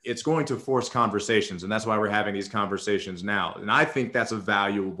there, it's going to force conversations. And that's why we're having these conversations now. And I think that's a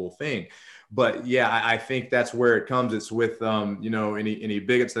valuable thing. But yeah, I think that's where it comes. It's with, any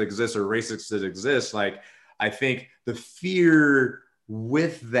bigots that exist or racists that exist. Like, I think the fear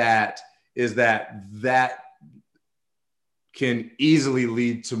with that is that can easily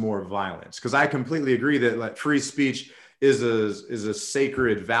lead to more violence. Because I completely agree that like free speech is a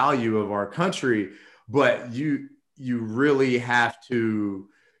sacred value of our country, but you really have to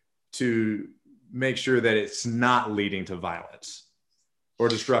make sure that it's not leading to violence or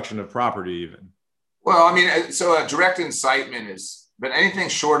destruction of property even. Well, I mean, so a direct incitement but anything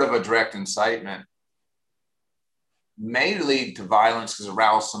short of a direct incitement may lead to violence because it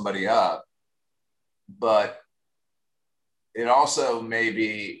rouses somebody up, but it also may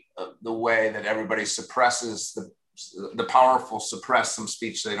be the way that everybody suppresses the powerful suppress some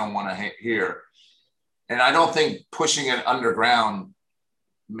speech they don't want to hear. And I don't think pushing it underground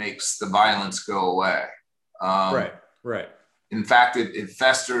makes the violence go away. Right. In fact, it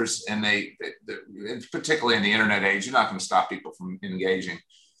festers, and particularly in the internet age, you're not going to stop people from engaging,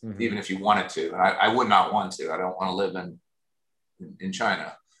 even if you wanted to. And I would not want to. I don't want to live in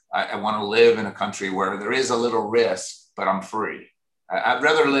China. I want to live in a country where there is a little risk, but I'm free. I'd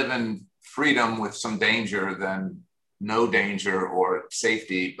rather live in freedom with some danger than no danger or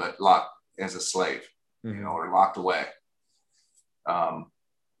safety, but locked as a slave, or locked away,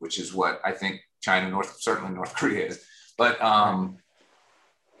 which is what I think China, certainly North Korea is. But,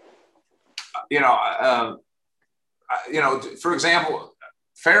 for example,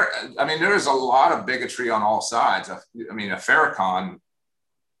 there is a lot of bigotry on all sides. A Farrakhan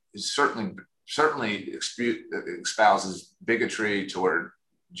is certainly espouses bigotry toward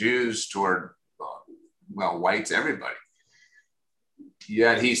Jews, toward, whites, everybody.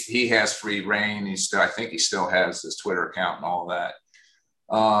 Yet he has free reign. I think he still has his Twitter account and all that.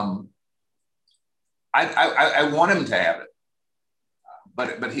 I want him to have it,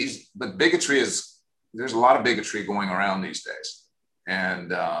 but bigotry there's a lot of bigotry going around these days,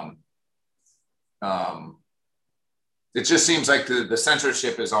 and it just seems like the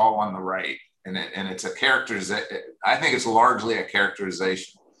censorship is all on the right, and it's a characterization. I think it's largely a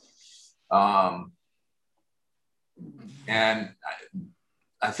characterization. And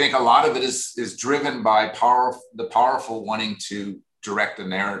I think a lot of it is driven by the powerful wanting to direct the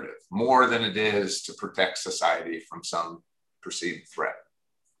narrative more than it is to protect society from some perceived threat.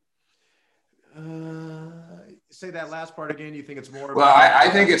 Say that last part again. You think it's more? Well, I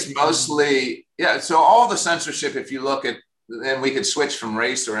think it's mostly, yeah. So all the censorship, if you look at, and we could switch from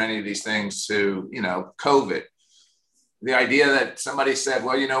race or any of these things to, COVID. The idea that somebody said,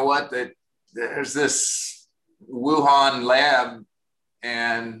 well, you know what, that there's this Wuhan lab,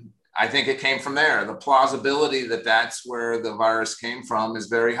 and I think it came from there. The plausibility that that's where the virus came from is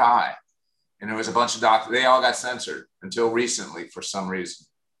very high. And there was a bunch of doctors, they all got censored until recently for some reason.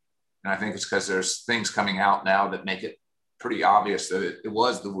 And I think it's because there's things coming out now that make it pretty obvious that it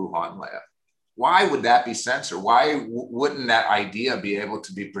was the Wuhan lab. Why would that be censored? Why wouldn't that idea be able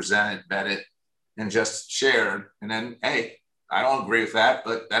to be presented, vetted, and just shared? And then, hey, I don't agree with that,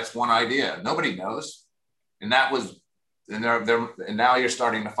 but that's one idea. Nobody knows. And that was, and now you're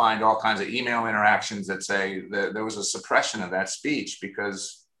starting to find all kinds of email interactions that say that there was a suppression of that speech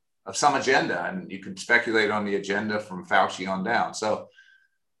because of some agenda. And you can speculate on the agenda from Fauci on down. So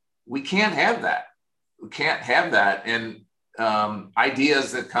we can't have that. We can't have that. And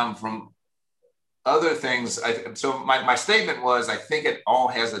ideas that come from other things. So my statement was, I think it all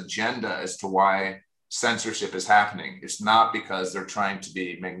has agenda as to why censorship is happening. It's not because they're trying to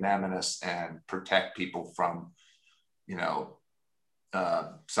be magnanimous and protect people from,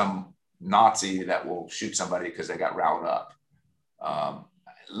 some Nazi that will shoot somebody because they got riled up. I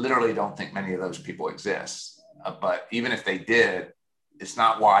literally don't think many of those people exist. But even if they did, it's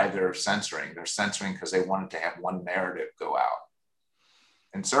not why they're censoring. They're censoring because they wanted to have one narrative go out.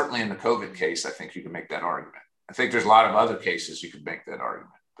 And certainly in the COVID case, I think you can make that argument. I think there's a lot of other cases you could make that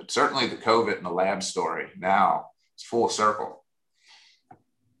argument, but certainly the COVID and the lab story now is full circle.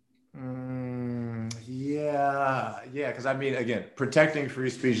 Yeah. Because I mean, again, protecting free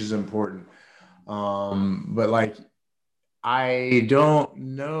speech is important. But like, I don't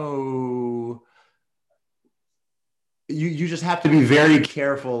know. You just have to be very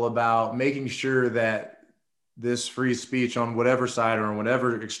careful about making sure that this free speech on whatever side or on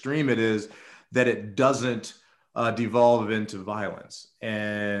whatever extreme it is, that it doesn't devolve into violence.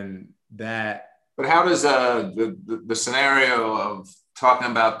 And that. But how does the scenario of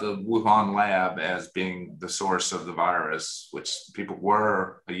talking about the Wuhan lab as being the source of the virus, which people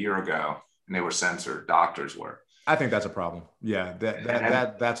were a year ago and they were censored, doctors were. I think that's a problem. Yeah,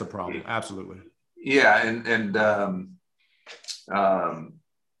 that's a problem. Absolutely. Yeah,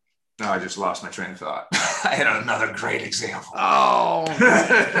 no, I just lost my train of thought. I had another great example. Oh,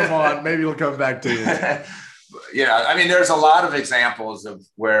 come on. Maybe it'll come back to you. Yeah, I mean, there's a lot of examples of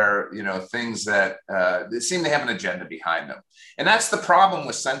where, things that they seem to have an agenda behind them. And that's the problem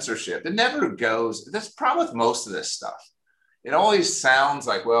with censorship. It never goes, that's the problem with most of this stuff. It always sounds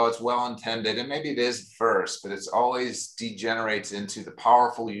like, well, it's well-intended, and maybe it is first, but it's always degenerates into the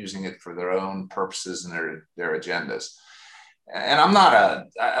powerful using it for their own purposes and their agendas. And I'm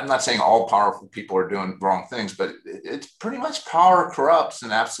not saying all powerful people are doing wrong things, but it's pretty much power corrupts,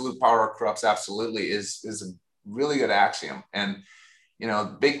 and absolute power corrupts absolutely is a really good axiom. And,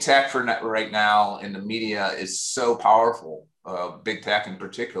 big tech for right now in the media is so powerful. Big tech in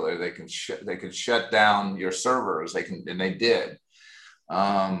particular, they can shut down your servers. And they did.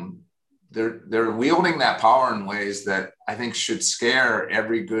 They're wielding that power in ways that I think should scare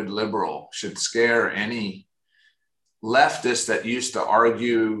every good liberal, should scare any leftists that used to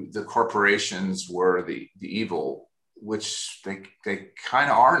argue the corporations were the evil, which they kind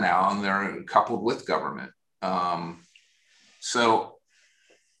of are now, and they're coupled with government. So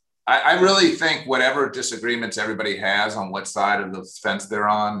I really think whatever disagreements everybody has on what side of the fence they're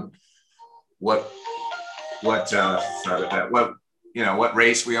on, what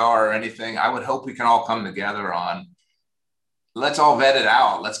race we are or anything, I would hope we can all come together on, let's all vet it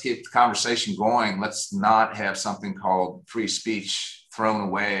out. Let's keep the conversation going. Let's not have something called free speech thrown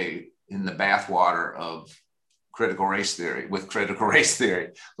away in the bathwater of critical race theory.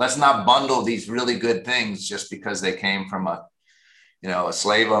 Let's not bundle these really good things just because they came from a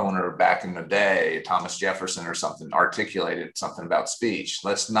slave owner back in the day, Thomas Jefferson or something, articulated something about speech.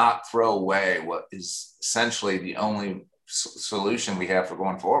 Let's not throw away what is essentially the only solution we have for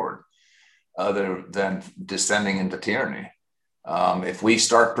going forward, other than descending into tyranny. If we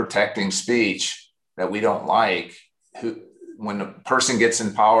start protecting speech that we don't like, when the person gets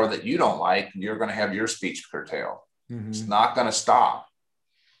in power that you don't like, you're going to have your speech curtailed. Mm-hmm. It's not going to stop,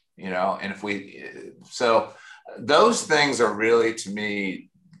 and so those things are really, to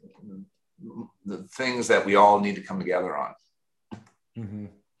me, the things that we all need to come together on. Mm-hmm.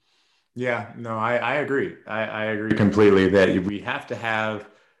 Yeah, no, I agree. I agree completely that we have to have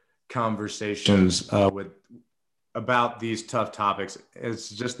conversations about these tough topics. It's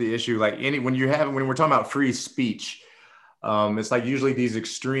just the issue, like when we're talking about free speech, it's like usually these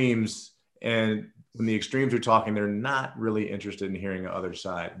extremes, and when the extremes are talking, they're not really interested in hearing the other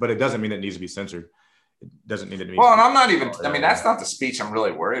side. But it doesn't mean it needs to be censored. It doesn't mean that it needs. Well, and I'm not even. I mean, that's not the speech I'm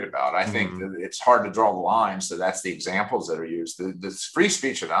really worried about. I think Mm-hmm. that it's hard to draw the line. So that's the examples that are used. The free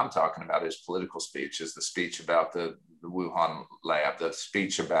speech that I'm talking about is political speech. Is the speech about the Wuhan lab. The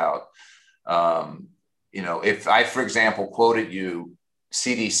speech about, if I, for example, quoted you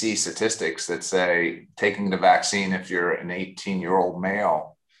CDC statistics that say taking the vaccine if you're an 18-year-old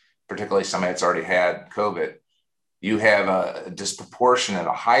male, particularly somebody that's already had COVID, you have a disproportionate,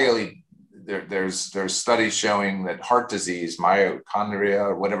 a highly there's studies showing that heart disease, myocardia,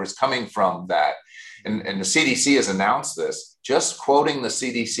 or whatever is coming from that. And the CDC has announced this. Just quoting the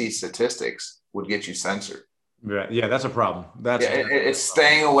CDC statistics would get you censored. Yeah, that's a problem. It's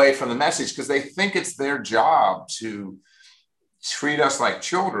staying away from the message because they think it's their job to treat us like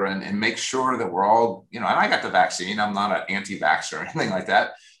children and make sure that we're all, and I got the vaccine. I'm not an anti-vaxxer or anything like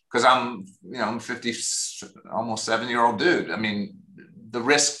that because I'm 50, almost 7-year-old dude. I mean, the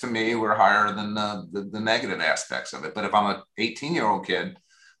risks to me were higher than the negative aspects of it. But if I'm an 18-year-old kid,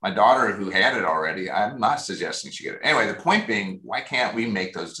 my daughter who had it already, I'm not suggesting she get it. Anyway, the point being, why can't we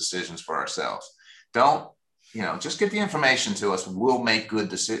make those decisions for ourselves? Don't, just get the information to us. We'll make good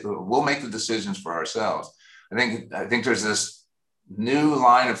decisions. We'll make the decisions for ourselves. I think there's this new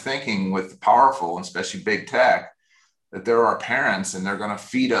line of thinking with the powerful, and especially big tech, that there are parents and they're going to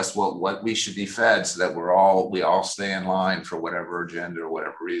feed us what we should be fed so that we all stay in line for whatever agenda or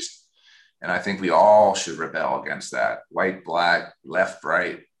whatever reason. And I think we all should rebel against that. White, black, left,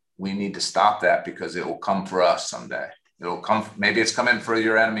 right. We need to stop that because it will come for us someday. It'll come. Maybe it's coming for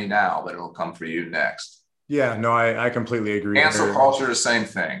your enemy now, but it'll come for you next. Yeah, no, I completely agree. Cancel culture, the same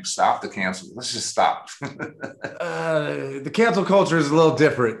thing. Stop the cancel. Let's just stop. The cancel culture is a little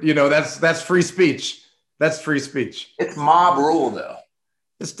different. That's free speech. That's free speech. It's mob rule, though.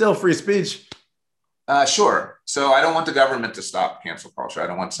 It's still free speech. Sure. So I don't want the government to stop cancel culture. I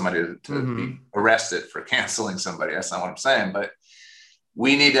don't want somebody to be arrested for canceling somebody. That's not what I'm saying. But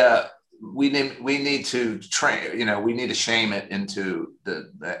we need to train. We need to shame it into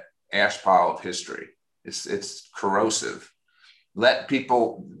the ash pile of history. It's corrosive.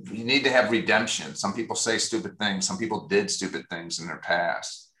 You need to have redemption. Some people say stupid things. Some people did stupid things in their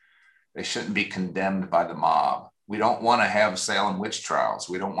past. They shouldn't be condemned by the mob. We don't want to have Salem witch trials.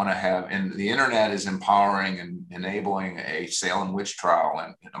 We don't want to have, and the internet is empowering and enabling a Salem witch trial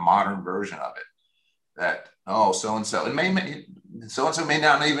and a modern version of it. That, so-and-so, so-and-so may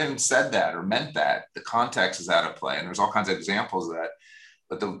not even said that or meant that. The context is out of play. And there's all kinds of examples of that.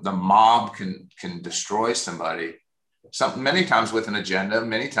 But the mob can destroy somebody, many times with an agenda,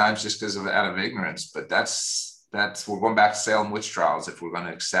 many times just out of ignorance. But that's we're going back to Salem witch trials if we're going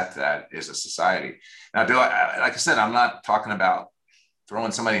to accept that as a society. Now, like I said, I'm not talking about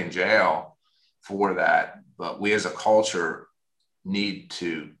throwing somebody in jail for that, but we as a culture need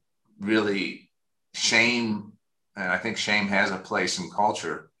to really shame, and I think shame has a place in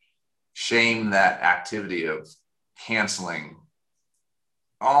culture, shame that activity of canceling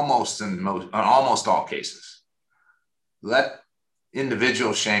almost all cases. Let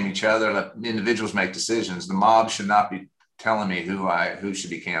individuals shame each other. Let individuals make decisions. The mob should not be telling me who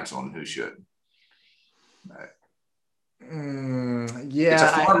should be canceled and who shouldn't. Yeah,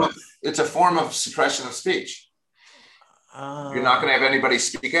 it's a form of suppression of speech. You're not going to have anybody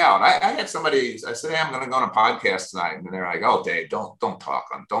speak out. I had somebody. I said, "Hey, I'm going to go on a podcast tonight," and they're like, "Oh, Dave, don't talk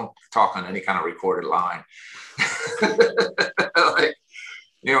on any kind of recorded line." Like,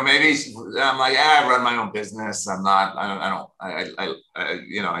 maybe I'm like, I run my own business. I'm not.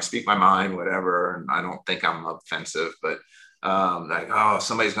 I speak my mind, whatever, and I don't think I'm offensive, but.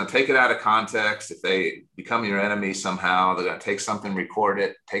 Somebody's going to take it out of context. If they become your enemy somehow, they're going to take something, record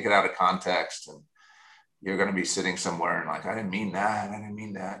it, take it out of context, and you're going to be sitting somewhere and like, I didn't mean that.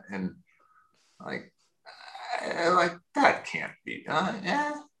 And like that can't be.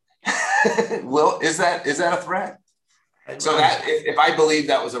 Yeah. Well, is that a threat? So that if I believed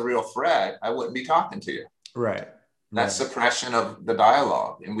that was a real threat, I wouldn't be talking to you. Right. That's suppression of the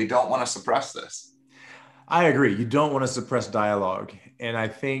dialogue, and we don't want to suppress this. I agree. You don't want to suppress dialogue. And I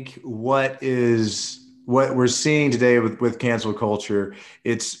think what we're seeing today with cancel culture,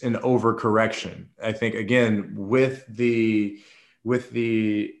 it's an overcorrection. I think, again, with the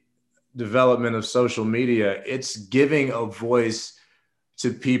development of social media, it's giving a voice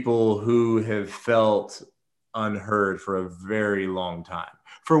to people who have felt unheard for a very long time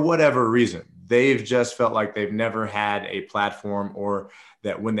for whatever reason. They've just felt like they've never had a platform, or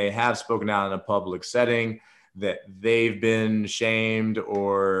that when they have spoken out in a public setting, that they've been shamed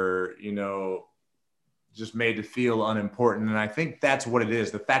or, just made to feel unimportant. And I think that's what it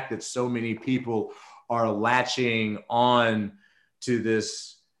is. The fact that so many people are latching on to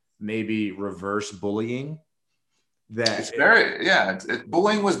this maybe reverse bullying.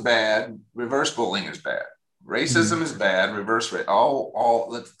 Bullying was bad. Reverse bullying is bad. Racism is bad. Reverse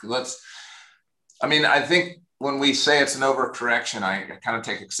let's. I mean, I think when we say it's an overcorrection, I kind of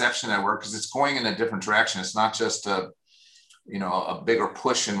take exception to that word, because it's going in a different direction. It's not just a bigger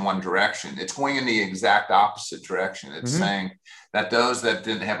push in one direction. It's going in the exact opposite direction. It's saying that those that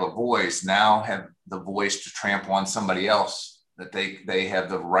didn't have a voice now have the voice to trample on somebody else, that they have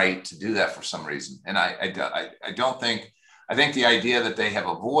the right to do that for some reason. And I think the idea that they have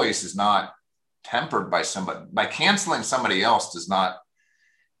a voice is not tempered by somebody. By canceling somebody else does not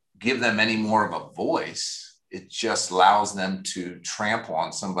give them any more of a voice. It just allows them to trample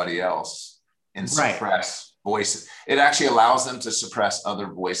on somebody else and suppress voices. It actually allows them to suppress other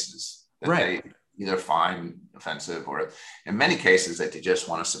voices that they either find offensive, or in many cases that they just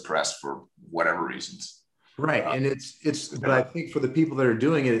want to suppress for whatever reasons. Right. And but I think for the people that are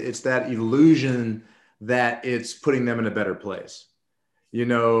doing it, it's that illusion that it's putting them in a better place.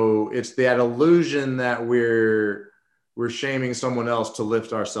 It's that illusion that we're shaming someone else to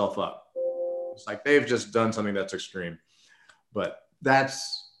lift ourselves up. It's like they've just done something that's extreme. But that's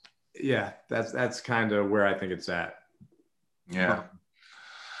kind of where I think it's at. Yeah.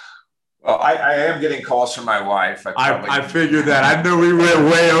 Well, I am getting calls from my wife. I figured that. I knew we went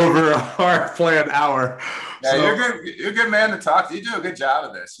way over our planned hour. Yeah, so, you're good. You're a good man to talk to. You do a good job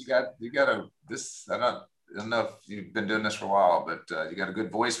of this. I don't know if you've been doing this for a while, but you got a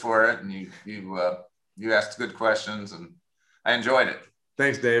good voice for it, and you asked good questions, and I enjoyed it.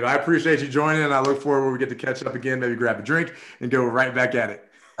 Thanks, Dave. I appreciate you joining, and I look forward when we get to catch up again, maybe grab a drink and go right back at it.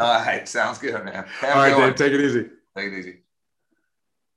 All right. Sounds good, man. All right, Dave. Take it easy. Take it easy.